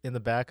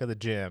the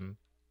gym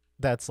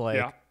that's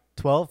like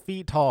 12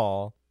 feet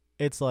tall.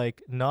 It's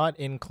like not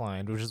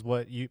inclined, which is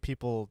what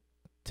people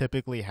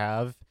typically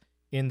have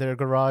in their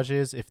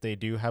garages if they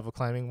do have a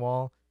climbing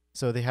wall.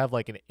 So they have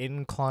like an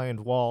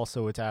inclined wall,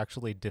 so it's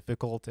actually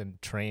difficult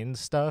and trained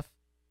stuff.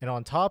 And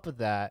on top of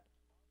that,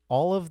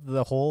 all of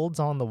the holds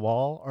on the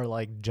wall are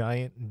like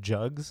giant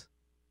jugs.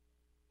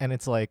 And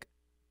it's like,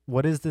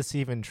 what is this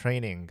even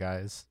training,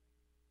 guys?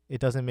 It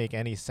doesn't make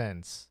any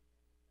sense.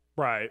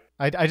 Right.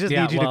 I just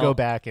need you to go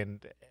back and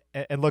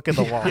look at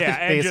the wall.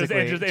 And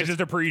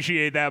just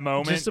appreciate that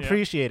moment. Just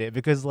appreciate it,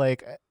 because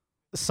like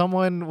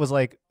someone was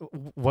like,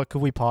 what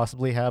could we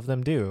possibly have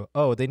them do?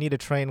 Oh, they need to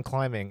train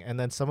climbing. And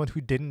then someone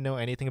who didn't know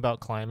anything about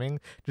climbing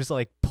just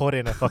like put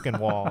in a fucking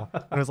wall.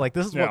 And it was like,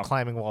 this is what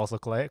climbing walls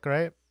look like,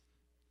 right?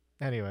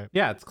 Anyway.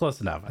 Yeah, it's close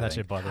enough. That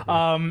should bother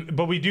me.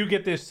 But we do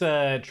get this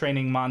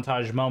training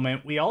montage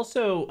moment. We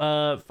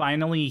also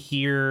finally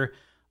hear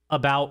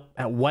about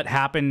what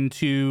happened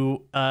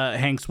to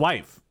Hank's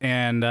wife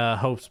and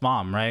Hope's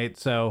mom, right?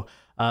 So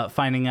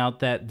finding out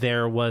that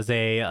there was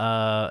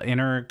a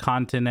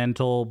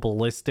intercontinental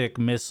ballistic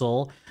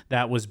missile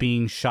that was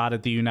being shot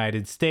at the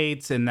United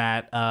States, and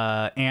that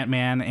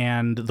Ant-Man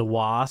and the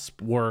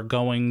Wasp were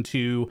going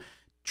to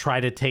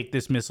try to take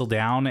this missile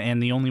down,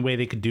 and the only way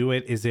they could do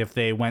it is if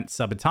they went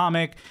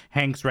subatomic.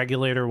 Hank's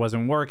regulator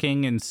wasn't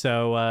working, and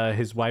so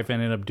his wife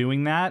ended up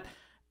doing that,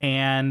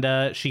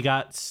 and she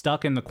got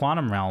stuck in the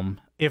quantum realm.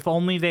 If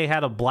only they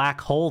had a black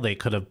hole they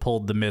could have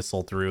pulled the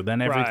missile through,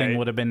 then everything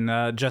would have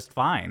been just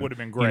fine. Would have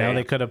been great. You know,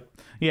 they could have,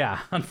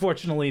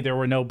 unfortunately there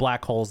were no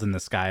black holes in the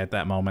sky at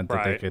that moment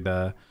that they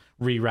could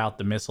reroute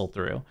the missile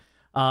through.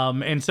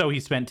 And so he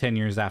spent 10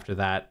 years after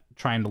that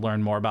trying to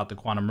learn more about the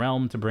quantum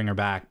realm to bring her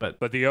back. But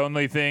the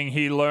only thing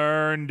he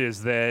learned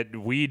is that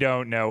we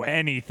don't know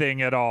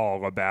anything at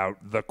all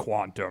about the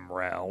quantum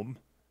realm.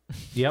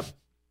 Yep.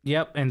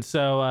 And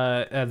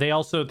so they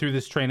also, through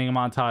this training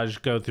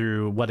montage, go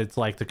through what it's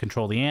like to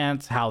control the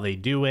ants, how they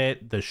do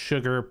it, the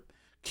sugar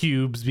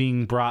cubes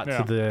being brought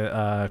to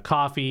the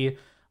coffee,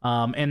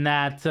 and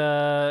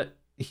that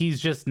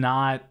he's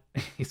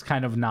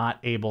kind of not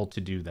able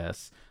to do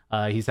this.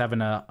 He's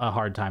having a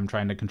hard time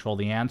trying to control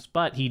the ants,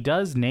 but he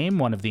does name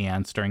one of the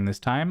ants during this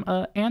time,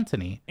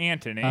 Anthony.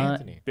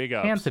 Anthony. Big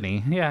ups.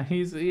 Anthony.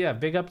 Yeah,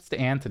 big ups to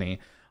Anthony.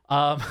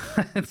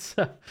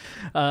 So,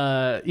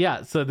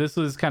 so this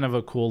was kind of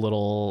a cool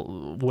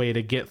little way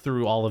to get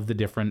through all of the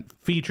different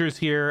features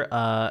here.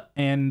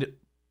 And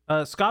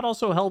Scott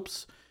also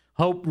helps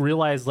Hope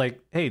realize, like,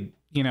 hey,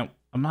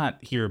 I'm not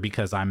here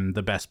because I'm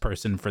the best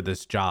person for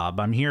this job.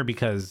 I'm here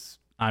because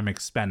I'm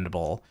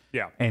expendable.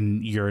 Yeah.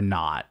 And you're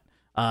not.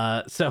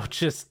 So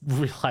just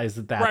realize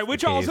that that's right,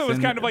 which the case. also is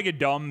And- kind of like a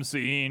dumb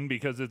scene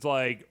because it's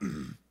like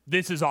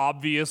this is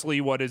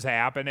obviously what is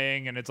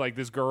happening, and it's like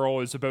this girl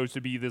is supposed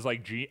to be this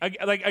like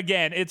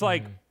again, it's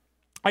like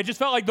I just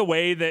felt like the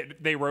way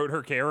that they wrote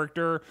her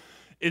character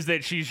is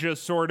that she's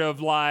just sort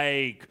of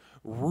like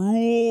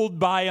ruled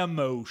by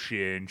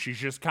emotion. She's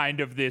just kind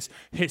of this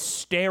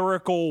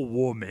hysterical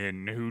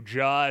woman who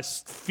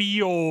just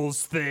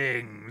feels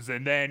things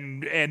and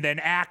then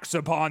acts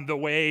upon the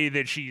way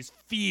that she's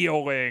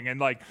feeling, and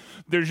like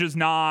there's just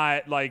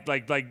not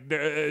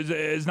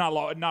there's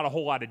not a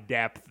whole lot of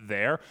depth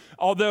there.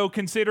 Although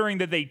considering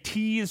that they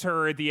tease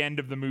her at the end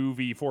of the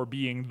movie for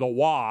being the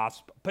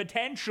Wasp,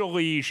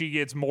 potentially she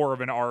gets more of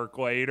an arc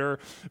later,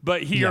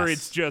 but here Yes.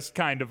 it's just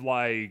kind of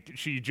like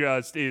she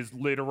just is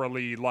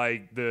literally like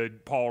the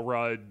Paul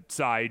Rudd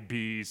side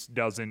piece,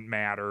 doesn't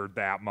matter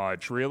that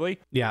much, really.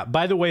 Yeah,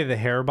 by the way, the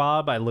hair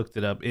bob, I looked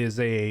it up, is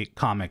a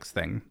comics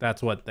thing.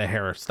 That's what the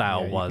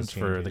hairstyle Yeah, you was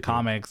can for change the it,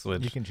 comics.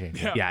 Which, You can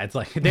change Yeah. it. yeah, it's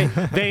like they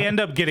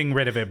end up getting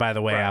rid of it, by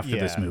the way, after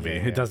this Yeah, movie. yeah,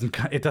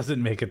 yeah. It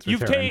doesn't make its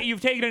You've, return.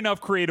 you've taken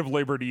enough creative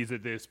liberties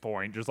at this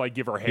point. Just like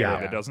give her hair Yeah.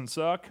 that doesn't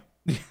suck.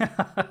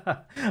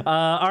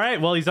 All right,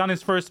 well, he's on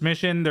his first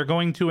mission. They're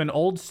going to an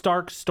old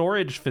Stark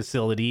storage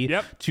facility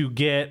Yep. to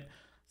get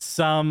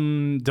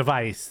some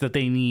device that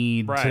they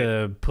need Right.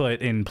 to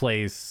put in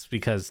place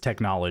because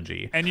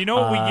technology. And you know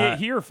what we get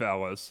here,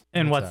 fellas?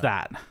 And what's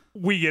that?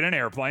 We get an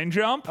airplane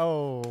jump.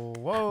 Oh,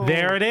 whoa.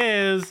 There it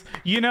is.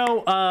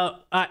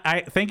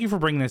 I thank you for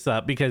bringing this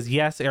up because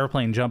yes,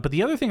 airplane jump. But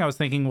the other thing I was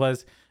thinking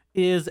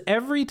is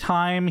every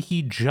time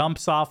he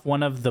jumps off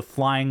one of the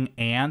flying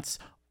ants,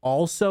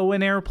 also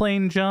an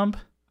airplane jump.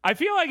 I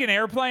feel like an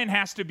airplane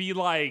has to be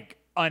like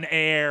an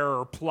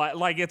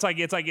like it's like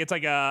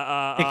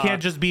a It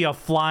can't just be a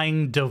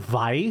flying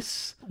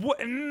device.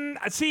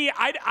 See,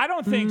 I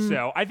don't think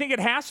so. I think it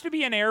has to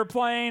be an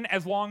airplane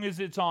as long as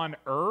it's on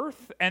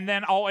Earth, and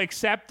then I'll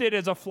accept it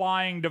as a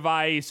flying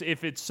device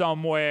if it's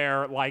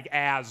somewhere like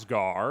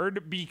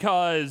Asgard,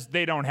 because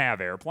they don't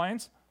have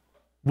airplanes.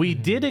 We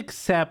did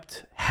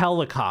accept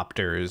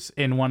helicopters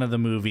in one of the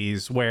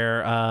movies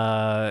where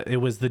it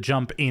was the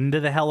jump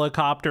into the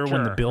helicopter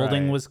when the Sure,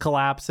 building right. was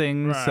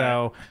collapsing. Right.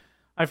 So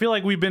I feel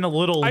like we've been a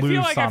little I loose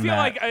feel like on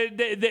that.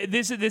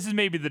 this is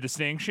maybe the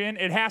distinction.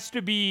 It has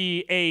to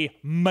be a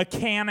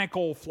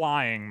mechanical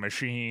flying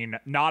machine,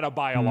 not a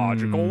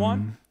biological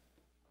one.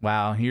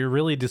 Wow, you're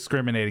really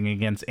discriminating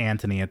against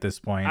Anthony at this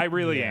point. I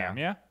really Yeah. am.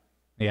 Yeah.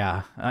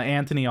 Yeah,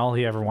 Anthony, all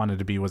he ever wanted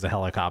to be was a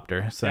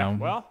helicopter. So, Yeah,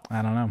 well.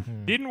 I don't know.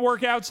 Didn't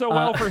work out so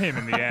well for him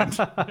in the end.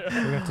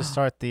 We have to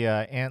start the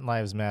Ant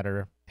Lives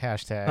Matter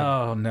hashtag.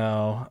 Oh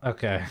no.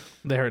 Okay,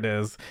 there it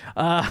is.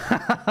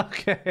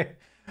 Okay.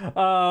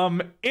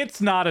 It's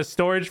not a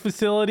storage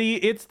facility.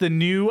 It's the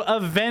new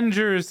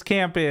Avengers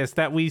campus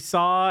that we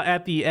saw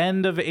at the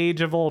end of Age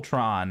of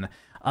Ultron.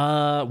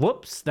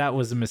 Whoops, that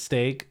was a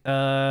mistake.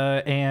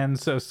 And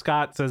so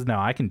Scott says, "No,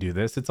 I can do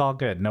this. It's all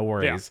good. No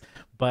worries."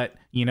 But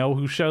you know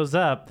who shows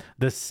up?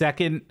 The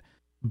second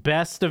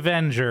best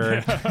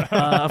Avenger,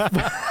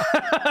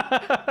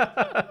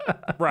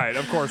 Right,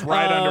 of course,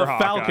 right under Hawkeye.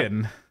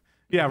 Falcon.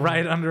 Yeah,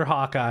 right under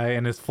Hawkeye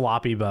and his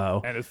floppy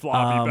bow. And his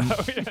floppy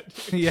bow.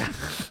 Yeah.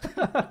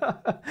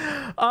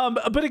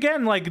 But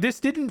again, like this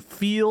didn't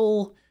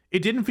feel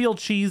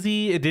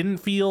cheesy. It didn't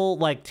feel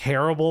like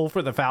terrible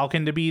for the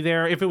Falcon to be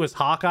there. If it was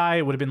Hawkeye,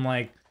 it would have been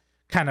like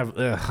kind of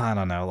I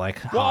don't know,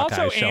 like Well,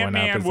 Hawkeye also showing up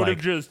Ant-Man as would like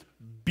have just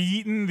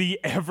beaten the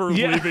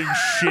ever-living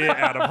shit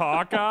out of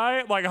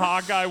Hawkeye. Like,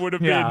 Hawkeye would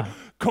have Yeah. been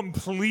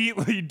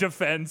completely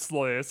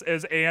defenseless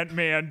as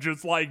Ant-Man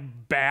just, like,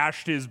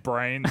 bashed his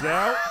brains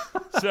out.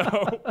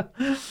 So,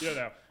 you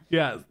know.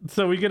 Yeah,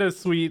 so we get a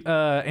sweet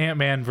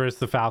Ant-Man versus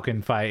the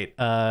Falcon fight,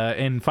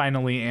 and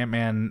finally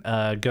Ant-Man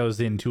goes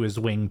into his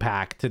wing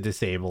pack to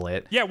disable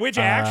it. Yeah, which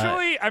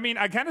actually, I mean,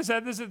 I kind of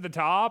said this at the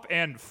top,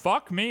 and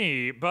fuck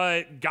me,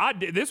 but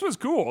God, this was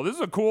cool. This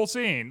is a cool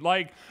scene.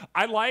 Like,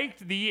 I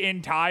liked the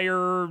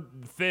entire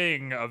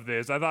thing of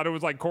this. I thought it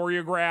was, like,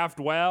 choreographed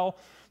well.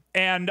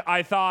 And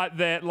I thought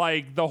that,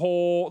 like, the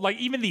whole, like,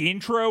 even the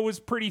intro was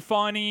pretty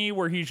funny,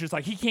 where he's just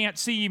like, he can't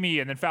see me.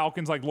 And then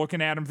Falcon's, like,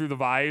 looking at him through the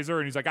visor,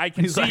 and he's like, I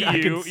can He's see like, you,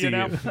 "I can see you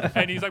know? you."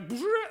 And he's like,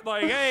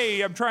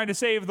 hey, I'm trying to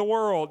save the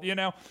world, you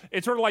know?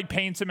 It sort of, like,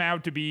 paints him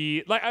out to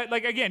be,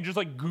 like again, just,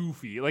 like,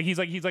 goofy. Like,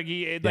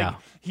 Yeah.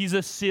 he's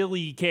a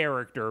silly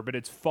character, but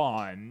it's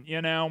fun,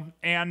 you know?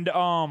 And,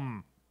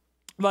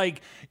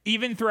 like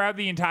even throughout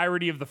the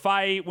entirety of the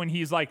fight, when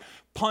he's like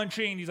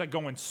punching, he's like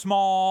going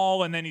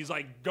small, and then he's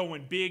like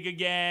going big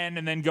again,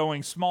 and then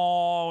going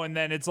small, and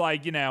then it's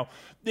like, you know,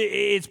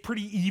 it's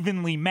pretty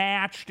evenly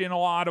matched in a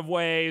lot of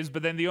ways.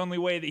 But then the only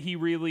way that he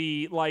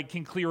really like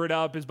can clear it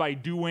up is by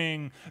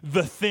doing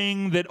the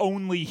thing that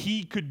only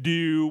he could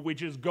do,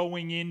 which is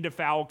going into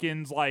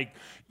Falcon's like,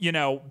 you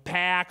know,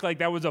 pack. Like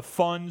that was a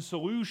fun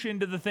solution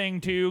to the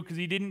thing too, because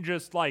he didn't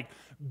just like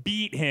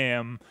beat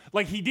him.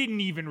 Like he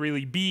didn't even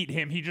really beat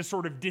him. He just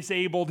sort of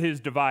disabled his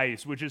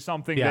device, which is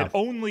something that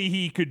only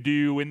he could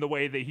do in the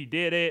way that he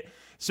did it.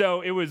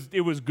 So it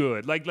was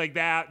good. Like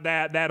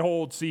that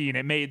whole scene,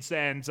 it made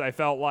sense. I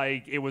felt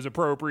like it was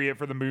appropriate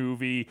for the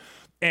movie.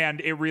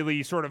 And it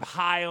really sort of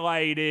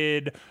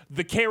highlighted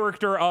the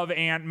character of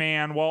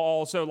Ant-Man while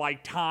also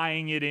like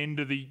tying it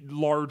into the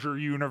larger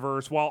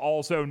universe, while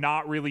also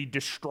not really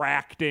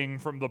distracting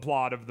from the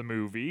plot of the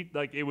movie.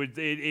 Like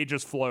it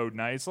just flowed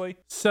nicely.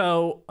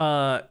 So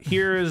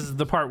here's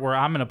the part where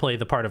I'm going to play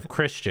the part of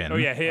Christian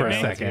for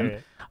a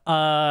second.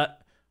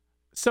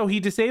 So he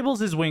disables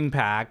his wing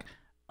pack.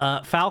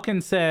 Falcon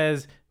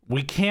says,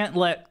 we can't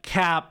let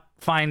Cap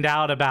find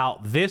out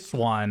about this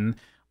one.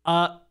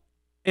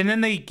 And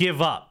then they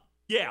give up.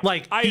 Yeah.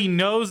 Like, he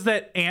knows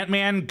that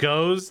Ant-Man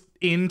goes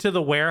into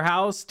the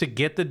warehouse to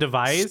get the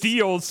device.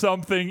 Steals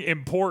something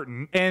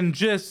important. And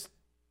just,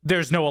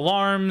 there's no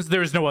alarms.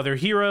 There's no other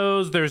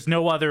heroes. There's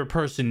no other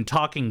person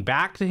talking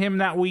back to him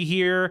that we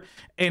hear.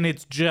 And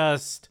it's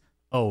just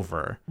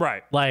over.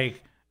 Right.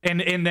 Like,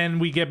 and then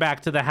we get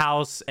back to the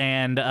house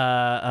and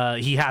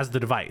he has the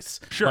device.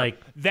 Sure. Like,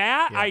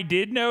 I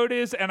did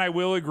notice, and I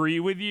will agree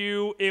with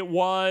you, it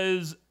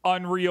was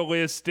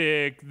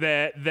unrealistic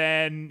that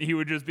then he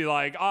would just be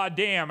like,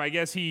 damn, I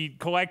guess he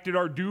collected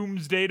our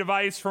doomsday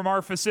device from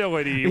our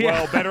facility.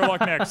 Well, better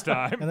luck next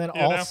time. And then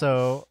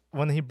also,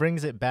 when he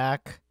brings it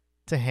back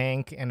to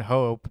Hank and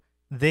Hope,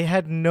 they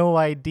had no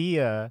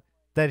idea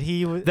that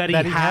he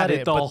had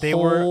it, but they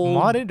were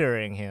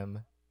monitoring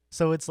him.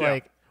 So it's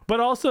like, but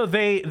also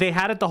they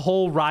had it the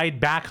whole ride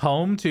back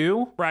home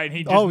too. Right.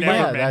 He just never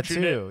that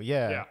mentioned too. it.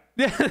 Yeah.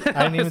 I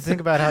didn't even think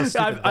about how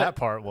stupid that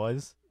part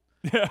was.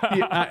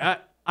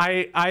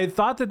 I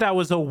thought that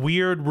was a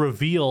weird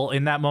reveal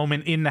in that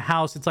moment in the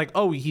house. It's like,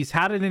 oh, he's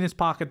had it in his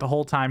pocket the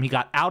whole time. He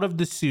got out of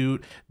the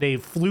suit. They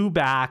flew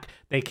back.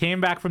 They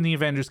came back from the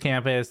Avengers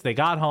campus. They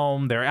got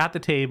home. They're at the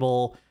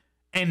table.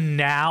 And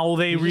now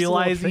they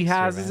realize he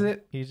has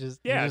it. He's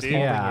just dude. holding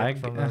it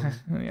from them.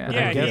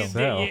 I guess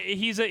so.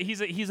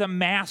 He's a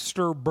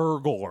master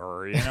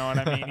burglar. You know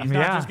what I mean? He's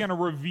not just gonna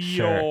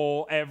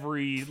reveal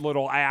every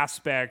little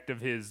aspect of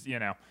his. You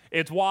know,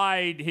 it's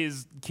why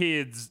his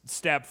kid's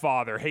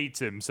stepfather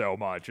hates him so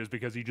much, is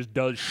because he just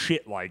does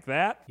shit like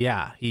that.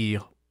 Yeah, he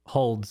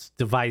holds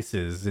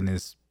devices in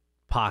his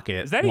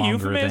pocket. Is that a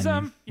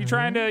euphemism? You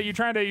trying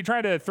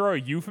to throw a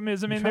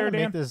euphemism in there,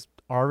 Dan? Make this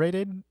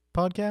R-rated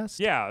podcast?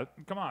 Yeah,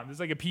 come on. This is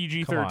like a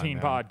PG-13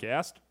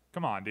 podcast.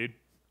 Come on, dude.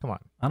 Come on.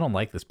 I don't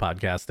like this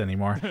podcast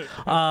anymore.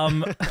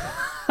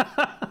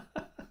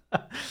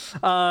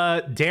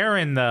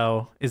 Darren,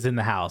 though, is in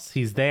the house.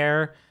 He's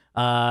there,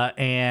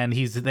 and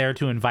he's there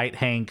to invite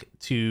Hank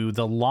to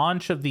the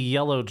launch of the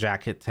Yellow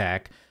Jacket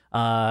tech,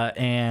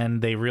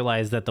 and they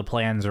realize that the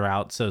plans are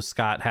out, so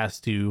Scott has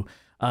to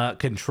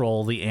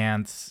control the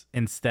ants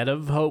instead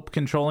of Hope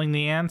controlling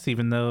the ants,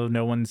 even though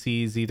no one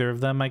sees either of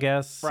them, I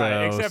guess.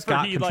 Right, so except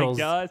Scott for he controls,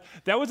 does.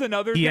 That was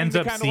another he thing. ends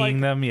up seeing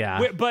them,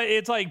 But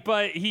it's like,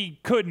 but he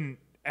couldn't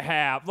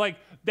have. Like,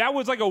 that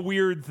was like a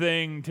weird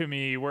thing to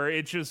me, where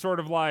it's just sort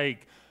of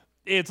like,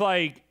 it's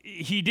like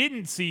he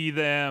didn't see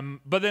them,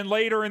 but then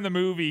later in the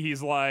movie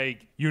he's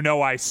like, you know,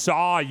 I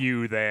saw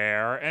you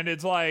there, and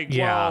it's like,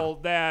 well,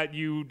 that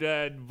you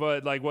did,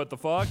 but like, what the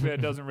fuck?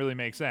 That doesn't really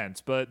make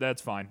sense, but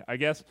that's fine, I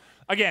guess.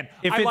 Again,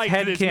 if I like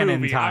this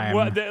movie.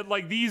 Time,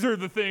 like, these are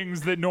the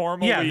things that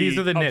normally these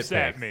are the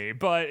upset nitpicks. me,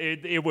 but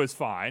it was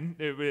fine.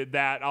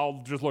 That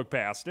I'll just look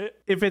past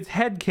it. If it's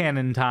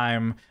headcanon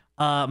time,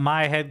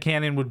 my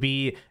headcanon would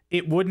be,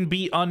 it wouldn't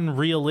be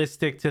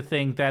unrealistic to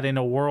think that in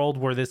a world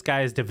where this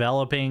guy is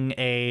developing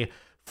a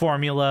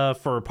formula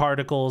for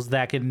particles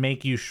that can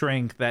make you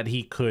shrink, that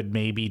he could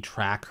maybe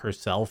track her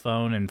cell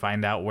phone and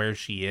find out where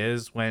she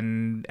is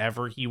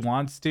whenever he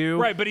wants to.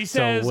 Right, but he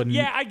says,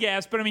 I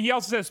guess, but I mean, he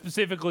also says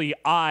specifically,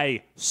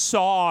 I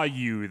saw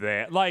you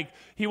there. Like,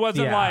 he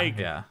wasn't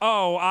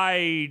oh,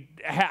 I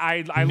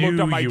looked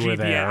on my GPS,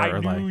 there, I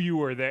knew you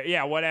were there.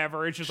 Yeah,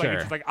 whatever. It's just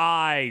like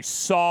I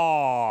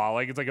saw.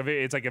 Like,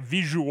 it's like a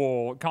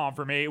visual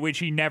confirmation, which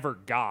he never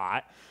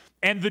got.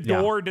 And the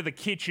door to the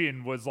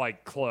kitchen was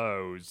like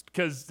closed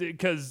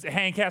because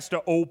Hank has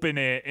to open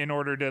it in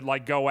order to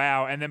like go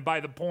out. And then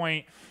by the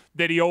point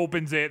that he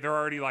opens it, they're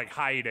already like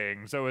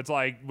hiding. So it's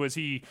like, was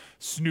he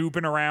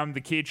snooping around the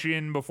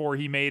kitchen before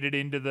he made it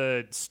into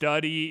the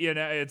study? You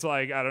know, it's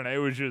like, I don't know. It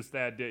was just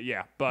that,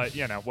 but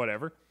you know,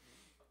 whatever.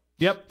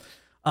 Yep.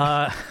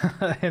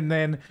 And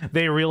then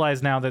they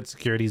realize now that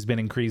security's been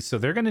increased, so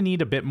they're going to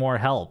need a bit more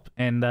help.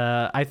 And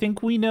I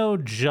think we know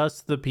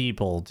just the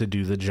people to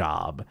do the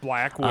job.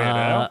 Black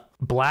Widow.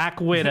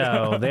 Black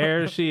Widow.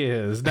 There she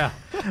is. No,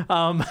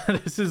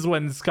 this is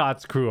when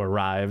Scott's crew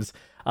arrives.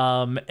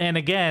 And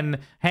again,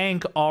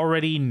 Hank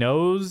already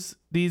knows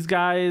these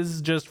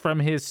guys just from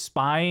his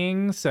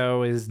spying,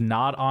 so is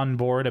not on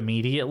board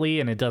immediately.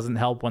 And it doesn't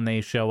help when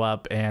they show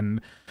up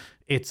and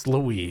it's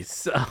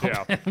Luis.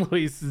 Yeah. And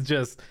Luis is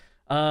just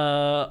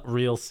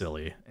real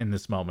silly in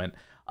this moment.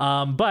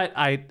 But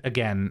I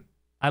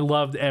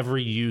loved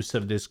every use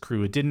of this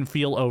crew. It didn't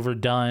feel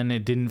overdone.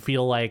 It didn't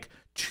feel like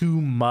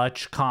too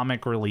much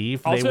comic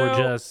relief. Also, they were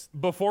just...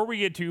 before we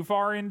get too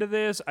far into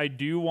this, I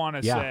do want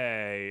to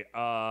say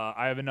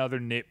I have another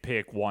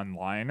nitpick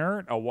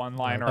one-liner. A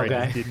one-liner I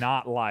just did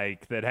not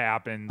like that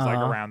happens like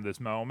around this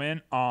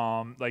moment.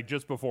 Like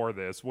just before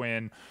this,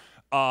 when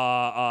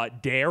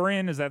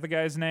Darren, is that the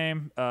guy's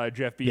name?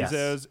 Jeff Bezos.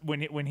 Yes.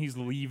 When he's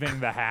leaving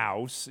the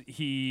house,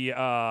 he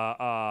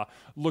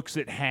looks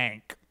at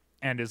Hank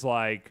and is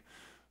like,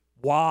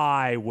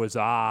 why was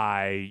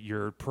I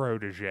your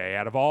protege?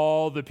 Out of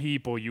all the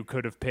people you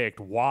could have picked,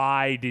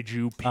 why did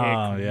you pick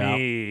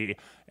me?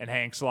 And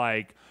Hank's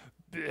like,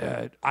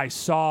 I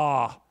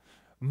saw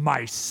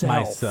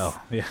myself.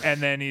 Yeah. And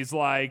then he's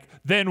like,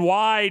 then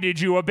why did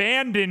you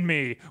abandon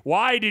me?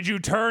 Why did you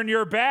turn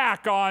your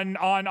back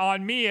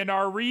on me and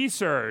our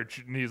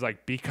research? And he's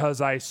like,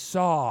 because I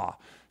saw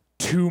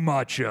too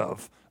much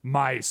of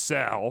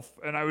myself.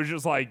 And I was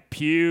just like,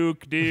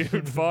 puke,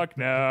 dude. Fuck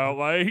no.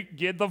 Like,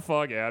 get the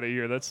fuck out of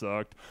here. That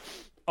sucked.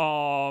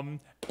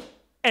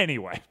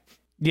 Anyway.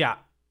 Yeah.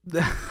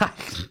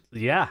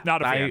 Yeah.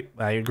 Not a fan.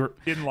 I agree.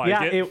 Didn't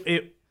like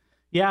it.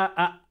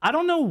 I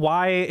don't know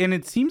why, and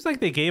it seems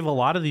like they gave a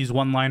lot of these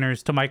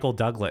one-liners to Michael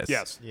Douglas.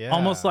 Yes. Yeah.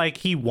 Almost like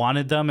he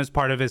wanted them as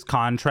part of his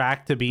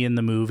contract to be in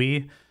the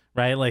movie,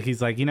 right? Like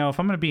he's like, if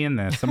I'm going to be in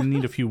this, I'm going to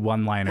need a few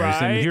one-liners,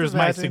 Right. and here's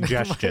my Imagine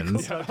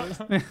suggestions.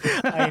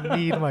 I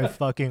need my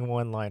fucking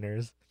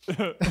one-liners.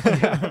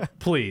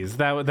 Please,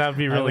 that would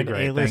be really I'm an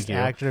great. A-list Thank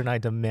you. actor, and I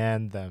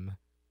demand them.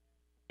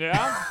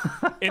 Yeah.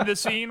 In the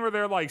scene where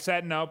they're like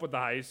setting up what the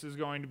heist is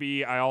going to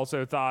be, I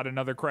also thought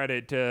another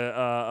credit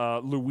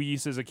to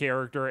Luis as a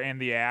character and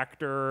the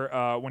actor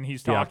when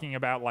he's talking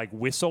about like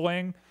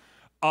whistling.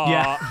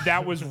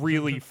 That was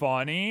really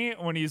funny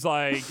when he's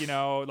like,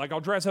 like I'll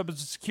dress up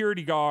as a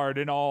security guard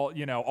and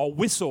I'll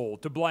whistle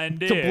to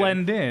blend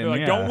in. They're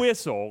like, don't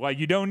whistle. Like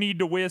you don't need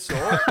to whistle.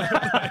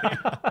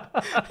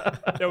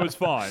 That was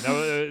fun.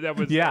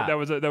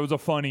 That was a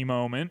funny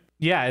moment.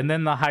 Yeah, and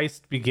then the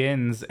heist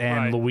begins,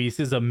 and Luis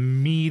is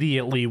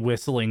immediately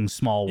whistling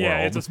 "Small World."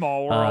 Yeah, it's a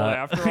small world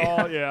after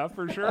all. Yeah,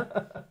 for sure.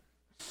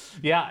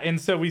 Yeah, and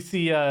so we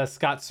see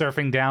Scott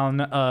surfing down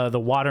the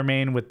water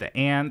main with the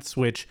ants,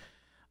 which,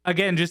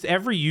 again, just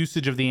every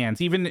usage of the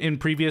ants. Even in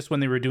previous, when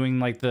they were doing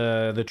like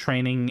the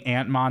training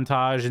ant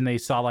montage, and they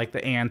saw like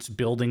the ants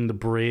building the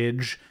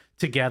bridge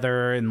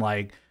together, and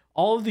like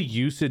all of the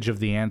usage of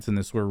the ants in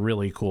this were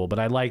really cool. But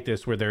I like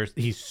this where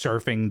he's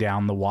surfing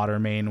down the water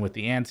main with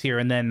the ants here,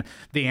 and then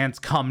the ants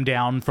come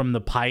down from the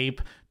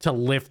pipe to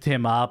lift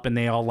him up, and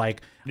they all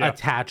like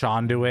attach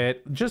onto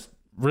it. Just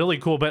really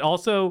cool. But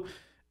also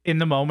in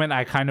the moment,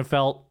 I kind of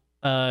felt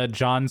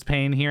John's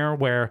pain here,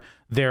 where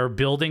they're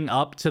building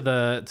up to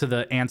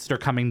the ants that are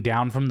coming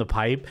down from the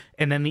pipe,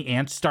 and then the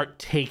ants start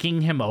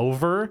taking him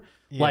over,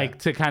 like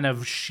to kind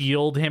of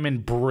shield him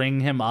and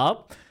bring him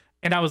up.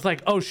 And I was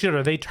like, oh shit,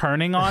 are they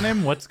turning on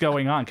him? What's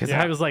going on? Because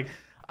I was like,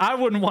 I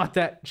wouldn't want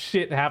that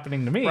shit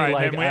happening to me. Right,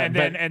 like, and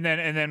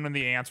then when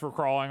the ants were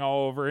crawling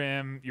all over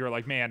him, you're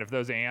like, man, if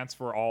those ants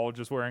were all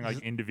just wearing like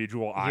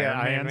individual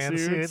Iron Man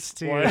suits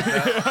too. like,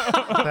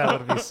 That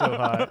would be so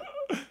hot.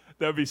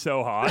 That'd be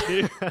so hot,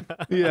 dude.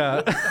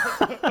 Yeah.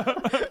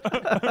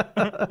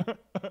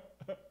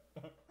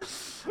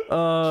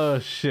 Oh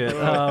shit.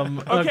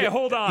 Okay,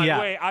 hold on. Yeah.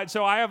 Wait.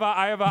 So I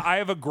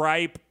have a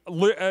gripe.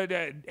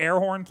 Air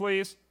horn,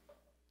 please.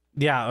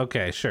 Yeah.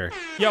 Okay. Sure.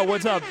 Yo,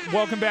 what's up?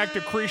 Welcome back to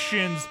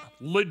Christian's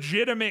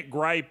legitimate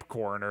gripe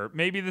corner.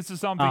 Maybe this is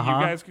something you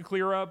guys could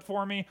clear up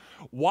for me.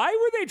 Why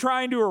were they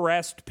trying to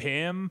arrest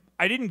Pym?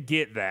 I didn't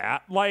get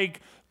that. Like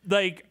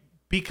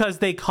because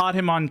they caught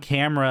him on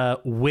camera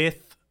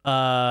with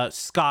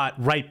Scott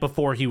right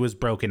before he was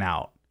broken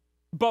out.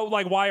 But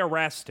like, why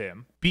arrest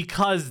him?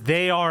 Because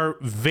they are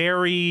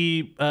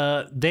very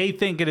they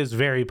think it is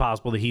very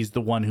possible that he's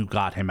the one who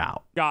got him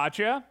out.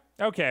 Gotcha.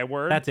 Okay,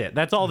 word. That's it.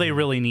 That's all they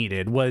really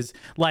needed, was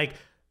like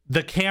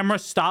the camera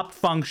stopped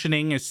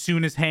functioning as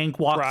soon as Hank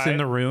walks in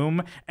the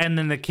room, and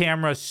then the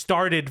camera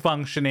started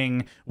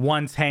functioning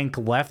once Hank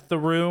left the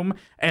room,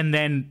 and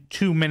then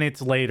 2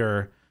 minutes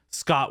later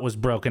Scott was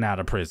broken out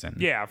of prison.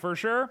 Yeah, for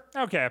sure.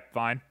 Okay,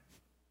 fine.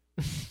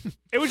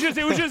 It was just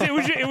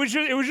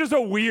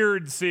a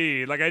weird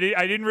scene. Like I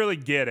didn't really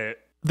get it.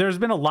 there's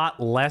been a lot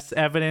less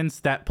evidence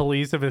that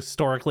police have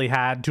historically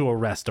had to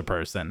arrest a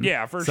person.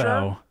 Yeah, for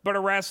sure. But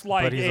arrest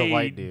like he's a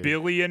white dude.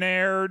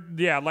 Billionaire,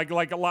 like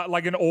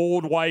an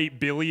old white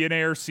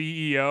billionaire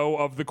CEO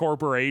of the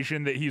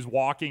corporation that he's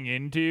walking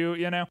into,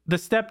 you know? The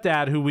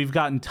stepdad, who we've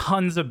gotten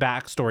tons of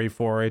backstory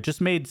for, it just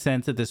made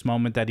sense at this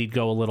moment that he'd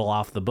go a little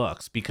off the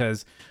books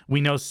because we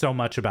know so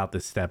much about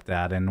this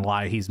stepdad and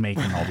why he's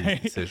making all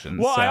these decisions.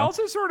 Well, so. I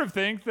also sort of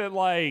think that,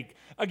 like,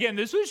 again,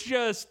 this was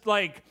just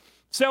like,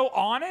 so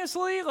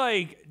honestly,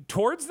 like,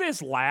 towards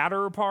this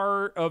latter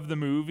part of the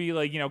movie,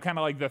 like, you know, kind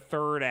of like the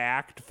third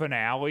act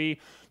finale,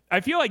 I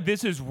feel like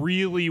this is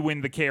really when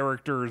the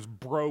characters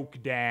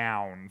broke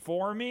down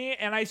for me.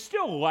 And I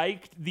still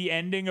liked the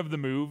ending of the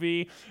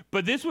movie,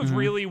 but this was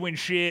really when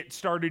shit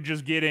started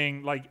just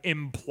getting, like,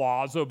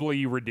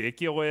 implausibly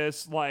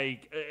ridiculous.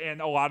 Like, and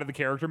a lot of the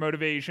character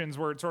motivations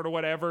were sort of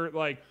whatever.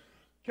 Like,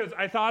 because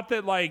I thought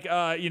that, like,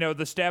 you know,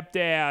 the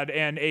stepdad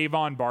and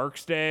Avon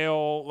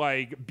Barksdale,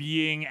 like,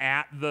 being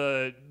at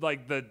the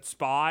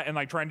spot and,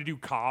 like, trying to do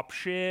cop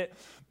shit,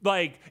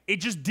 like,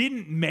 it just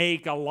didn't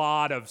make a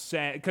lot of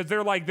sense. Because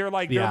they're like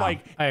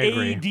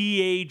ADHD,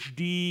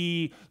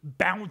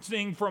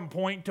 bouncing from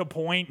point to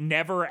point,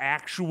 never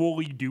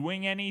actually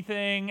doing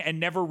anything, and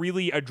never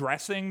really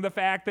addressing the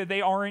fact that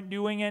they aren't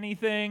doing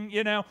anything,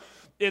 you know?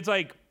 It's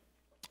like,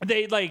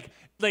 they,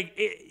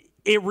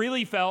 it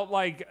really felt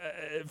like,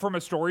 from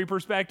a story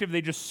perspective,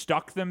 they just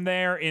stuck them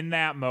there in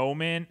that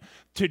moment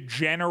to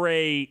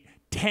generate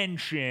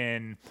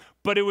tension.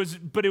 But it was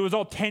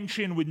all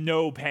tension with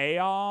no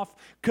payoff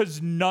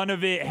because none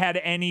of it had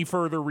any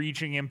further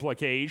reaching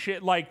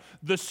implication. Like,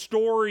 the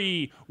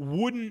story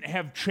wouldn't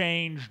have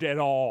changed at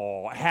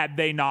all had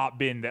they not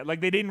been there.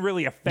 Like, they didn't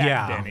really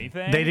affect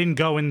anything. They didn't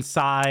go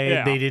inside.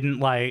 Yeah. They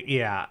didn't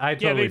I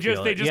totally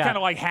they just kind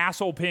of like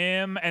hassle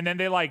Pym, and then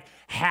they like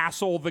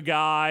hassle the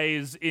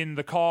guys in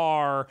the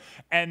car,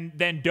 and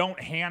then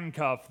don't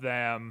handcuff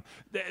them,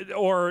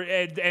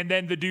 and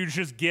then the dudes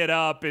just get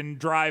up and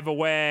drive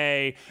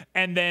away,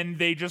 and then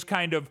they just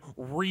kind of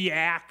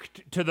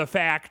react to the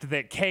fact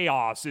that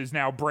chaos is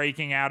now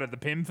breaking out at the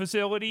Pym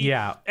facility.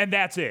 Yeah. And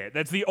that's it.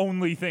 That's the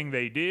only thing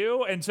they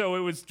do. And so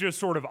it was just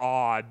sort of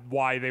odd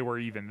why they were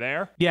even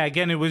there. Yeah,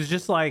 again, it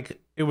was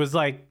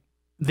like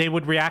they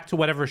would react to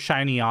whatever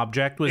shiny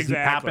object was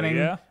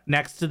happening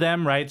next to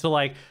them, right? So,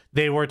 like,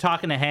 they were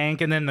talking to Hank,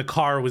 and then the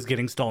car was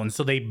getting stolen.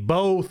 So they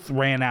both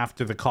ran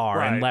after the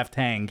car and left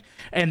Hank.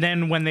 And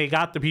then when they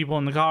got the people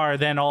in the car,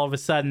 then all of a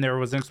sudden there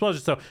was an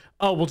explosion. So,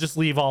 we'll just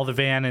leave all the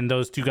van and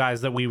those two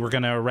guys that we were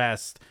going to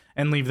arrest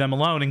and leave them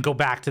alone and go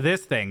back to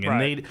this thing. And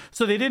they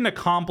didn't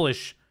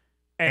accomplish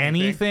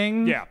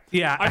anything.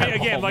 Yeah. I mean,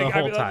 again,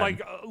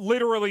 like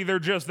literally, they're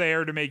just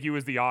there to make you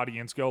as the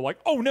audience go like,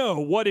 "Oh no,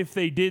 what if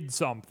they did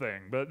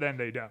something?" But then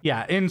they don't.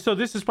 Yeah, and so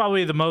this is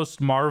probably the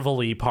most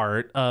Marvel-y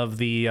part of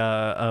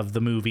the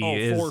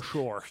movie. For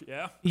sure.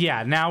 Yeah.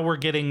 Yeah. Now we're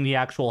getting the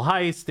actual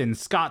heist, and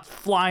Scott's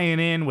flying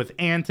in with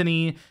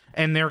Anthony,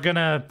 and they're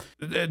gonna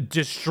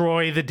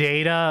destroy the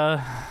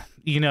data,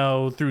 you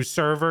know, through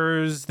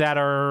servers that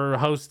are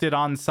hosted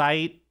on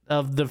site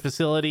of the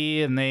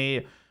facility, and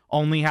they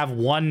only have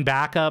one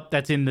backup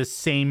that's in the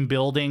same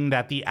building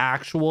that the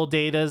actual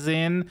data's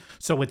in.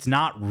 So it's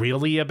not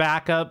really a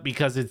backup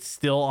because it's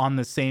still on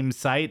the same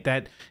site.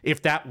 That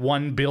if that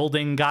one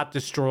building got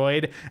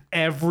destroyed,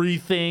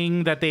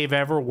 everything that they've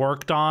ever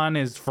worked on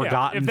is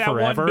forgotten forever.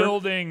 If that one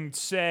building,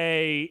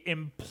 say,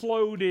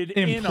 imploded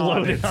in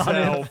on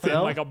itself in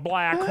like a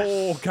black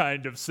hole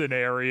kind of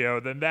scenario,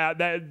 then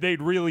that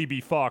they'd really be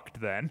fucked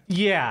then.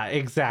 Yeah,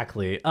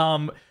 exactly.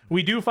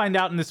 We do find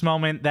out in this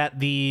moment that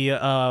the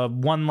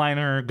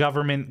one-liner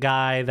government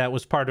guy that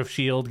was part of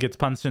S.H.I.E.L.D. gets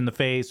punched in the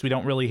face. We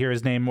don't really hear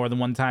his name more than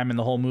one time in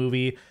the whole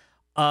movie.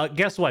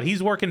 Guess what?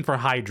 He's working for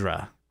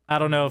Hydra. I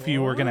don't know if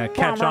you were going to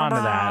catch on to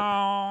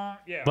that.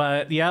 Yeah.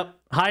 But, yep,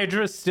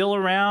 Hydra's still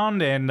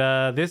around, and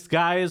this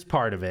guy is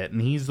part of it.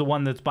 And he's the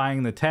one that's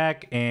buying the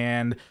tech,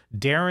 and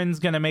Darren's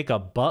going to make a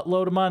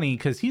buttload of money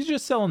because he's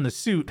just selling the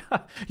suit.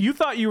 You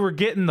thought you were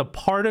getting the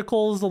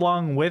particles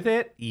along with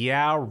it?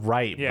 Yeah,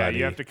 right, yeah, buddy.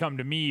 You have to come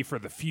to me for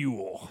the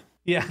fuel.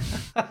 Yeah.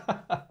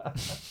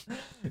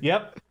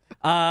 Yep.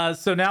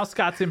 So now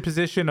Scott's in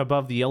position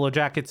above the Yellow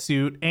Jacket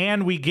suit,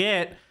 and we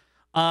get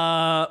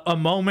a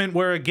moment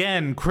where,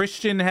 again,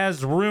 Christian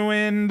has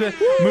ruined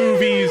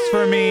movies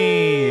for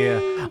me.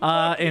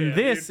 And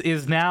this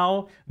is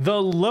now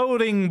the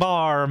loading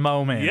bar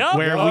moment. Yep.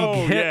 Where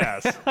we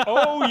get... yes.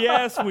 Oh,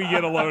 yes, we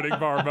get a loading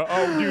bar moment.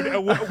 Oh,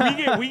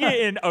 dude, we get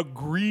an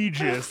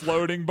egregious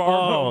loading bar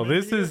moment.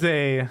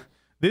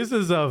 This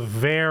is a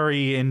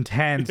very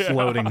intense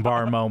loading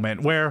bar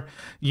moment where,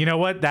 you know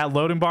what, that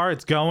loading bar,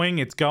 it's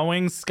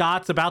going.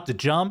 Scott's about to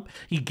jump.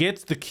 He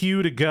gets the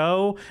cue to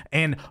go.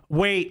 And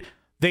wait,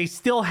 They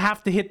still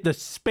have to hit the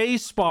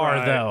space bar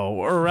Right. though,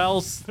 or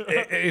else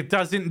it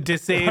doesn't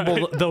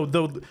disable.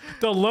 The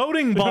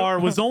loading bar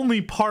was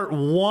only part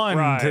one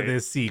to Right.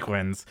 this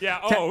sequence. Yeah,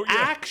 To oh, yeah.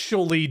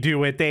 actually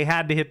do it, they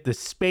had to hit the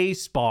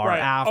space bar Right.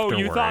 afterwards. Oh,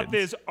 you thought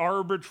this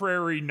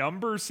arbitrary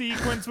number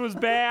sequence was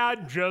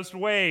bad? Just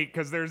wait,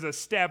 because there's a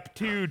step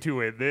 2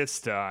 to it this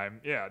time.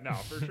 Yeah, no,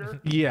 for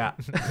sure. Yeah.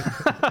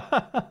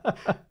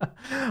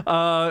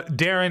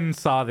 Darren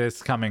saw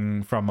this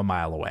coming from a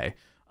mile away.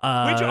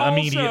 Which also,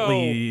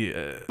 immediately.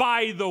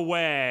 by the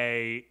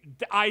way,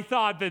 I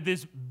thought that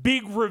this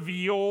big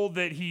reveal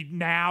that he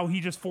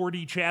just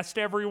 4D chessed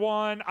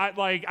everyone.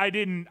 I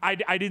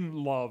didn't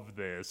love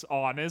this,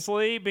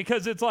 honestly,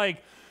 because it's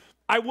like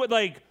I would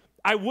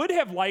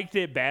have liked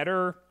it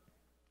better.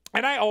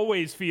 And I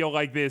always feel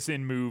like this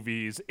in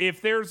movies.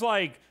 If there's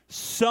like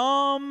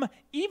some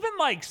even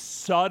like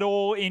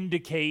subtle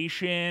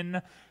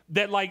indication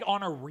that like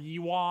on a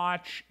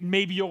rewatch,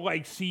 maybe you'll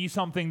like see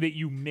something that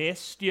you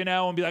missed, you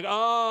know, and be like,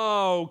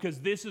 oh, because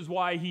this is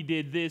why he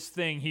did this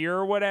thing here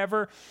or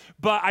whatever.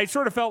 But I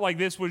sort of felt like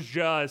this was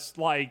just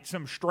like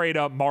some straight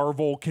up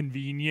Marvel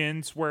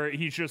convenience where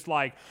he's just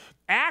like,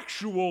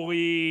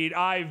 actually,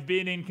 I've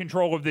been in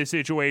control of this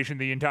situation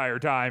the entire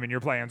time and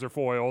your plans are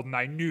foiled, and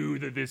I knew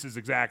that this is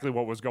exactly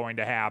what was going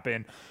to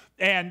happen.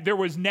 And there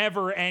was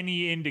never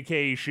any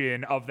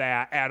indication of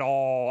that at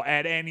all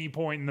at any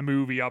point in the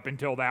movie up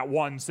until that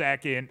 1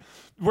 second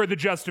where the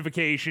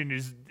justification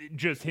is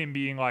just him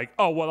being like,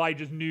 oh, well, I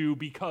just knew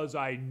because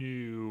I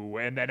knew.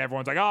 And then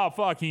everyone's like, oh,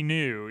 fuck, he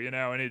knew, you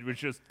know, and it was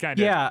just kind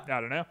of, Yeah.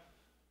 I don't know.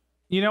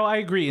 You know, I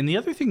agree. And the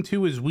other thing,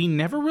 too, is we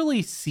never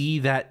really see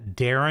that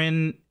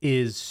Darren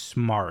is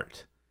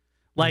smart.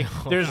 Like,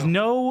 there's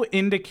no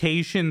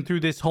indication through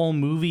this whole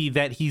movie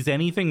that he's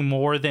anything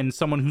more than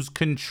someone who's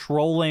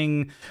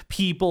controlling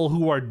people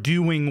who are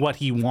doing what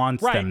he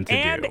wants them to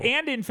do.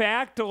 And in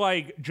fact, to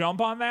like jump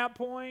on that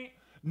point,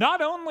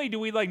 not only do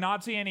we like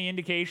not see any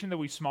indication that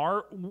he's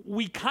smart,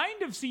 we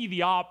kind of see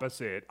the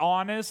opposite,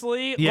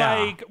 honestly.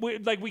 Yeah.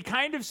 We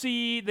kind of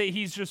see that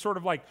he's just sort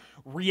of like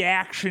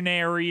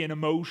reactionary and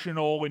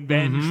emotional and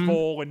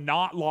vengeful and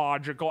not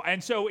logical.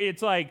 And so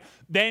it's like,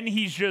 then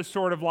he's just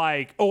sort of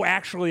like, oh,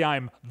 actually,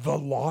 I'm the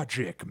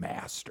logic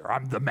master.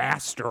 I'm the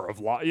master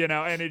of you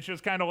know, and it's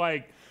just kind of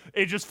like,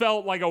 it just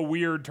felt like a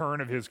weird turn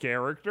of his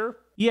character.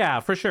 Yeah,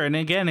 for sure. And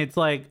again, it's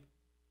like,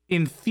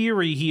 in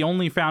theory, he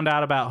only found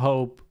out about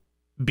Hope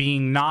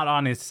being not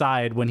on his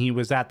side when he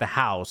was at the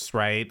house,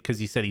 right? Because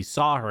he said he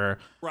saw her.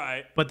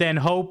 Right. But then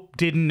Hope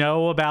didn't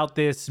know about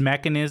this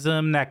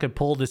mechanism that could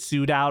pull the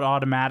suit out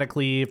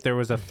automatically if there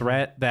was a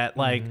threat that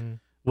like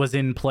was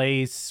in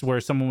place where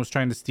someone was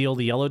trying to steal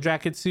the Yellow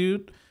Jacket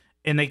suit.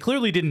 And they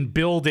clearly didn't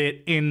build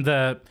it in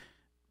the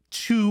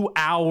 2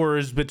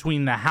 hours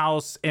between the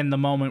house and the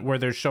moment where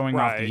they're showing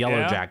off the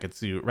Yellow Jacket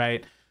suit,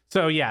 right?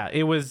 So yeah,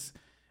 it was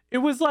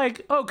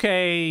like,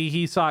 okay,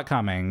 he saw it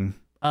coming.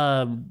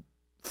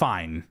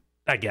 Fine,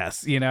 I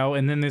guess, you know.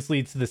 And then this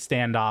leads to the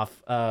standoff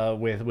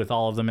with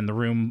all of them in the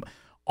room,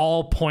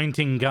 all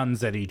pointing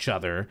guns at each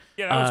other.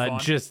 Yeah, that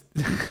was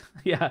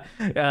fun.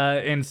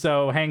 And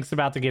so Hank's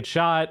about to get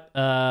shot.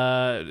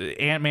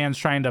 Ant-Man's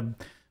trying to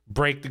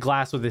break the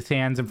glass with his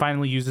hands and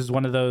finally uses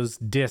one of those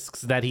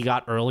discs that he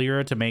got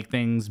earlier to make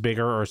things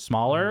bigger or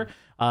smaller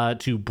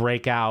to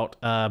break out.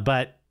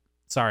 But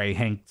sorry,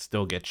 Hank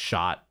still gets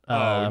shot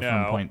from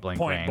point blank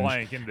range. Point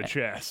blank in the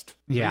chest.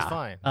 Yeah. He's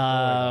fine.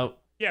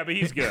 Yeah, but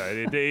he's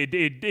good.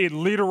 It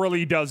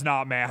literally does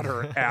not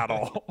matter at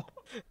all.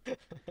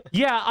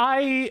 Yeah,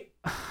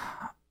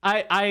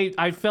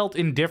 I felt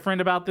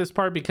indifferent about this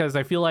part because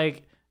I feel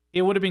like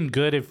it would have been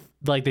good if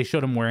like they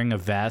showed him wearing a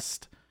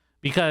vest,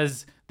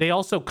 because they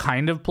also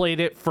kind of played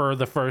it for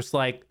the first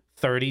like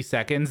 30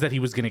 seconds that he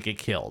was going to get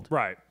killed.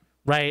 Right.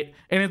 Right.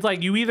 And it's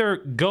like you either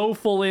go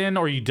full in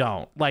or you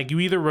don't. Like you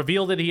either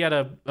reveal that he had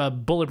a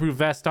bulletproof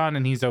vest on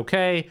and he's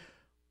okay,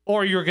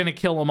 or you're going to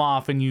kill him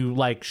off and you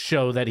like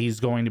show that he's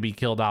going to be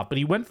killed off. But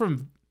he went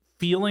from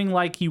feeling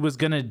like he was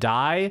going to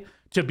die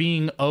to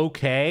being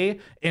okay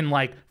in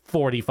like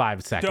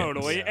 45 seconds.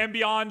 Totally. Yeah. And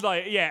beyond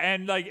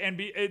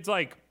it's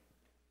like,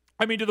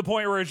 I mean, to the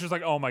point where it's just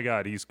like, oh my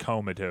God, he's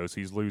comatose.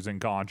 He's losing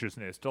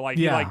consciousness. To like,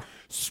 he like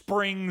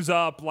springs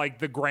up like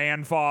the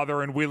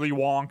grandfather in Willy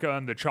Wonka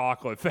and the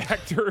Chocolate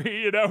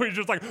Factory. You know, he's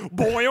just like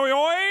boing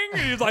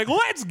boing. He's like,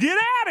 let's get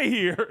out of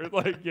here.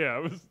 Like, yeah,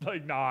 it was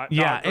like not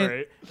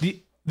great.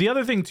 The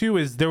other thing too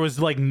is there was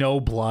like no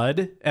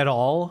blood at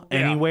all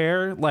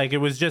anywhere. Like it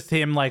was just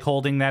him like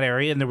holding that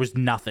area and there was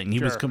nothing. He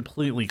was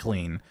completely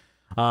clean.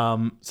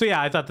 So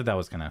yeah, I thought that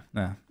was gonna,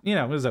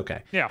 it was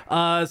okay.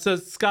 Yeah. So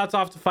Scott's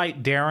off to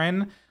fight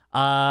Darren.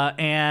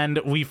 And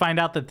we find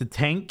out that the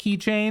tank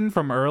keychain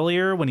from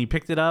earlier when he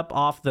picked it up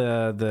off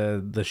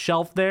the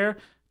shelf there,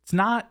 it's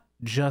not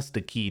just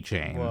a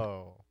keychain.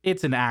 Whoa.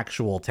 It's an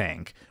actual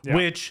tank,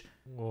 which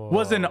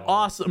was an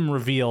awesome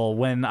reveal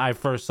when I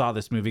first saw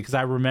this movie, because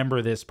I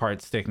remember this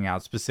part sticking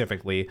out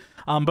specifically.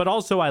 But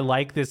also I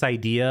like this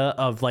idea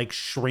of like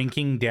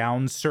shrinking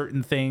down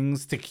certain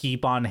things to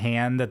keep on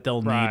hand that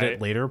they'll need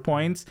at later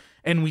points.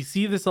 And we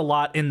see this a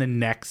lot in the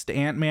next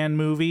Ant-Man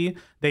movie.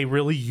 They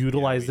really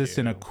utilize this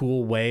in a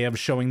cool way of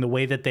showing the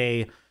way that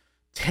they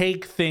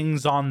take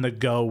things on the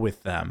go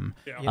with them.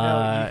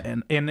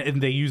 And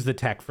they use the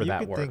tech for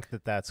that work. You think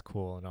that that's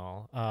cool and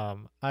all.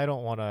 I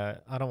don't want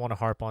to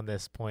harp on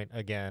this point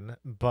again,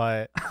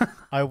 but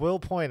I will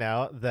point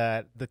out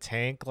that the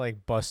tank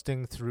like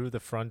busting through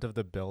the front of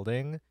the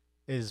building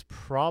is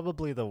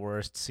probably the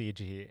worst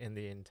CG in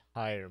the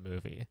entire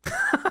movie.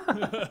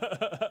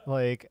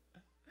 Like,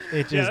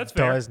 it just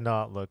does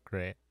not look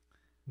great.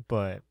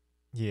 But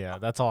yeah,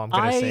 that's all I'm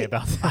gonna say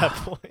about that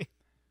point.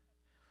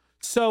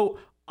 So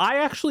I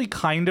actually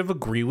kind of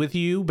agree with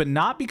you, but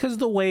not because of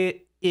the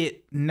way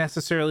it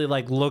necessarily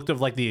like looked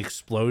of like the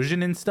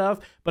explosion and stuff,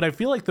 but I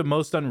feel like the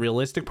most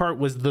unrealistic part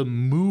was the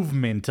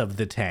movement of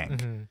the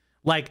tank. Mm-hmm.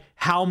 Like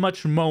how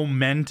much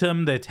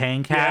momentum the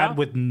tank had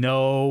with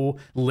no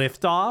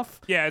liftoff.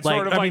 Yeah, it's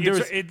sort of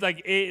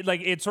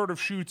it sort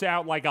of shoots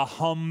out like a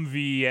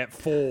Humvee at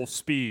full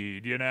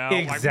speed, you know?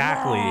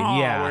 Exactly. Like,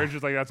 yeah. Where it's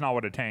just like that's not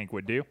what a tank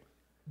would do.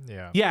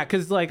 Yeah,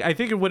 because like I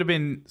think it would have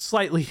been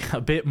slightly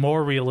a bit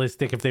more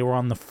realistic if they were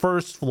on the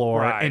first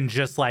floor and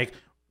just like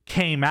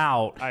came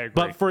out. I agree.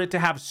 But for it to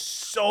have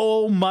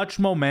so much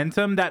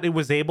momentum that it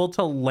was able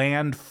to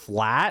land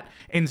flat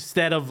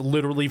instead of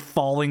literally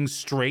falling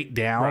straight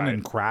down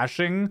and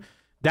crashing,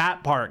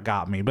 that part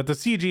got me. But the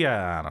CGI,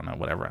 I don't know,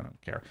 whatever, I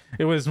don't care.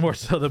 It was more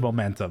so the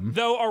momentum.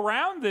 Though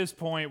around this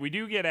point, we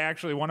do get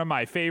actually one of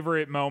my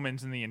favorite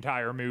moments in the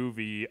entire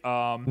movie.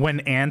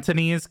 When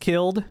Anthony is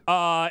killed?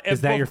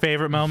 Is that your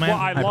favorite moment? Well,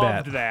 I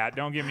loved that,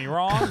 don't get me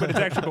wrong, but it's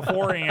actually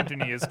before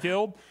Anthony is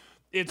killed.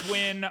 It's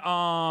when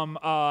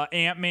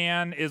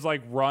Ant-Man is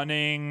like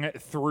running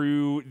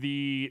through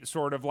the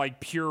sort of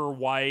like pure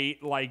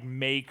white, like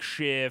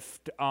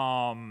makeshift,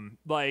 replica,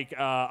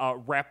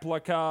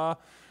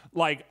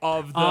 like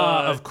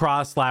of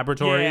Cross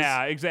Laboratories.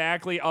 Yeah,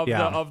 exactly. Of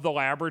the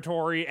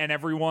laboratory, and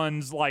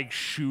everyone's like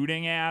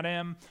shooting at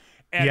him.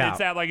 And it's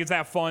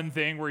that fun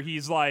thing where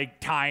he's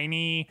like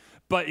tiny,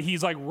 but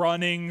he's like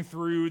running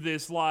through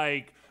this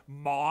like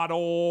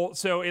model,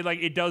 so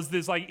it does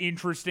this like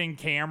interesting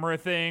camera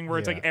thing where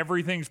it's like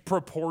everything's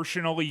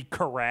proportionally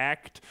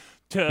correct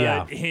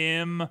to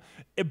him,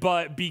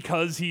 but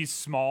because he's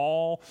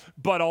small,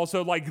 but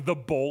also like the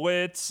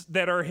bullets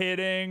that are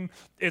hitting,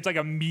 it's like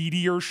a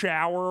meteor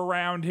shower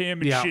around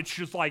him, and shit's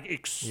just like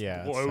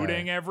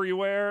exploding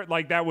everywhere.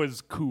 Like that was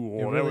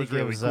cool. Really, that was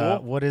really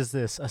cool. What is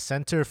this? A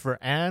center for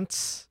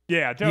ants?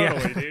 Yeah,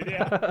 totally, dude.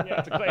 Yeah,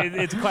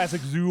 it's a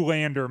classic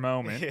Zoolander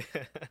moment.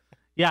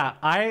 Yeah,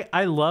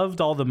 I loved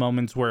all the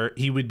moments where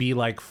he would be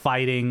like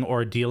fighting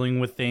or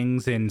dealing with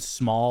things in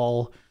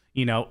small,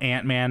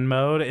 Ant-Man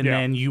mode, and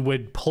then you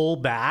would pull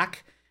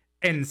back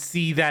and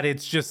see that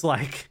it's just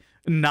like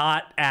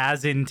not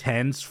as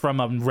intense from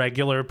a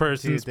regular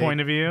person's point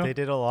of view. They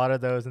did a lot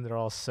of those, and they're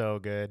all so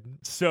good.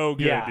 So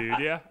good, dude.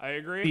 Yeah, I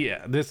agree.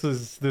 Yeah, this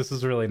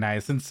is really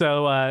nice. And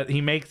so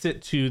he makes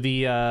it to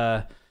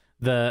the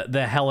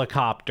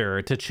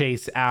helicopter to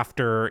chase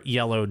after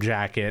Yellow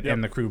Jacket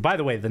and the crew. By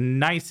the way, the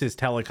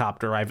nicest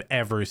helicopter I've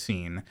ever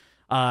seen.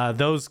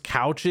 Those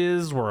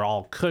couches were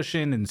all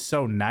cushioned and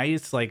so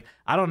nice. Like,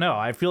 I don't know.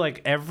 I feel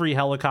like every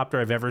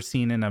helicopter I've ever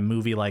seen in a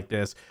movie like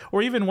this,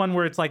 or even one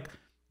where it's like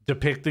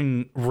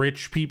depicting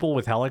rich people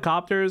with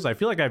helicopters, I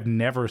feel like I've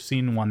never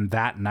seen one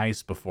that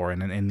nice before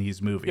in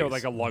these movies. Yeah,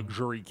 like a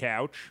luxury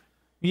couch.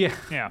 Yeah.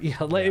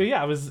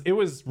 It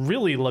was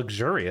really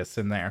luxurious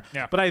in there.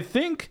 Yeah. But I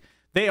think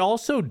they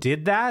also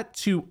did that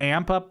to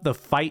amp up the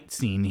fight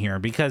scene here,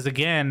 because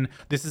again,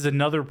 this is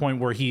another point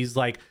where he's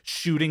like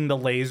shooting the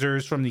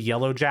lasers from the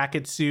Yellow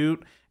Jacket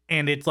suit,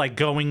 and it's like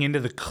going into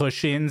the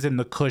cushions, and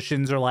the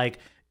cushions are like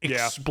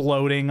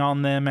exploding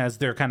on them as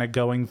they're kind of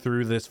going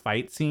through this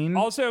fight scene.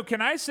 Also,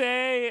 can I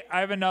say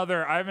I have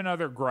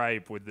another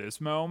gripe with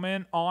this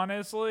moment,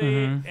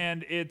 honestly,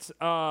 and it's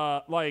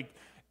like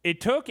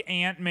it took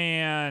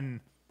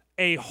Ant-Man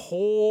a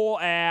whole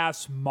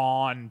ass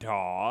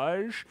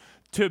montage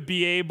to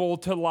be able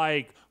to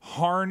like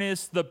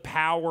harness the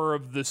power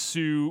of the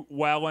suit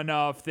well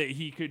enough that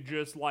he could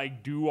just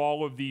like do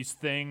all of these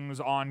things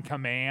on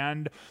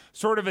command,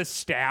 sort of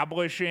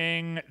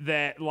establishing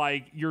that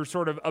like your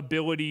sort of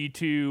ability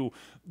to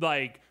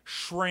like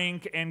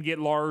shrink and get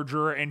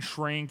larger and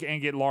shrink and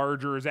get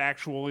larger is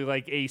actually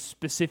like a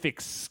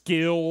specific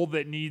skill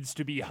that needs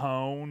to be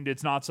honed.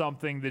 It's not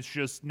something that's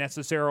just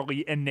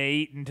necessarily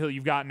innate until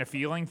you've gotten a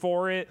feeling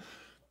for it.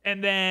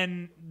 And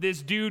then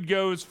this dude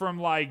goes from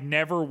like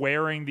never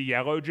wearing the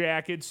Yellow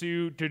Jacket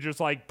suit to just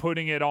like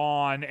putting it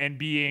on and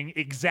being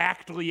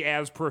exactly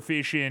as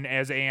proficient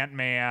as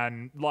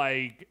Ant-Man,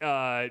 like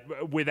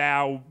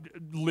without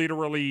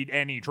literally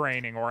any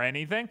training or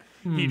anything.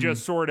 He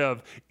just sort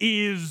of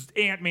is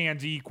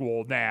Ant-Man's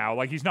equal now.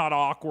 Like he's not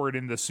awkward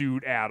in the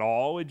suit at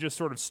all. It just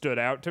sort of stood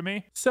out to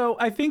me. So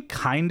I think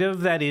kind of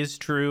that is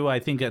true. I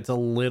think it's a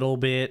little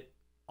bit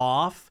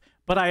off.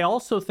 But I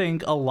also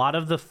think a lot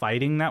of the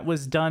fighting that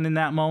was done in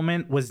that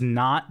moment was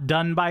not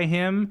done by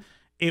him.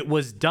 It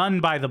was done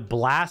by the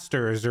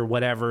blasters or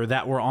whatever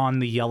that were on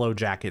the Yellow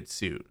Jacket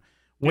suit,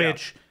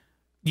 which,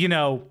 you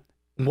know,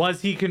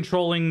 was he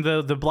controlling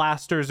the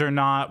blasters or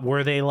not?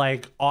 Were they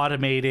like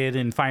automated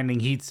and finding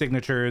heat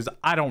signatures?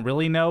 I don't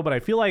really know, but I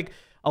feel like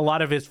a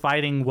lot of his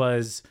fighting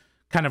was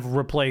kind of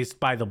replaced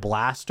by the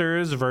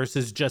blasters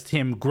versus just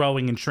him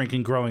growing and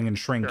shrinking,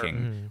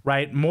 Sure.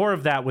 right? More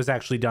of that was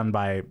actually done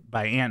by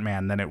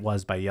Ant-Man than it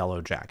was by Yellow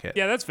Jacket.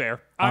 Yeah, that's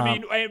fair. I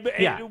mean,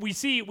 yeah. we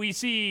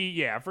see,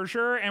 yeah, for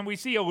sure, and we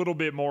see a little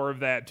bit more of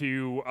that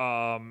too,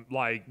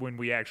 like when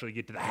we actually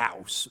get to the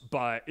house.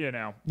 But you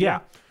know, Yeah.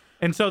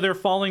 And so they're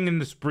falling in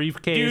this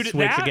briefcase, Dude,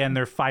 which that again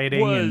they're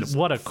fighting, and was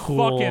what a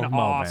cool fucking moment.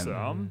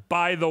 awesome.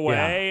 By the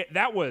way,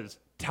 that was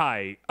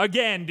tight.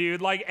 Again,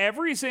 dude, like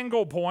every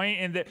single point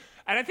in the,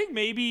 and I think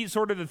maybe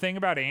sort of the thing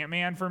about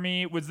Ant-Man for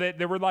me was that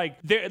there were like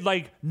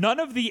none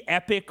of the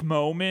epic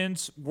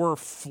moments were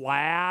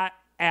flat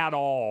at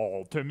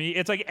all to me.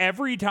 It's like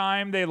every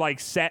time they like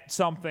set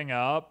something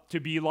up to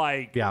be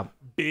like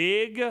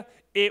big,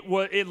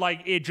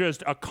 it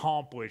just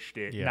accomplished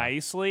it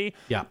nicely.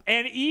 Yeah.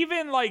 And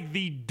even like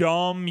the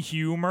dumb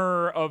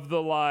humor of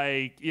the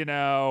like, you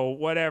know,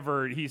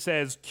 whatever he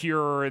says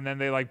cure and then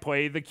they like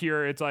play the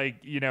cure. It's like,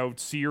 you know,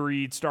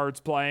 Siri starts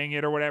playing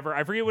it or whatever.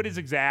 I forget what his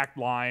exact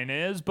line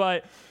is,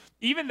 but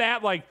even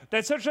that, like,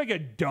 that's such like a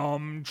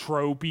dumb,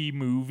 tropey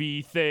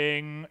movie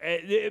thing.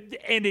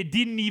 And it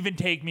didn't even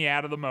take me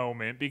out of the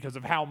moment because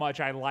of how much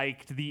I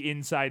liked the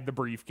inside the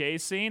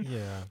briefcase scene. Yeah.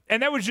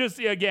 And that was just,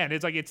 again,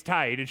 it's like, it's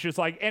tight. It's just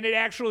like, and it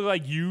actually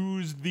like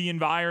used the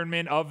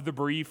environment of the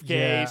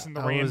briefcase and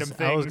the random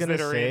things I was gonna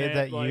that are say in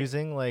that it. Like,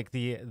 using like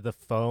the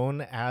phone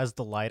as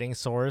the lighting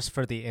source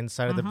for the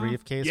inside of the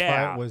briefcase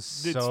yeah, fight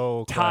was it's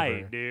so tight,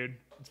 clever. dude.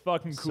 It's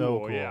fucking So cool.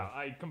 cool. Yeah,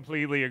 I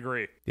completely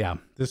agree. Yeah,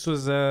 this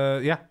was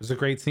it was a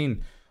great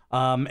scene.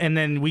 And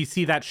then we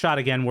see that shot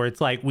again where it's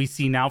like we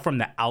see now from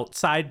the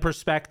outside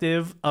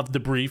perspective of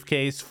the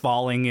briefcase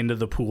falling into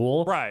the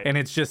pool. Right. And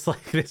it's just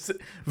like this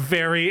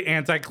very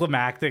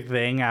anticlimactic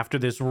thing after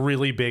this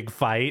really big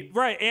fight.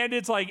 Right, and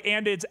it's like,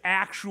 and it's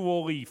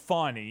actually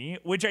funny,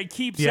 which I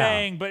keep Yeah.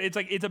 saying, but it's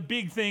like, it's a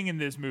big thing in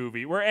this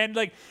movie where, and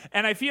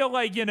I feel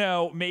like, you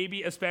know,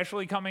 maybe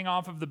especially coming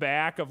off of the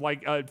back of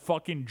like a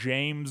fucking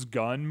James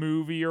Gunn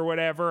movie or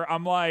whatever,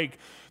 I'm like,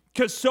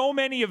 because so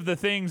many of the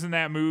things in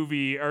that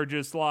movie are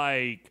just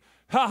like,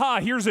 haha,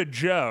 here's a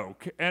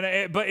joke.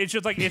 But it's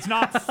just like, it's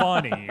not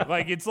funny.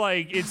 Like, it's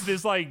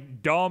this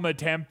like dumb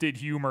attempted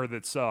humor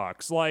that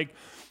sucks. Like,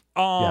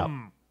 or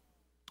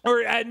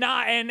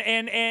not,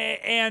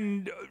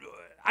 and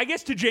I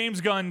guess to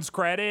James Gunn's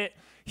credit,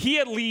 he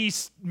at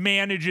least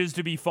manages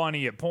to be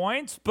funny at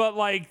points, but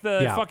like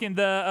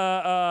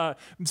so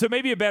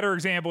maybe a better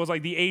example is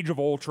like the Age of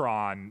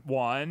Ultron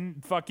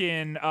one.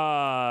 Fucking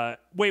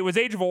wait, was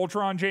Age of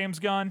Ultron James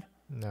Gunn?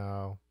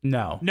 No.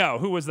 No.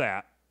 Who was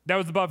that? That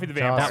was the Buffy the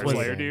Joss Vampire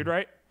Slayer Whedon. dude,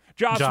 right?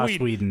 Joss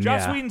Whedon,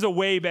 Joss yeah. Whedon's a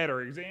way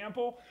better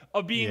example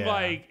of being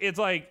like, it's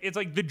like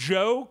the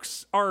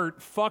jokes are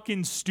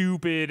fucking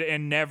stupid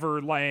and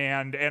never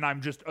land, and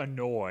I'm just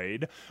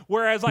annoyed.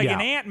 Whereas like in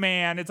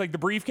Ant-Man, it's like the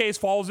briefcase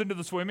falls into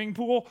the swimming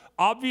pool,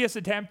 obvious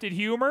attempted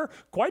humor,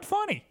 quite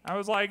funny. I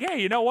was like, hey,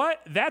 you know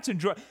what? That's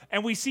enjoy.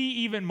 And we see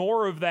even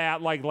more of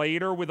that like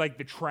later with like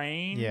the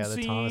train Yeah, the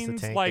scenes, Thomas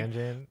the Tank like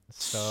Engine.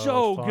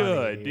 so funny.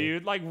 good,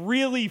 dude. Like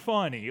really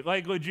funny,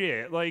 like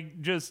legit,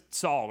 like just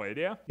solid.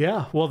 Yeah.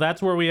 Yeah, well,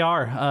 that's where we are.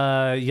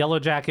 Yellow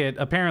Jacket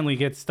apparently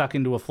gets stuck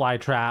into a fly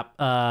trap,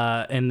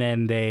 and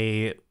then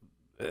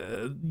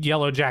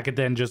Yellow Jacket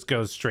then just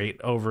goes straight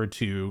over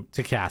to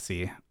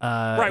Cassie.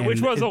 Right, which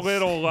was a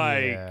little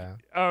like, Yeah.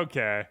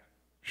 okay,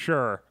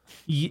 sure.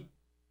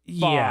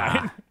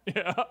 Yeah. Fine.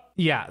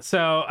 Yeah.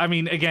 So, I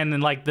mean, again,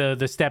 and like the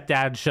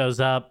stepdad shows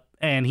up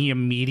and he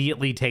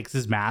immediately takes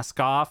his mask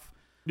off.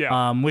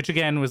 Yeah. Which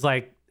again was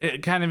like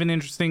kind of an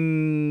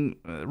interesting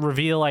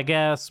reveal, I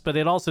guess, but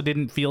it also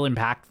didn't feel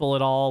impactful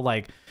at all.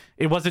 Like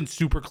it wasn't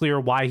super clear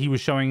why he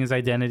was showing his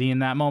identity in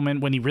that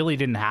moment when he really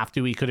didn't have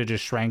to. He could have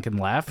just shrank and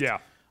left. Yeah.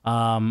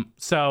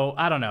 So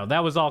I don't know.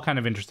 That was all kind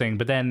of interesting.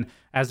 But then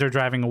as they're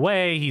driving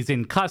away, he's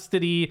in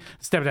custody.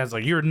 Stepdad's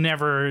like, you're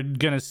never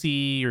going to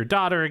see your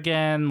daughter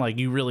again. Like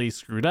you really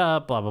screwed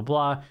up, blah, blah,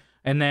 blah.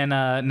 And then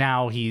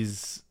now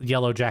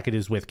Yellow Jacket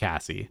is with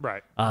Cassie.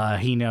 Right.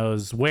 He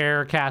knows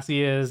where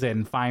Cassie is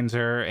and finds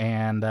her.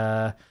 And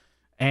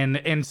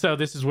so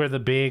this is where the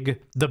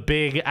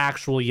big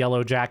actual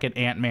Yellow Jacket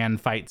Ant-Man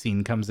fight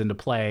scene comes into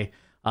play.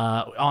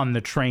 on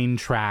the train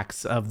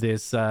tracks of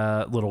this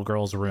little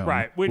girl's room.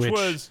 Right, which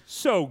was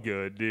so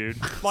good, dude.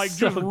 Like,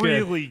 So just good.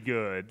 really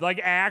good. Like,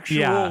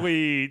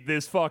 actually,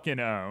 this fucking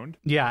owned.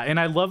 Yeah, and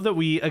I love that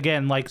we,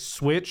 again, like,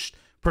 switched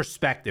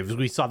perspectives.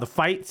 We saw the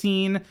fight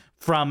scene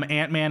from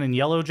Ant-Man and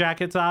Yellow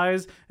Jacket's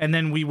eyes, and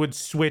then we would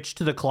switch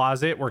to the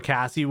closet where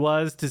Cassie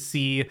was to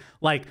see,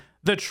 like,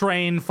 the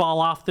train fall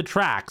off the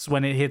tracks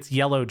when it hits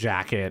Yellow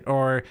Jacket,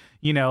 or,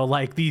 you know,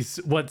 like these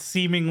what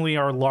seemingly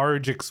are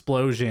large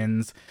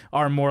explosions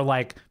are more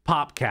like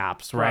pop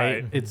caps,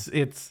 right?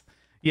 It's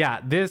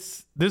yeah,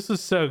 this was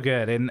so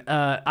good. And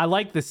I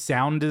like the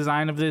sound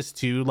design of this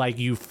too. Like,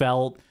 you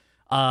felt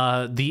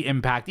the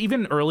impact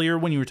even earlier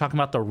when you were talking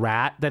about the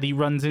rat that he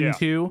runs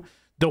into,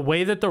 the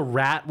way that the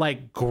rat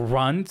like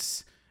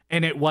grunts,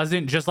 and it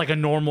wasn't just like a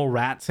normal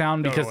rat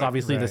sound because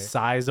obviously the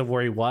size of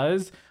where he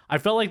was. I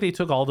felt like they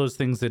took all those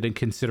things into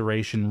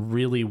consideration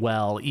really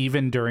well,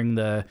 even during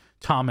the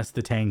Thomas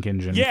the Tank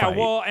Engine fight.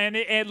 Well, and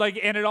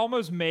it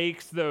almost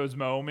makes those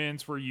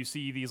moments where you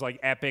see these like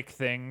epic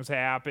things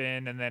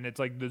happen, and then it's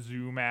like the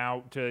zoom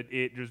out to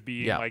it just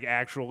being like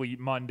actually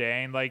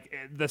mundane. Like,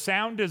 the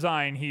sound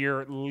design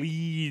here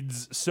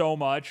leads so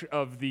much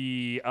of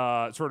the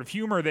sort of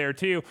humor there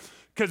too,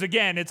 because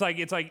again,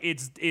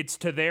 it's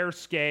to their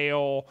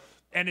scale.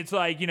 And it's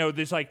like, you know,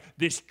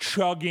 this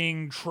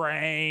chugging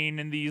train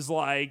and these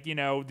like, you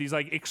know, these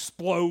like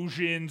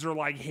explosions or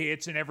like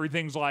hits and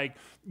everything's like,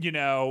 you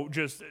know,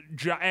 just,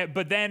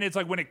 but then it's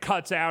like when it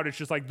cuts out, it's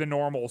just like the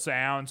normal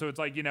sound. So it's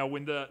like, you know,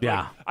 when the,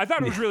 like, I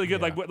thought it was really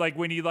good. Like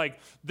when he like,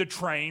 the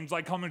train's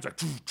like coming, it's like,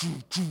 choo, choo,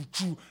 choo,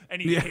 choo,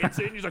 and he hits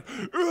it and he's like,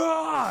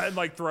 ah, and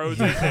like throws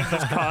it and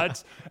just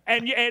cuts.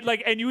 And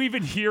you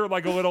even hear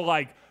like a little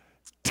like,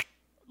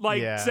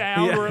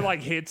 sound where it like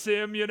hits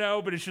him, you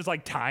know, but it's just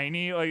like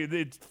tiny. Like,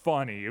 it's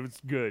funny. It was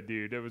good,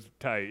 dude. It was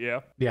tight.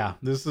 Yeah,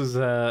 this was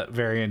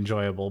very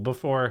enjoyable.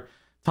 Before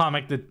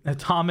Thomas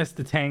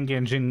the Tank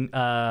Engine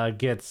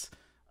gets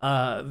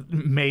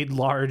made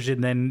large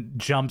and then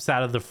jumps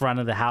out of the front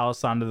of the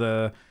house onto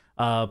the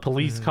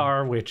police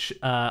car, which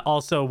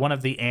also one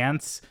of the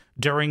ants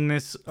during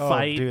this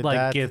fight, dude,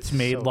 like, gets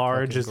made so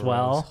large as gross.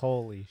 well.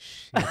 Holy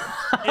shit.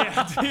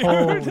 yeah, dude.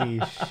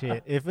 Holy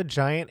shit. If a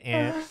giant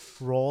ant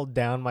rolled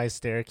down my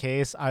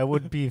staircase, I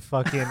would be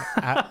fucking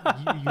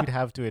you'd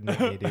have to admit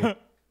me, dude.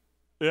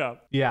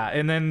 Yeah,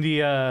 and then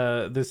the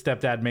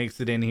stepdad makes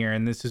it in here,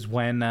 and this is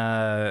when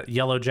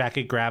Yellow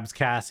Jacket grabs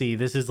Cassie.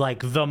 This is like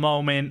the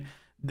moment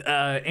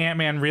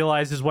Ant-Man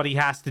realizes what he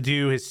has to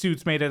do. His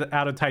suit's made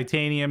out of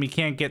titanium. He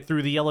can't get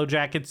through the Yellow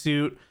Jacket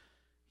suit.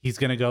 He's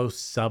gonna go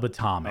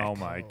subatomic. Oh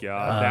my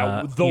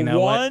god!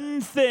 One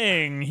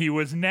thing he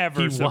was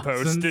never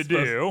supposed to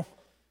do.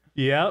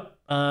 Yep.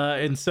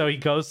 And so he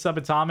goes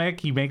subatomic.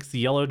 He makes the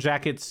Yellow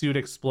Jacket suit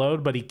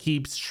explode, but he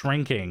keeps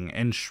shrinking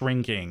and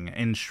shrinking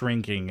and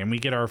shrinking. And we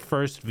get our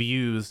first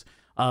views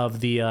of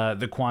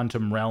the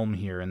quantum realm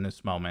here in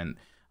this moment,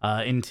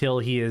 until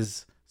he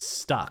is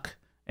stuck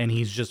and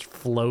he's just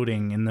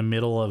floating in the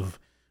middle of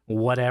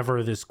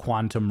whatever this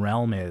quantum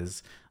realm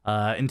is.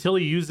 Until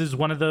he uses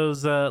one of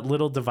those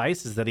little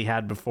devices that he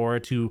had before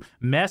to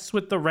mess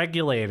with the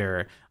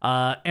regulator.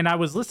 And I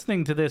was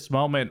listening to this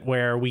moment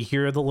where we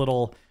hear the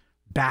little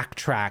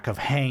backtrack of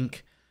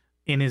Hank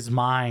in his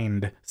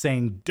mind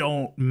saying,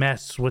 "Don't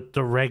mess with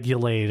the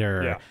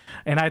regulator." Yeah.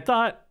 And I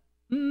thought,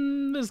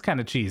 this is kind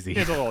of cheesy.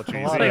 It's a little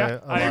cheesy.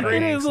 I agree.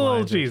 It is a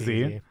little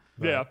cheesy.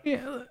 Yeah.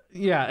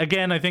 Yeah.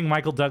 Again, I think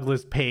Michael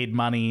Douglas paid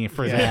money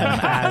for them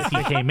as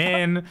he came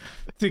in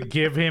to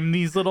give him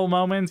these little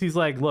moments. He's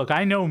like, look,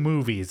 I know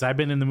movies. I've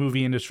been in the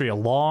movie industry a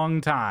long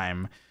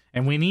time,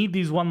 and we need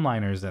these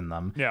one-liners in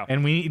them. Yeah.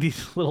 And we need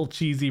these little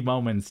cheesy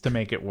moments to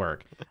make it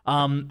work.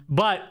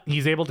 But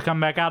he's able to come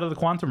back out of the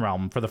quantum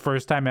realm. For the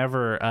first time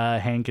ever,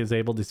 Hank is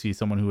able to see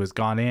someone who has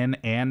gone in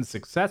and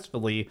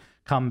successfully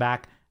come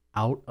back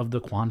out of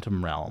the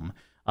quantum realm.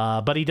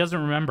 But he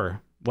doesn't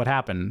remember what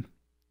happened.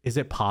 Is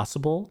it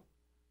possible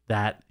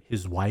that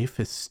his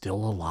wife is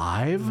still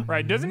alive?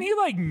 Right. Doesn't he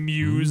like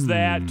muse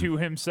that to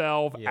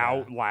himself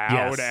out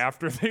loud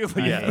after they leave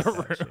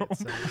the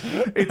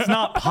room? It's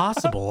not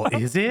possible,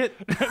 is it?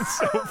 That's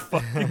so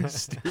fucking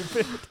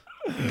stupid.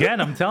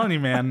 Again, I'm telling you,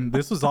 man,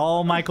 this was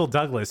all Michael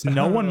Douglas.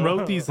 No one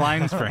wrote these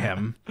lines for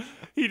him.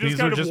 He just These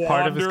kind were of just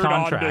part of his wandered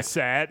contract. onto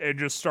set and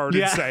just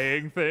started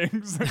saying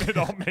things, and it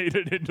all made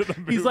it into the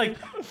movie. He's like,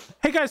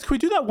 "Hey guys, can we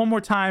do that one more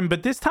time?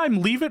 But this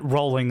time, leave it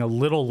rolling a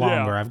little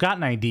longer. I've got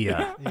an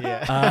idea."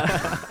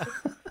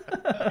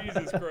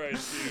 Jesus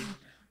Christ, dude.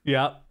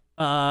 Yeah.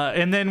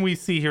 And then we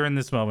see here in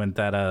this moment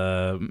that,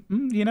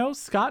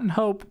 Scott and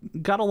Hope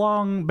got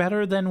along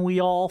better than we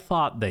all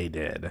thought they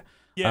did.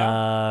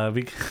 Yeah.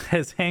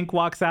 Because Hank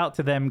walks out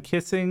to them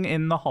kissing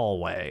in the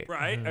hallway.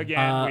 Right.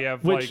 Again, we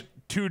have which,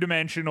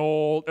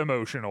 two-dimensional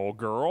emotional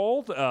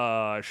girl.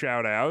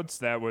 Shout outs.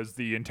 That was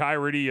the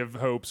entirety of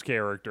Hope's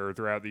character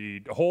throughout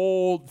the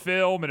whole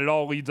film, and it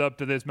all leads up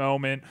to this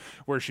moment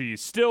where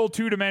she's still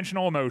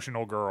two-dimensional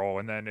emotional girl,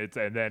 and then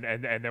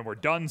we're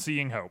done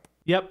seeing Hope.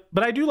 Yep,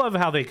 but I do love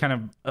how they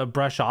kind of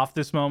brush off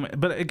this moment.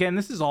 But again,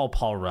 this is all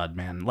Paul Rudd,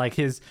 man. Like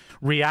his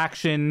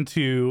reaction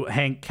to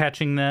Hank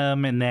catching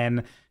them, and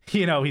then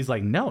he's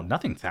like, "No,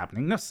 nothing's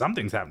happening. No,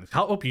 something's happening.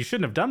 Hope you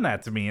shouldn't have done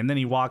that to me." And then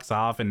he walks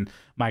off, and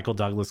Michael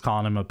Douglas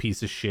calling him a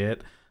piece of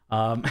shit.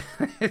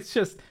 It's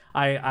just,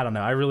 I don't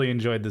know. I really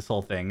enjoyed this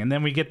whole thing. And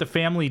then we get the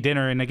family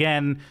dinner, and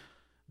again,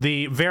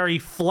 the very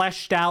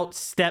fleshed out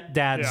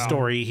stepdad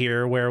story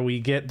here, where we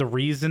get the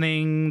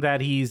reasoning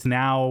that he's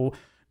now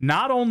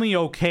not only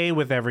okay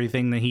with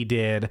everything that he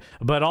did,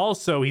 but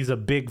also he's a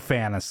big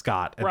fan of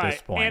Scott at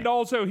this point. And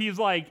also he's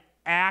like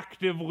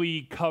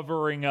actively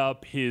covering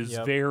up his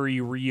very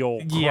real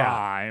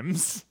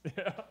crimes.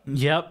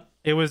 Yep.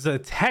 It was a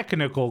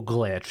technical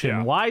glitch.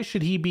 And why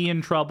should he be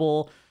in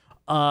trouble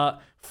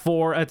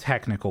for a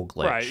technical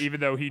glitch? Right. Even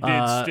though he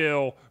did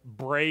still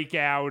break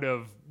out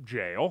of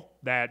jail.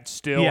 That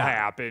still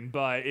happened,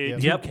 but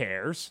who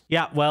cares?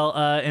 Yeah, well,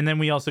 and then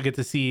we also get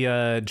to see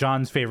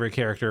John's favorite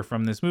character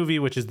from this movie,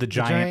 which is the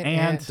giant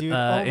ant, dude.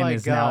 and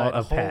is now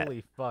a pet.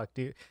 Holy fuck,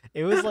 dude.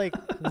 It was like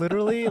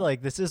literally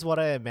like this is what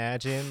I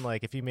imagine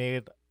like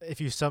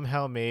if you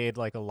somehow made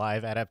like a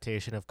live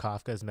adaptation of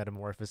Kafka's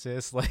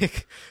Metamorphosis,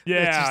 like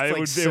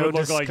it would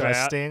look like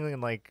that.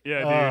 And like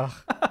dude.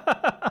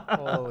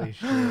 Holy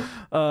shit.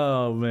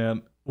 Oh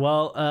man.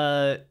 Well,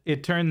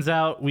 it turns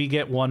out we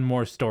get one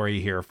more story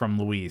here from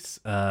Luis,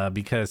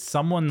 because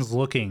someone's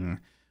looking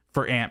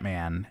for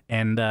Ant-Man,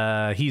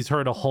 and he's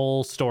heard a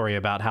whole story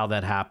about how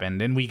that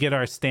happened, and we get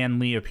our Stan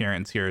Lee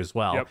appearance here as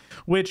well,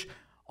 which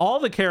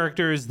all the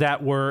characters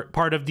that were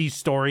part of these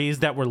stories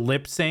that were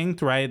lip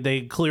synced, right?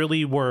 They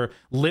clearly were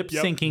lip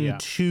syncing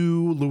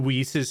to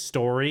Luis's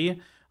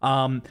story.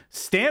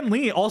 Stan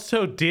Lee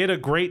also did a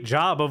great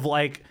job of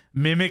like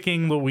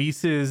mimicking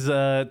Luis's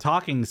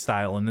talking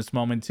style in this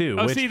moment too.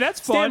 Oh, see, that's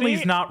funny. Stan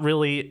Lee's not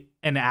really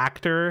an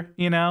actor,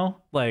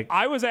 like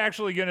I was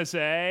actually gonna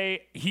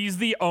say he's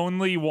the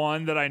only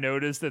one that I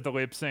noticed that the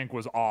lip sync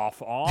was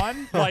off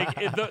on. Like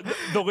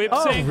the lip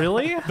sync. Oh,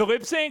 really? The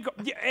lip sync,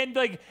 and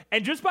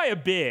just by a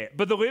bit,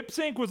 but the lip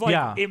sync was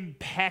like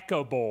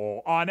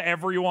impeccable on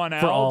everyone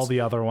else. For all the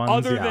other ones,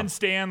 other than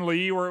Stan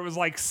Lee, where it was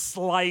like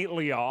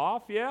slightly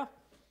off. Yeah.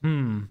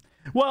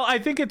 Well, I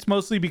think it's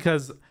mostly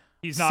because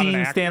he's not seeing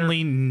an actor. Stan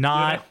Lee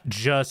not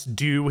just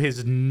do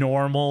his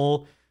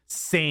normal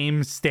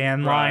same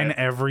Stan line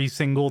every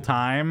single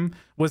time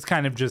was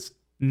kind of just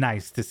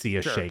nice to see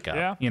a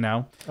shakeup,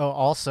 Oh,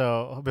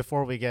 also,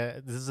 before we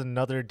get, this is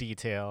another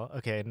detail.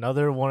 Okay,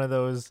 another one of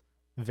those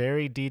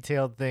very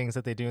detailed things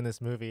that they do in this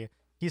movie.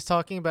 He's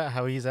talking about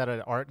how he's at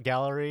an art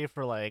gallery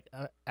for like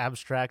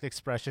abstract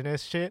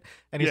expressionist shit,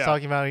 and he's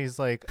talking about he's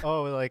like,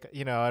 oh, like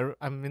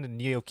I'm into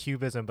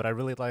neo-cubism, but I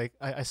really like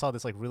I saw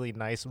this like really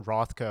nice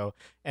Rothko,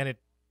 and it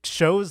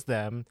shows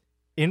them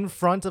in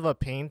front of a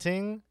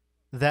painting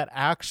that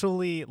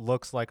actually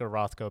looks like a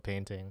Rothko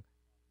painting,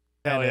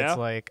 and it's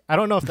like I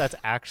don't know if that's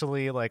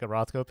actually like a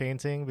Rothko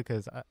painting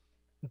because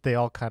they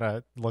all kind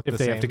of look the same. If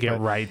they have to get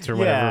rights or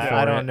whatever. For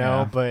I don't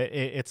know, but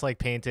it's like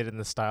painted in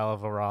the style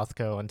of a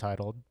Rothko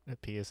Untitled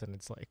piece, and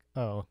it's like,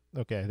 oh,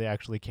 okay, they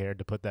actually cared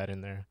to put that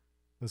in there.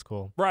 It's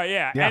cool. Right,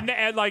 and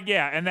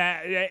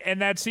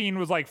that scene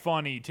was like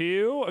funny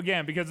too,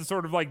 again, because it's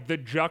sort of like the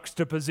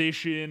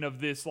juxtaposition of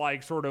this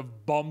like sort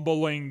of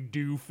bumbling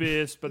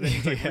doofus, but then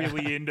he's like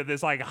really into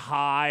this like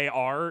high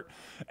art.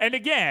 And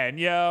again,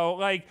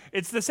 like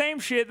it's the same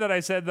shit that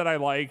I said that I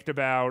liked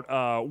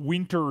about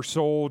Winter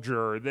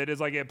Soldier that is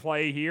like at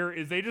play here,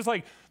 is they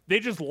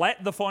just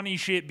let the funny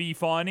shit be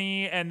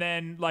funny, and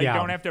then like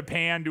don't have to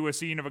pan to a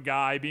scene of a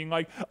guy being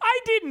like, I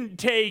didn't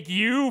take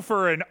you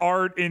for an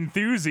art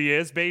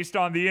enthusiast based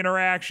on the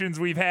interactions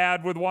we've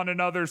had with one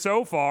another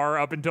so far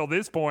up until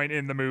this point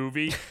in the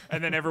movie,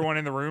 and then everyone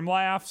in the room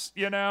laughs,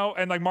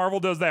 and like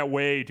Marvel does that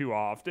way too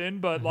often,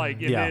 but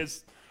like in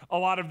this, a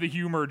lot of the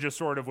humor just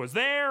sort of was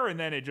there, and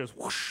then it just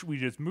whoosh, we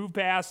just move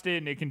past it,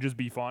 and it can just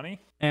be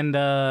funny. And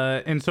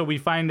so we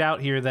find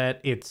out here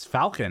that it's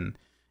Falcon.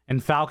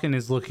 And Falcon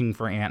is looking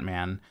for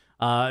Ant-Man.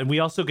 We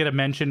also get a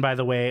mention, by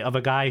the way, of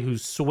a guy who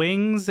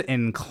swings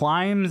and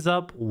climbs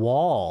up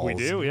walls. We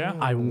do, yeah.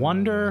 I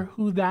wonder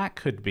who that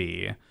could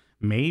be.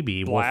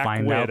 Maybe Black we'll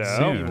find Widow. out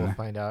soon. We'll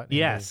find out in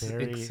Yes, the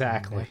very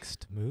exactly.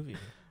 next movie.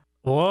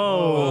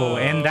 Whoa,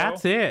 and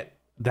that's it.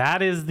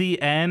 That is the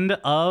end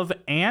of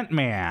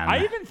Ant-Man.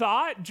 I even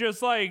thought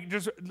just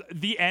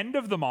the end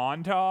of the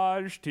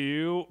montage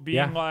too,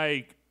 being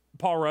like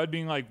Paul Rudd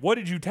being like, what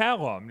did you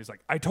tell him? And he's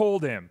like, I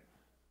told him.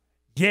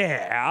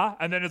 Yeah,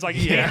 and then it's like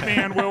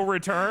Ant-Man will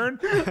return.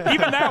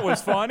 Even that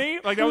was funny.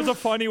 Like that was a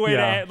funny way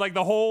to end, like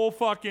the whole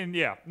fucking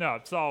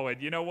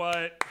solid. You know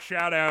what?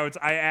 Shout outs.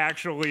 I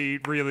actually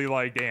really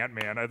liked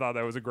Ant-Man. I thought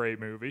that was a great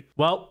movie.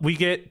 Well, we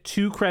get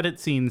two credit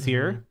scenes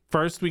here.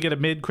 First, we get a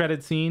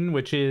mid-credit scene,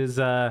 which is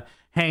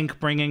Hank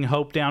bringing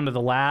Hope down to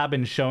the lab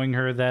and showing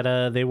her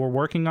that they were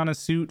working on a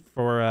suit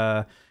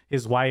for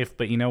his wife,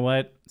 but you know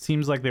what?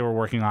 Seems like they were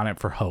working on it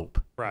for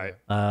Hope. Right.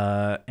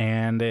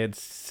 And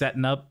it's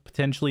setting up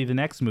potentially the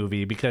next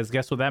movie, because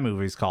guess what that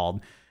movie's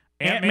called?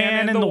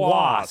 Ant-Man and the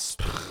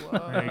Wasp.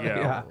 There you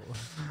go.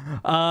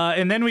 Yeah.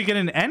 And then we get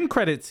an end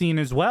credit scene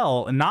as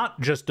well, not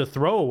just a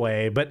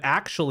throwaway, but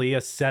actually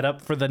a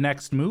setup for the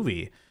next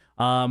movie,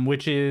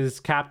 which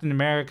is Captain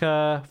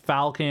America,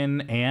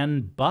 Falcon,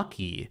 and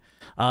Bucky.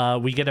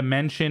 We get a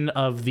mention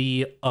of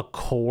the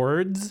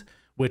Accords,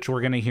 which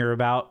we're going to hear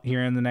about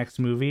here in the next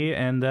movie,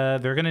 and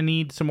they're going to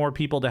need some more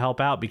people to help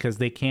out because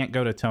they can't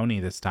go to Tony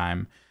this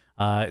time.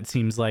 It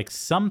seems like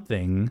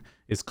something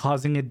is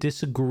causing a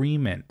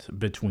disagreement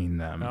between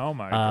them. Oh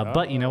my God.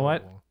 But you know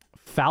what?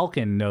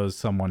 Falcon knows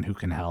someone who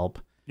can help.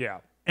 Yeah.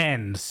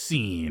 End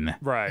scene.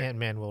 Right.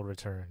 Ant-Man will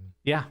return.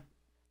 Yeah.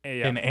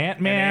 Yeah. And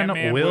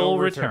Ant-Man will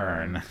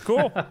return.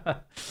 Cool.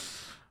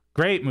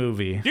 Great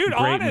movie. Dude, Great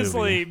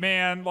honestly, movie.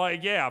 man,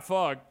 like, yeah,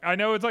 fuck. I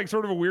know it's like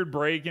sort of a weird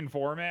break in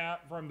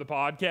format from the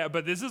podcast,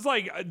 but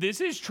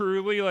this is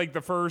truly like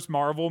the first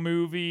Marvel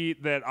movie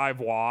that I've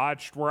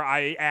watched where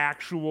I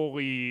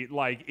actually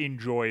like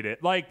enjoyed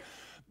it. Like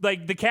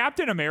the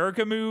Captain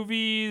America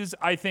movies,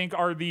 I think,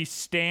 are the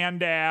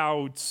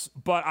standouts,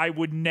 but I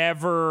would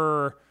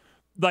never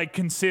like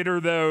consider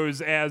those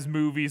as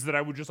movies that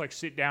I would just like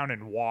sit down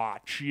and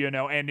watch,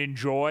 and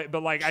enjoy.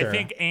 But like, Sure. I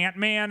think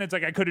Ant-Man, it's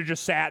like I could have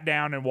just sat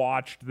down and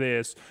watched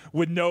this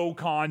with no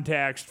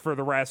context for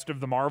the rest of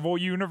the Marvel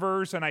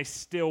universe, and I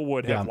still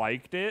would have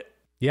liked it.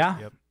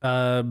 Yeah.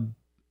 Yep.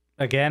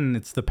 Again,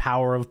 it's the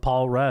power of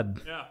Paul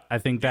Rudd. Yeah. I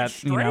think that,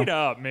 Straight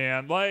up,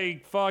 man.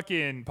 Like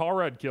fucking Paul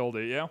Rudd killed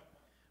it, yeah.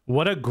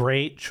 what a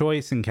great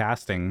choice in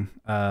casting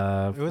It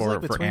was for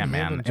like between him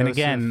Ant-Man. and And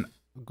again,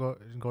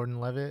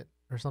 Gordon-Levitt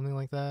or something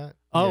like that.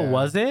 oh, Yeah.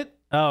 was it?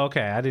 Oh,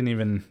 okay. I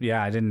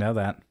didn't know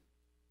that.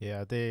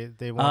 Yeah,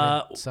 they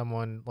wanted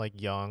someone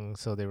like young,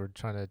 so they were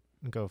trying to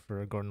go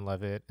for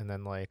Gordon-Levitt, and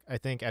then like I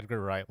think Edgar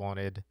Wright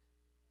wanted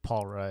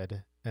Paul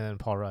Rudd, and then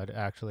Paul Rudd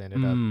actually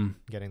ended up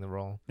getting the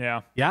role.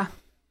 Yeah. Yeah.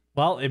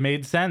 Well, it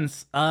made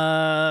sense.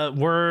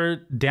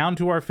 We're down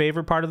to our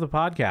favorite part of the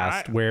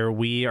podcast, where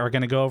we are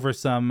going to go over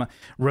some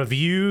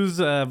reviews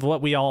of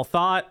what we all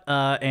thought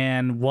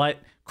and what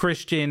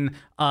Christian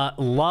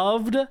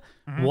loved,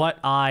 what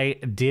I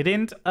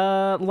didn't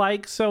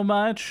like so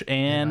much,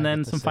 and I then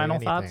get to some say final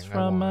anything thoughts I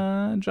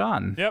from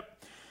John.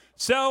 Yep.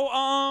 So,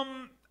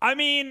 I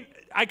mean,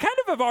 I kind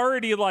of have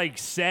already like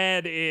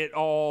said it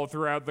all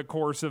throughout the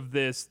course of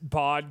this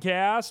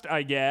podcast,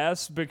 I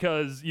guess,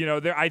 because,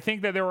 I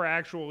think that there were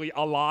actually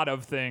a lot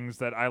of things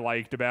that I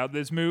liked about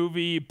this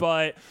movie,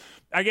 but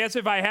I guess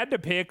if I had to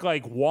pick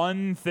like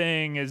one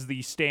thing as the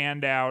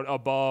standout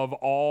above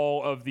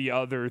all of the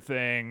other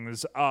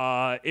things,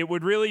 it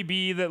would really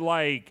be that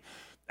like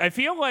I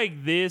feel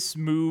like this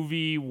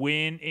movie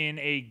went in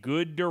a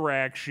good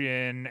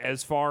direction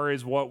as far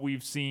as what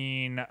we've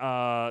seen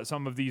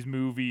some of these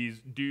movies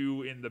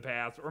do in the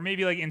past, or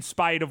maybe like in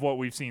spite of what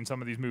we've seen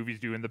some of these movies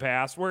do in the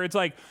past, where it's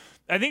like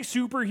I think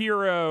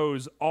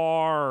superheroes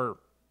are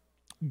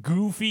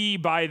goofy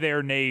by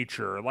their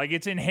nature. Like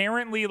it's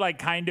inherently like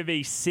kind of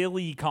a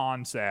silly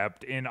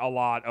concept in a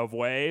lot of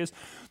ways.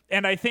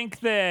 And I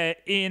think that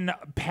in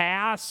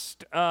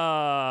past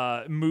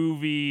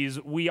movies,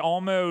 we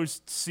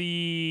almost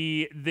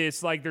see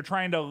this like they're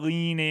trying to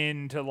lean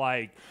into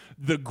like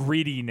the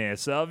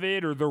grittiness of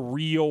it, or the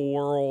real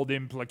world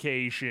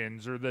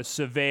implications, or the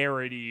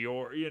severity,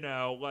 or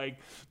like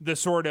the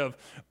sort of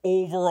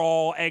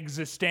overall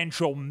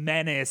existential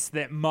menace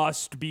that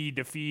must be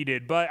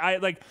defeated. But I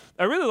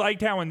really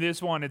liked how in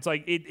this one it's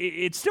like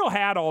it still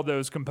had all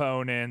those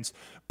components,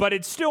 but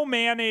it still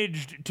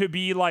managed to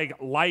be like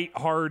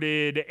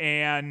lighthearted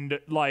and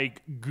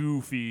like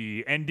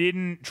goofy, and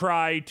didn't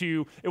try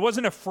to, it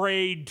wasn't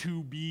afraid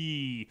to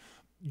be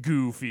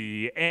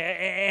goofy,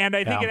 and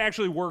I think it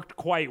actually worked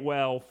quite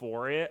well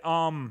for it.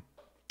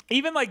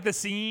 Even like the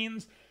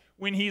scenes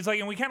when he's like,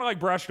 and we kind of like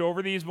brushed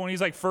over these, but when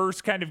he's like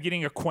first kind of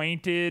getting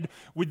acquainted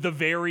with the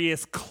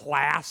various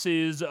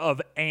classes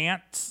of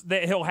ants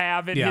that he'll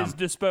have at his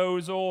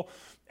disposal,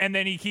 and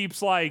then he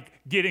keeps like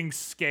getting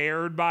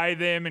scared by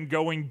them and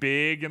going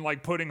big and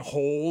like putting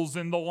holes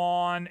in the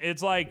lawn.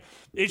 It's like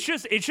it's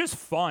just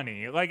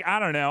funny. Like I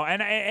don't know,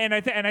 and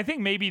I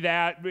think maybe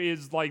that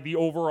is like the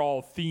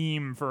overall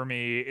theme for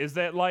me, is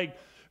that like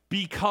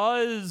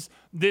because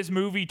this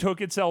movie took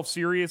itself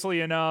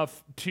seriously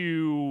enough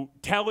to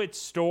tell its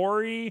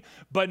story,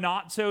 but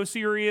not so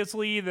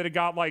seriously that it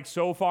got like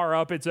so far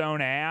up its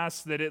own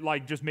ass that it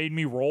like just made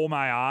me roll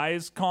my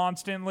eyes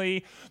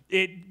constantly.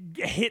 It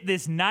hit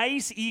this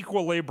nice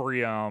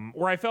equilibrium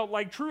where I felt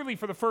like truly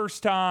for the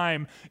first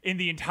time in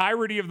the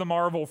entirety of the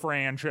Marvel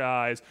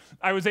franchise,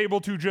 I was able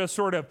to just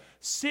sort of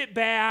sit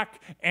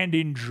back and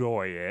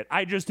enjoy it.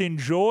 I just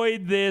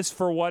enjoyed this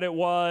for what it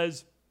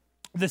was.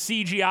 The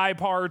CGI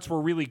parts were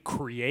really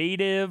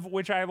creative,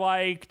 which I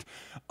liked.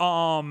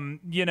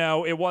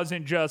 It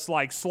wasn't just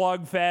like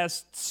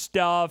slugfest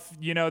stuff.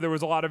 There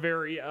was a lot of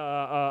very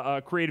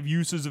creative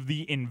uses of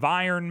the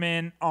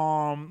environment.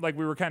 Like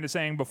we were kind of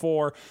saying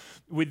before,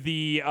 with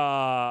the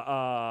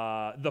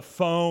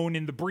phone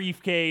in the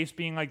briefcase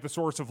being like the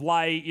source of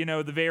light.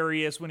 The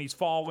various when he's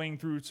falling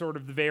through sort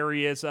of the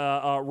various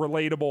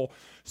relatable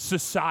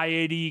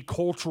society,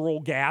 cultural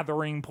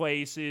gathering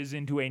places,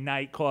 into a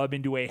nightclub,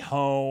 into a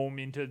home,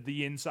 into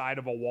the inside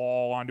of a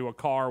wall, onto a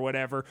car,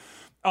 whatever.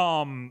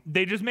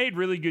 They just made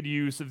really good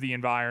use of the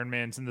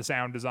environments, and the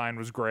sound design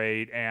was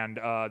great, and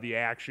the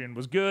action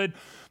was good.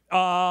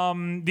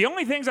 The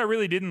only things I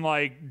really didn't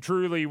like,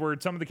 truly, were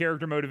some of the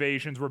character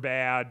motivations were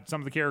bad.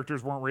 Some of the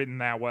characters weren't written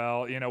that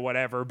well,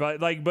 whatever.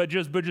 But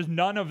just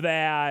none of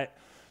that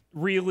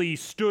really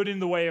stood in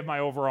the way of my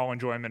overall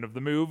enjoyment of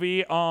the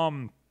movie.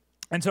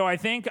 And so I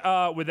think,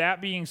 with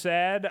that being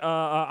said,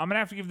 I'm gonna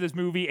have to give this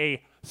movie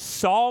a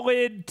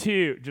solid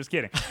 2. Just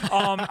kidding.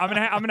 I'm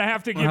gonna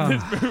have to give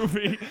this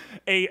movie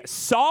a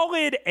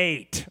solid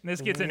 8. This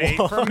gets an 8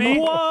 from me.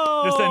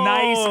 Whoa. Just a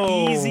nice,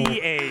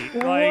 easy 8.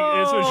 Like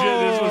this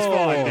was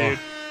fun, dude.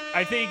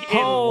 I think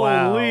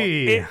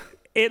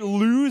it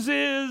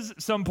loses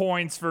some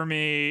points for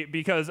me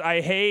because I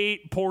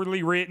hate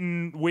poorly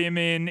written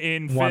women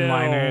in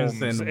one-liners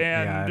films,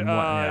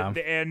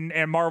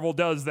 and Marvel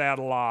does that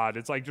a lot.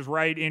 It's like just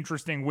write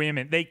interesting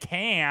women. They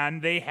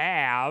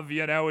have,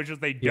 it's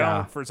just they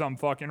don't for some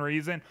fucking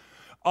reason.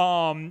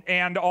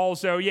 And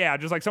also,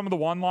 just like some of the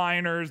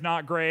one-liners,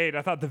 not great.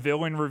 I thought the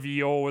villain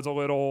reveal was a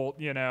little,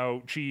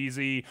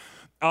 cheesy.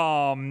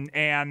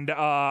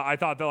 I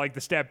thought that like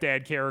the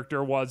stepdad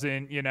character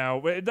wasn't,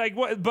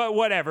 but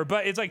whatever.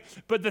 But it's like,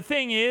 but the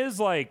thing is,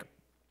 like,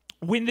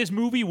 when this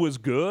movie was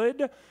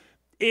good,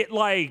 it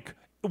like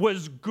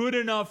was good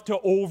enough to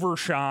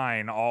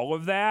overshine all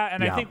of that.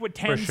 And I think what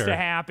tends to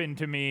happen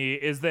to me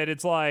is that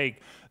it's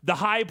like the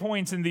high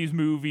points in these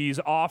movies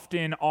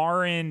often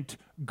aren't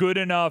good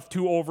enough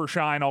to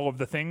overshine all of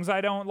the things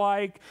I don't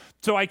like.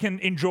 So I can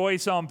enjoy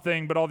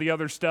something, but all the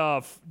other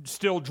stuff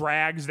still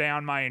drags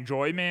down my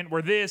enjoyment.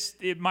 Where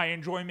my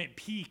enjoyment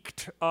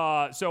peaked.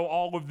 So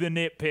all of the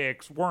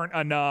nitpicks weren't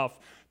enough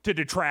to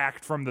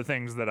detract from the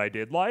things that I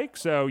did like.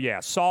 So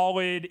yeah,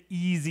 solid,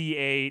 easy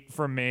 8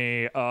 from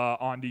me.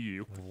 On to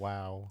you.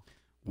 Wow.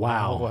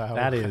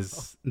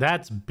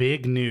 That's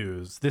big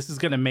news. This is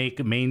gonna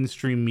make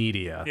mainstream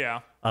media.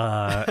 Yeah.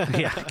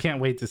 I can't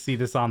wait to see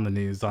this on the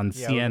news on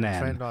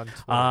CNN.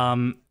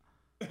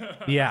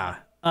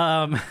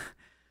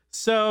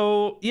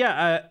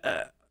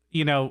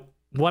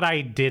 What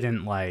I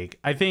didn't like,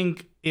 I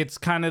think it's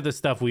kind of the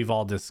stuff we've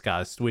all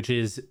discussed, which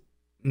is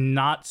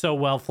not so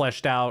well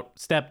fleshed out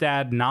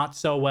stepdad, not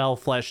so well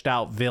fleshed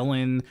out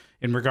villain,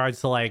 in regards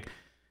to like,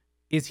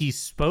 is he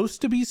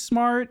supposed to be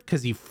smart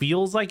because he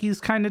feels like he's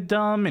kind of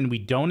dumb, and we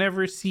don't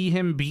ever see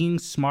him being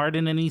smart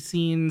in any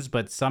scenes,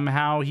 but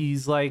somehow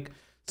he's like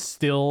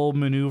still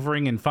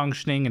maneuvering and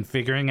functioning and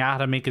figuring out how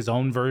to make his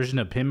own version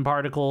of Pym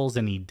particles,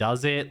 and he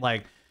does it.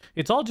 Like,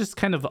 it's all just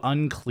kind of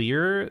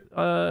unclear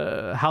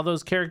how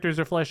those characters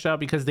are fleshed out,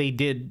 because they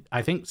did,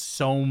 I think,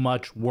 so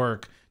much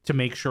work to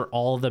make sure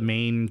all the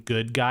main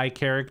good guy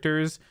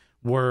characters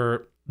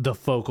were the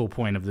focal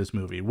point of this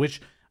movie,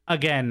 which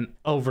again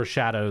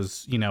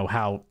overshadows,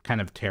 how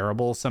kind of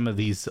terrible some of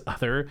these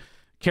other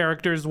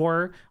characters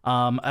were.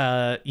 Some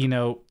of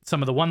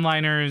the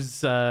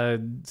one-liners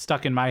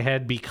stuck in my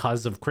head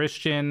because of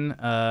Christian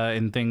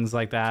and things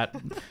like that,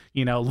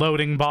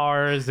 loading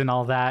bars and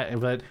all that.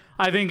 But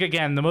I think,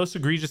 again, the most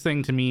egregious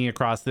thing to me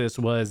across this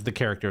was the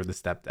character of the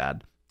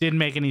stepdad. Didn't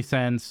make any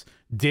sense.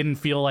 Didn't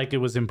feel like it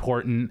was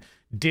important.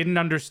 Didn't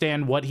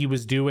understand what he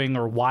was doing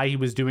or why he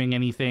was doing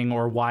anything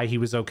or why he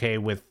was okay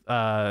with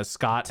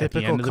Scott typical at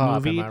the end of the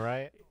cop, movie. Am I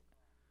right?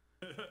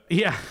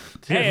 Yeah.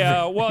 Hey,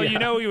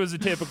 he was a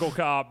typical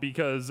cop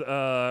because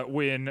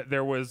when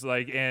there was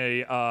like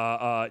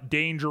a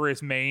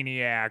dangerous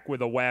maniac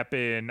with a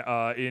weapon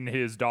in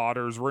his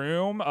daughter's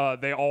room,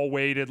 they all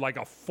waited like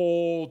a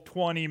full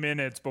 20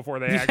 minutes before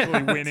they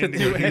actually went in to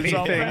do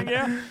something.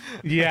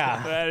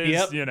 Yeah. That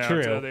is,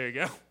 true. So there you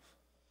go.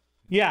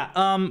 Yeah,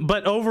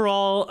 but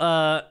overall,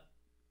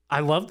 I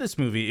love this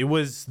movie. It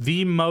was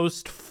the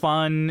most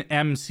fun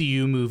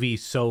MCU movie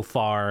so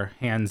far,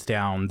 hands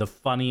down. The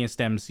funniest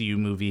MCU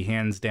movie,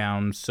 hands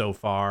down, so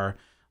far.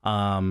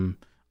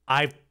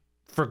 I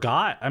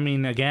forgot. I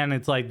mean, again,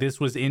 it's like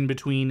this was in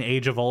between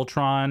Age of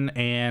Ultron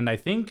and I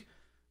think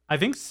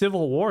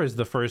Civil War is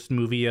the first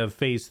movie of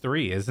Phase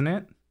 3, isn't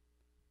it?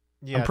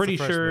 Yeah, I'm pretty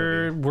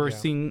sure we're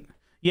seeing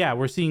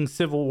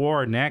Civil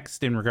War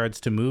next in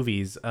regards to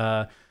movies.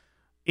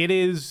 It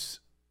is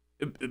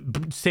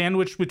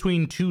sandwiched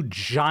between two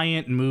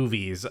giant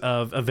movies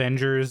of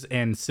Avengers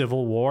and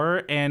Civil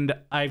War, and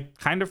I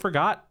kind of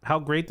forgot how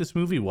great this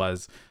movie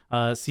was.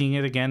 Seeing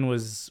it again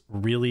was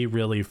really,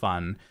 really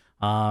fun.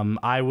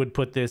 I would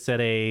put this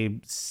at a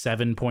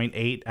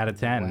 7.8 out of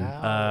 10.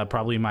 Wow.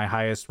 Probably my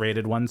highest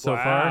rated one so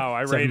far. Wow,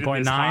 I rated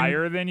this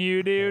higher than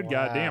you, dude. Wow.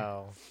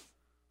 Goddamn.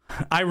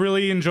 I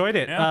really enjoyed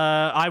it.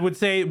 Yeah. I would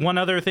say one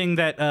other thing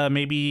that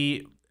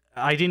maybe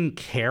I didn't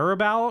care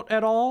about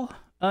at all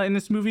in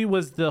this movie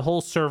was the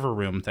whole server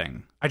room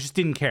thing. I just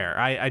didn't care.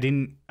 I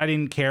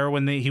didn't care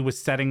when he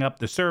was setting up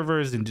the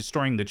servers and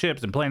destroying the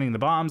chips and planting the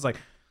bombs. Like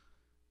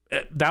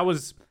that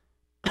was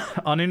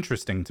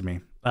uninteresting to me.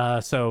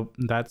 So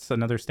that's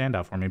another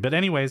standout for me. But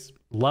anyways,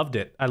 loved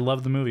it. I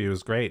loved the movie. It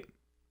was great.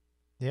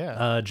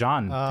 Yeah.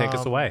 John, take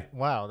us away.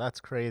 Wow, that's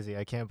crazy.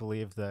 I can't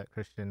believe that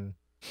Christian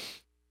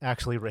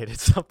actually rated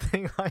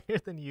something higher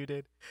than you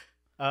did.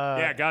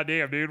 Yeah,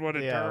 goddamn, dude, what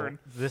a turn.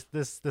 This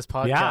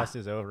podcast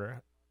is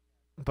over.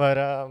 But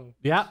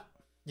yeah,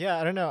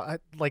 I don't know.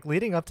 Like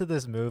leading up to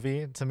this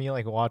movie, to me,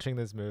 like watching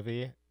this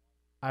movie,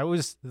 I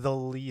was the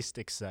least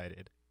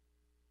excited.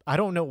 I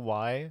don't know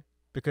why,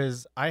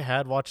 because I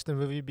had watched the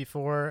movie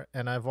before,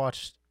 and I've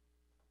watched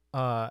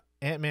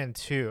Ant-Man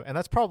 2, and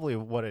that's probably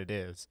what it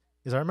is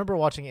I remember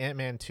watching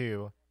Ant-Man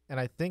 2, and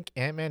I think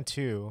Ant-Man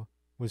 2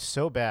 was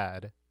so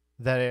bad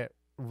that it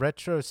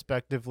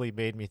retrospectively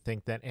made me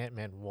think that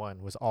Ant-Man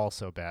 1 was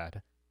also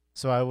bad.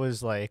 So I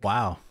was like,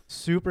 wow,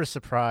 super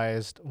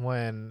surprised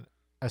when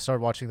I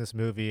started watching this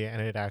movie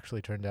and it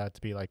actually turned out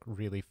to be like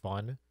really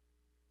fun.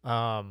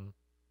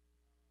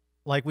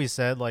 Like we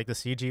said, like the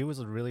CG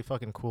was really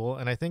fucking cool,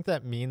 and I think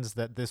that means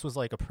that this was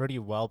like a pretty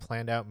well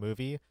planned out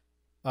movie.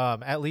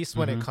 At least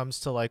when it comes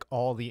to like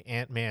all the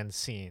Ant-Man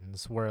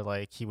scenes where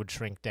like he would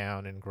shrink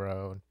down and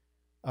grow.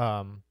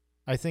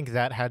 I think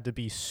that had to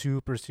be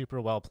super,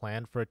 super well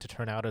planned for it to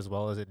turn out as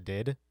well as it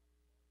did.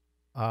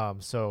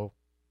 So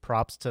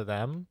props to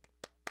them.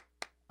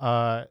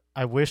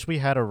 I wish we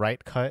had a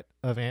right cut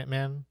of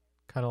Ant-Man,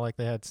 kind of like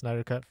they had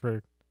Snyder cut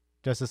for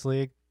Justice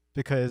League,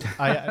 because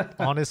I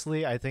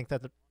honestly, I think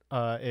that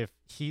if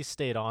he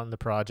stayed on the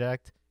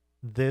project,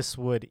 this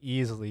would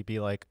easily be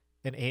like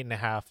an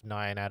 8.5,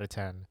 9 out of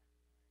 10.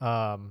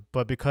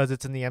 But because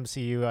it's in the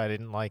MCU, I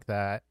didn't like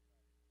that.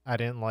 I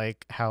didn't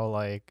like how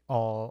like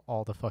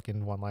all the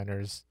fucking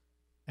one-liners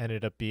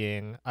ended up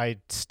being. I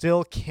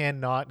still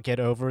cannot get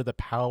over the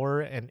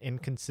power and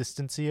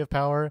inconsistency of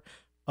power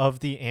of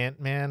the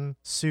Ant-Man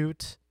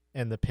suit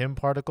and the Pym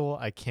particle.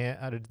 I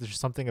can't. There's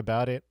something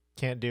about it.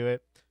 Can't do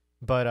it.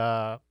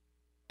 But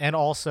and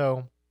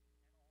also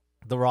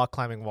the rock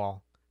climbing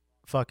wall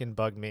fucking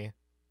bugged me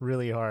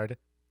really hard.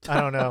 I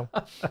don't know.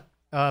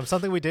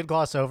 Something we did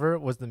gloss over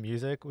was the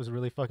music was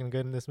really fucking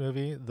good in this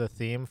movie. The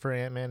theme for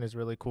Ant-Man is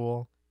really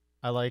cool.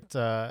 I liked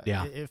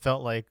it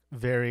felt like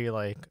very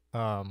like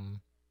you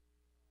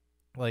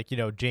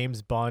know,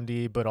 James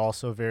Bondy, but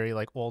also very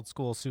like old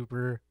school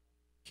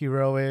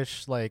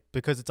superhero-ish, like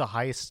because it's a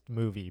heist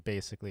movie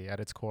basically at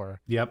its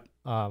core. Yep.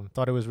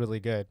 Thought it was really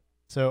good.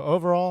 So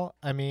overall,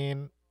 I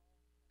mean,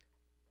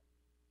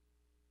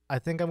 I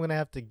think I'm going to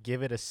have to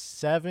give it a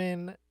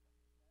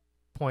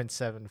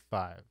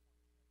 7.75.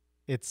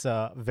 It's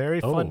a very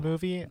fun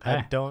movie. Okay.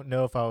 I don't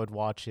know if I would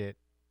watch it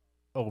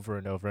over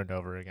and over and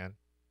over again,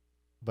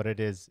 but it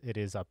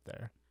is up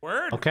there.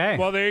 Word. Okay.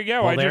 Well, there you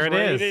go. Well, I there just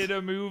it is. rated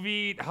a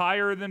movie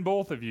higher than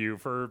both of you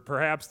for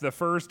perhaps the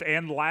first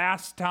and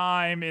last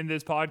time in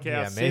this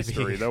podcast's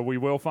history, though we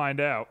will find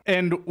out.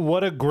 And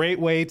what a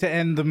great way to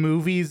end the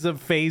movies of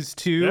Phase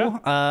 2.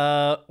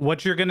 Yeah.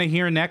 What you're going to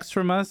hear next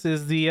from us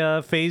is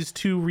the Phase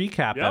 2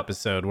 recap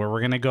episode, where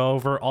we're going to go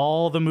over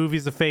all the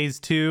movies of Phase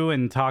 2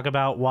 and talk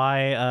about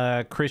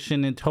why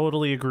Christian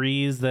totally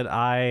agrees that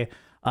I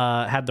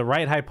had the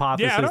right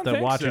hypothesis that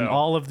watching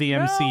all of the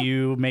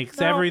MCU makes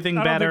everything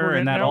better,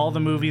 and that all the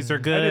movies are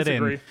good,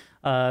 and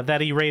that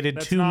he rated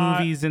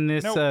movies in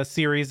this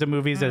series of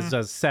movies as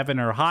a 7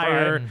 or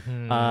higher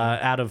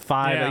out of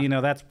 5. Yeah. You know,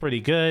 that's pretty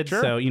good.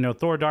 Sure. So, you know,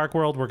 Thor Dark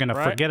World, we're going to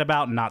forget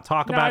about and not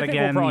talk about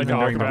again, even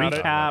during the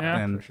recap.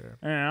 And,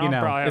 you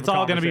know, it's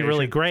all going to be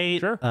really great.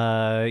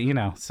 Sure. You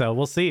know, so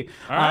we'll see.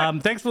 Right.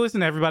 Thanks for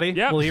listening, everybody.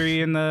 Yep. We'll hear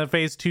you in the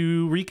Phase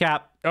 2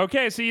 recap.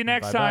 Okay, see you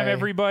next Bye-bye. time,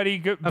 everybody.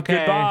 Okay,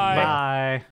 Goodbye. bye.